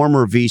 He's a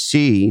former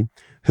VC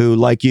who,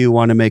 like you,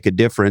 wanted to make a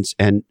difference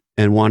and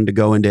wanted to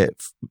go into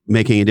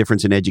making a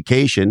difference in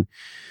education.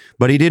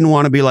 But he didn't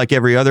want to be like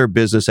every other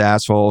business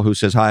asshole who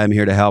says, hi, I'm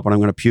here to help, and I'm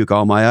going to puke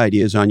all my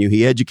ideas on you.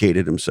 He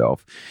educated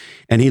himself.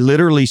 And he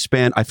literally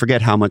spent, I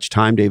forget how much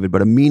time, David,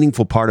 but a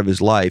meaningful part of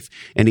his life.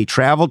 And he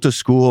traveled to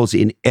schools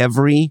in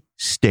every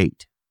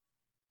state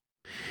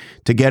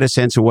to get a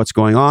sense of what's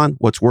going on,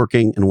 what's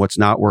working, and what's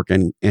not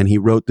working. And he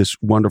wrote this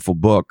wonderful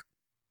book.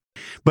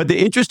 But the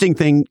interesting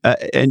thing,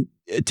 and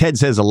Ted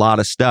says a lot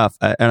of stuff,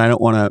 and I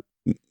don't want to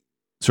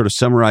sort of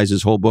summarize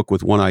his whole book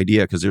with one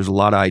idea because there's a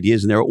lot of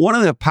ideas in there. One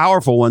of the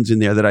powerful ones in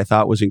there that I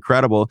thought was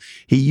incredible,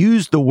 he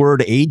used the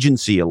word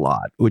agency a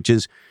lot, which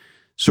is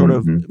sort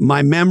of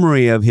my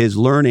memory of his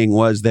learning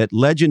was that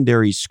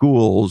legendary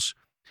schools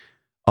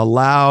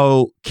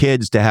allow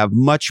kids to have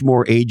much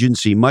more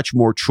agency, much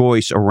more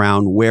choice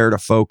around where to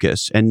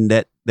focus. And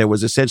that there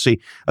was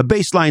essentially a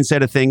baseline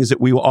set of things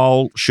that we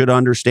all should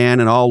understand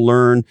and all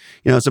learn,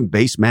 some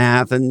base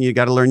math, and you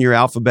got to learn your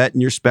alphabet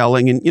and your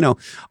spelling and,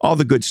 all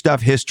the good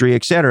stuff, history,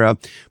 etc.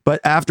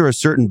 But after a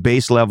certain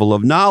base level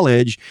of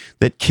knowledge,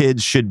 that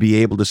kids should be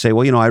able to say,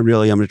 well,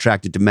 I'm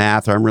attracted to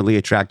math, or I'm really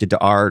attracted to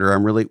art, or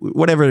I'm really,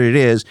 whatever it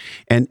is,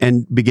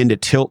 and begin to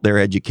tilt their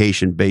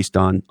education based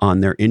on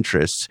their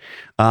interests.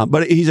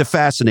 But he's a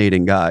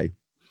fascinating guy.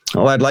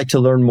 Well, I'd like to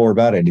learn more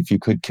about it. If you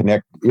could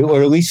connect,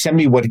 or at least send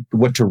me what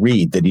to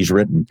read that he's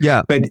written.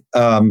 Yeah. But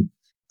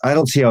I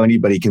don't see how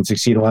anybody can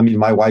succeed. I mean,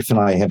 my wife and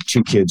I have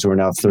two kids who are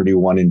now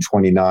 31 and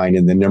 29.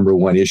 And the number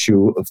one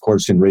issue, of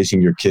course, in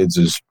raising your kids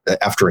is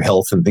after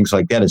health and things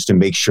like that, is to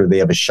make sure they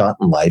have a shot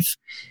in life.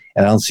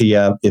 And I don't see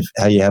how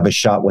you have a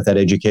shot without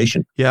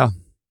education. Yeah.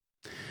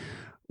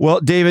 Well,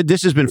 David,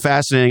 this has been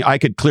fascinating. I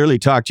could clearly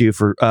talk to you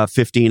for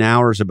 15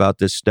 hours about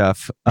this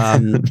stuff.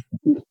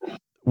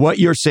 What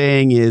you're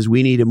saying is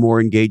we need a more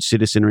engaged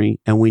citizenry,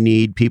 and we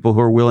need people who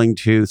are willing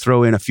to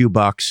throw in a few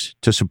bucks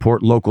to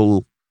support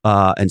local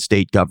and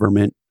state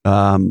government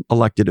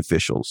elected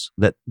officials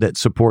that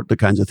support the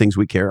kinds of things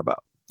we care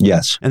about.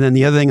 Yes. And then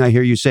the other thing I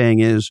hear you saying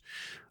is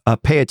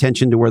pay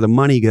attention to where the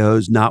money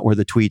goes, not where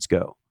the tweets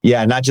go.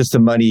 Yeah, not just the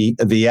money,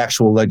 the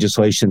actual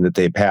legislation that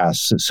they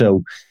pass.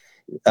 So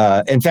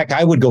In fact,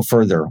 I would go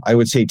further. I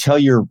would say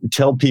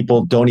tell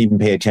people don't even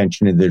pay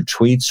attention to their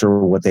tweets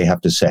or what they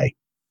have to say.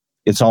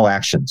 It's all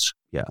actions.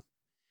 Yeah.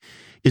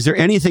 Is there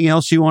anything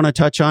else you want to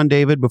touch on,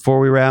 David, before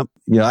we wrap?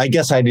 I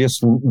guess I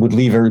just would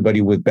leave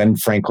everybody with Ben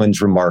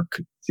Franklin's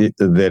remark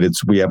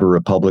that we have a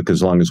republic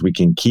as long as we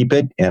can keep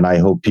it. And I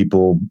hope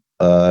people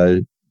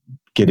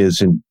get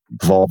as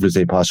involved as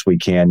they possibly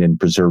can in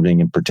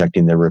preserving and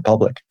protecting their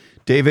republic.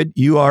 David,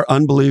 you are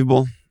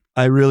unbelievable.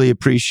 I really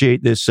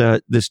appreciate this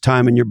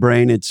time in your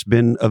brain. It's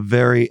been a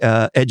very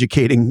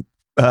educating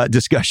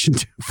discussion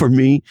for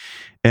me,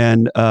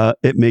 and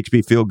it makes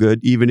me feel good.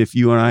 Even if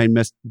you and I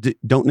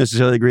don't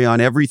necessarily agree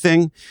on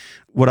everything,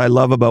 what I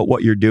love about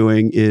what you're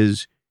doing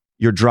is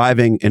you're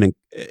driving an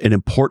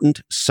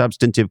important,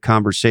 substantive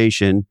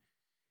conversation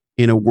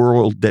in a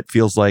world that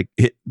feels like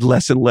it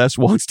less and less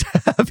wants to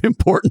have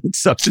important,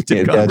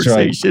 substantive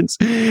conversations.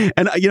 Right.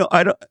 And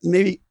I don't.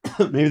 Maybe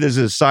this is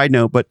a side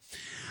note, but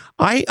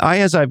I,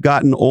 as I've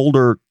gotten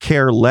older,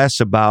 care less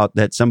about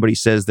that somebody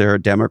says they're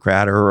a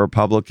Democrat or a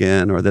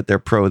Republican or that they're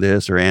pro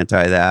this or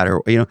anti that,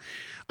 or,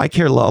 I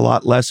care a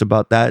lot less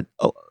about that,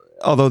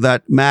 although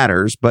that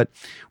matters. But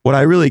what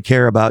I really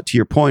care about, to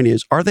your point,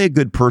 is, are they a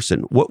good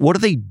person? What are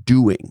they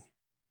doing?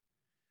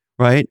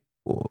 Right?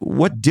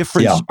 What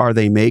difference are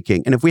they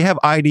making? And if we have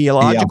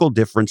ideological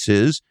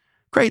differences,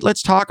 great,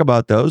 let's talk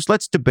about those.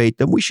 Let's debate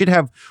them. We should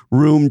have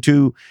room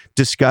to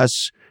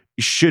discuss,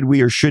 should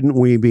we or shouldn't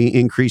we be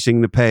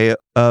increasing the pay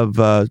of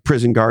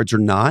prison guards or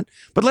not?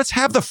 But let's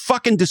have the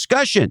fucking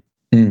discussion.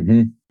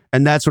 Mm-hmm.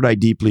 And that's what I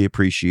deeply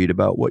appreciate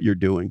about what you're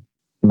doing.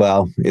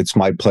 Well, it's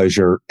my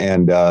pleasure.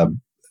 And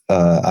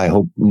I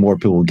hope more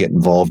people will get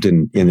involved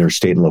in their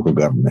state and local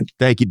government.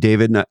 Thank you,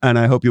 David. And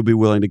I hope you'll be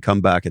willing to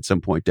come back at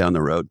some point down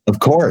the road. Of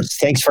course.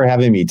 Thanks for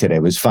having me today.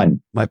 It was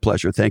fun. My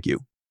pleasure. Thank you.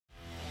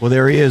 Well,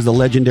 there he is, the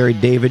legendary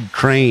David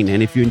Crane.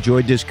 And if you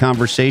enjoyed this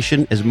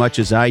conversation as much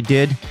as I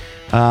did,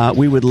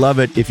 we would love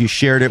it if you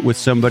shared it with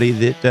somebody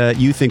that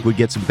you think would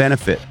get some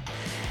benefit.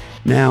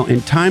 Now,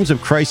 in times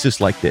of crisis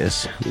like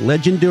this,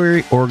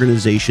 legendary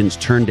organizations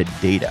turn to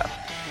data.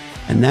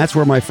 And that's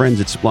where my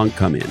friends at Splunk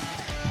come in.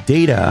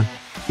 Data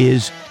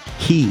is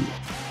key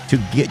to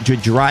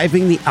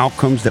driving the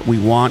outcomes that we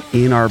want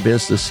in our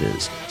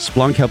businesses.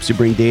 Splunk helps you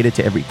bring data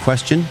to every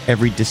question,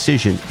 every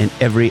decision, and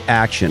every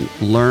action.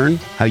 Learn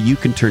how you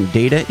can turn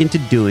data into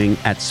doing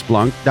at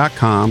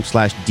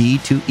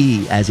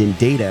splunk.com/D2E, as in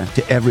data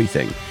to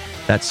everything.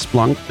 That's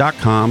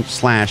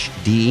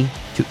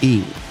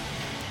splunk.com/D2E.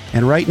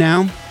 And right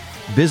now,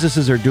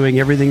 businesses are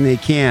doing everything they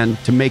can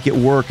to make it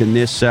work in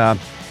this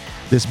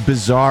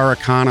bizarre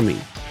economy.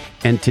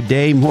 And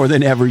today, more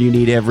than ever, you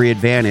need every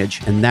advantage.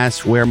 And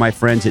that's where my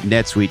friends at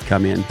NetSuite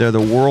come in. They're the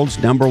world's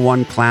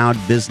 #1 cloud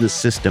business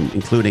system,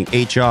 including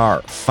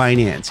HR,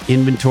 finance,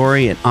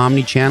 inventory, and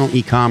omni-channel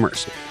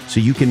e-commerce. So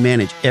you can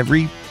manage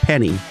every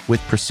penny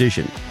with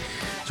precision.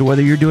 So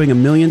whether you're doing $1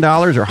 million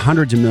or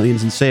hundreds of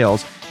millions in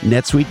sales,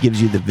 NetSuite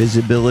gives you the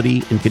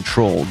visibility and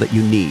control that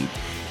you need.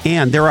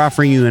 And they're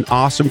offering you an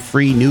awesome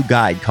free new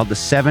guide called The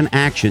 7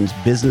 Actions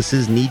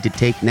Businesses Need to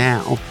Take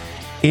Now.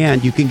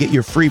 And you can get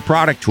your free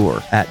product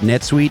tour at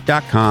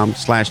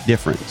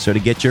netsuite.com/different. So to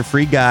get your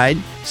free guide,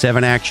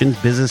 7 Actions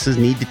Businesses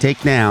Need to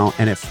Take Now,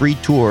 and a free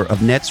tour of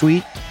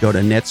NetSuite, go to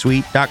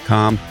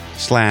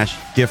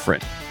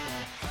netsuite.com/different.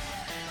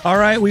 All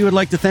right, we would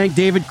like to thank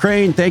David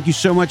Crane. Thank you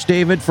so much,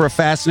 David, for a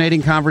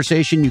fascinating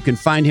conversation. You can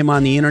find him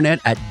on the internet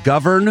at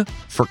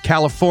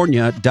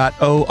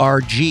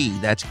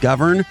governforcalifornia.org. That's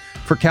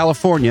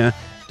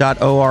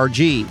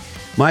governforcalifornia.org.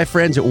 My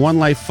friends at One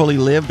Life Fully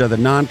Lived are the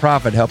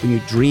nonprofit helping you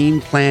dream,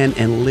 plan,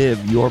 and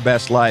live your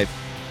best life.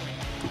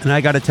 And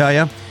I got to tell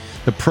you,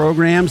 the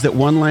programs that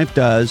One Life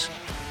does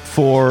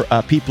for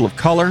people of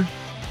color,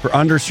 for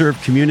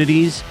underserved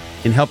communities,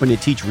 in helping to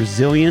teach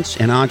resilience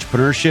and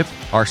entrepreneurship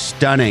are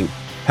stunning.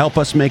 Help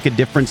us make a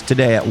difference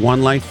today at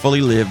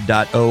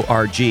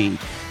onelifefullylived.org.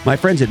 My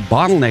friends at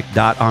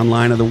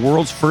Bottleneck.online are the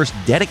world's first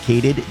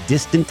dedicated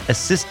distant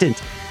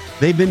assistant.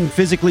 They've been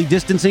physically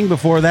distancing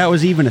before that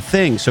was even a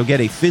thing. So get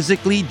a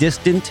physically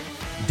distant,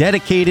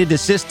 dedicated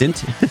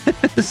assistant,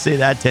 say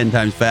that 10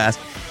 times fast,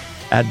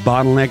 at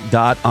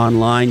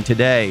bottleneck.online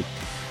today.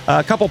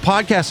 A couple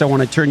podcasts I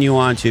want to turn you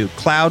on to.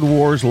 Cloud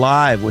Wars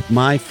Live with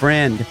my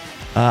friend,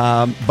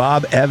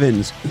 Bob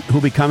Evans,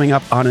 who'll be coming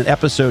up on an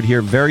episode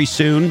here very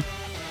soon.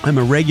 I'm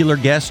a regular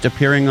guest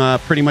appearing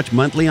pretty much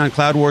monthly on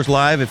Cloud Wars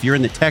Live. If you're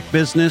in the tech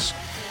business,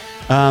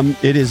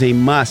 it is a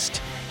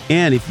must.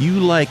 And if you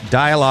like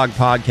dialogue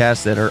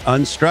podcasts that are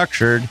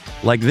unstructured,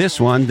 like this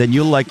one, then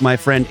you'll like my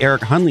friend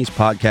Eric Hunley's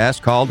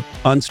podcast called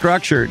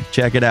Unstructured.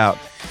 Check it out.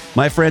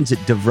 My friends at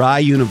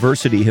DeVry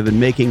University have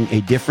been making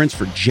a difference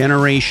for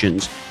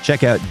generations.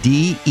 Check out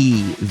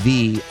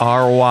devry.edu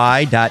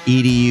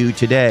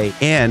today.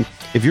 And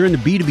if you're in the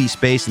B2B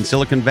space in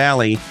Silicon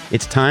Valley,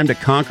 it's time to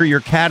conquer your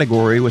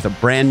category with a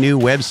brand new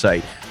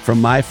website from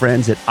my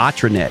friends at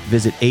Atranet.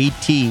 Visit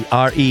atre.net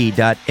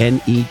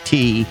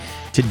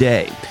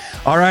today.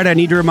 All right, I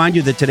need to remind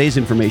you that today's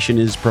information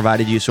is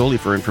provided to you solely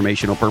for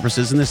informational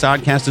purposes, and this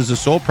oddcast is the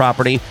sole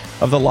property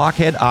of the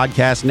Lochhead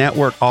Oddcast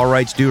Network. All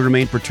rights do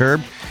remain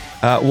perturbed.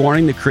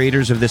 Warning, the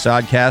creators of this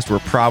oddcast were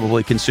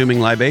probably consuming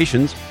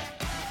libations.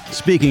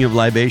 Speaking of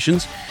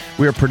libations,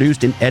 we are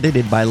produced and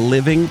edited by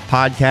living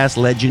podcast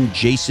legend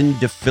Jason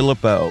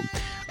DeFilippo.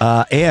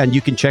 And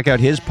you can check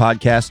out his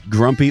podcast,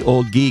 Grumpy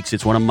Old Geeks.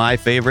 It's one of my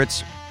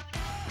favorites,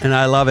 and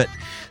I love it.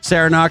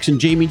 Sarah Knox and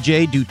Jamie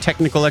J do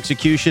technical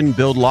execution,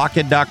 build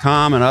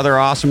Lochhead.com and other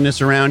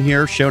awesomeness around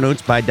here. Show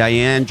notes by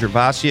Diane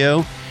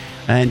Gervasio.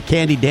 And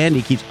Candy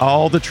Dandy keeps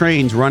all the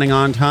trains running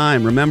on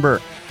time.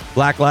 Remember,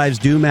 Black lives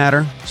do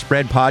matter.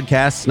 Spread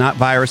podcasts, not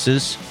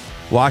viruses.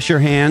 Wash your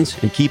hands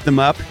and keep them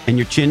up and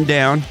your chin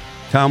down.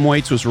 Tom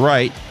Waits was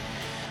right.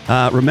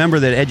 Remember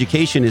that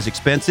education is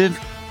expensive,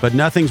 but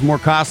nothing's more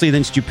costly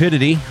than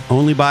stupidity.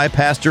 Only buy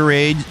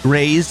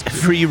pasture-raised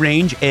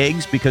free-range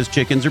eggs because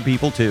chickens are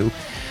people too.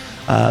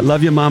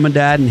 Love you, Mom and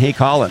Dad, and hey,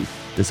 Colin.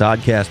 This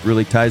oddcast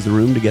really ties the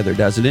room together,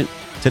 doesn't it?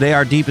 Today,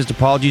 our deepest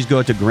apologies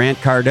go to Grant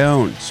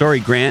Cardone. Sorry,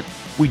 Grant.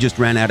 We just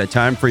ran out of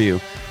time for you.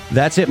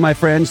 That's it, my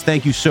friends.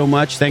 Thank you so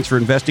much. Thanks for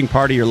investing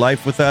part of your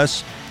life with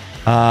us.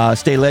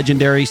 Stay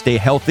legendary, stay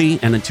healthy,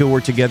 and until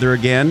we're together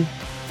again,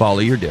 follow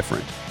your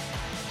different.